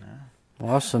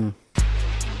 Awesome.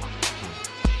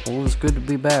 Well, it was good to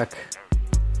be back.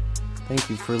 Thank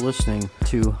you for listening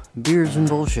to Beers and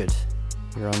Bullshit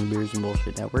here on the Beers and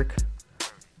Bullshit Network.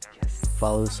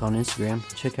 Follow us on Instagram.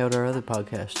 Check out our other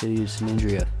podcast, Idiots and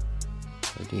Indria,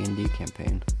 our D&D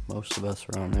campaign. Most of us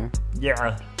are on there.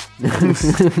 Yeah.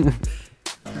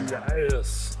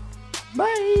 Yes.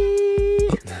 Bye!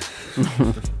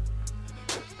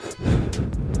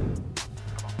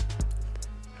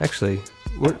 Actually,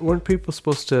 weren't people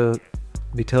supposed to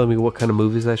be telling me what kind of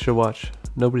movies I should watch?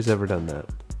 Nobody's ever done that.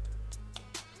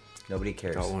 Nobody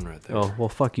cares. Got one right there. Oh, well,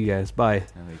 fuck you guys. Bye.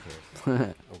 Nobody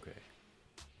cares. Okay.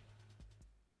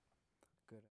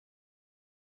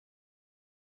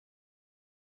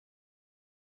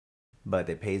 But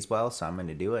it pays well, so I'm going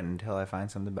to do it until I find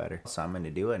something better. So I'm going to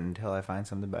do it until I find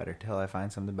something better. Till I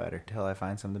find something better. Till I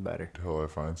find something better. Till I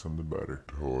find something better.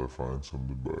 Till I find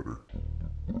something better.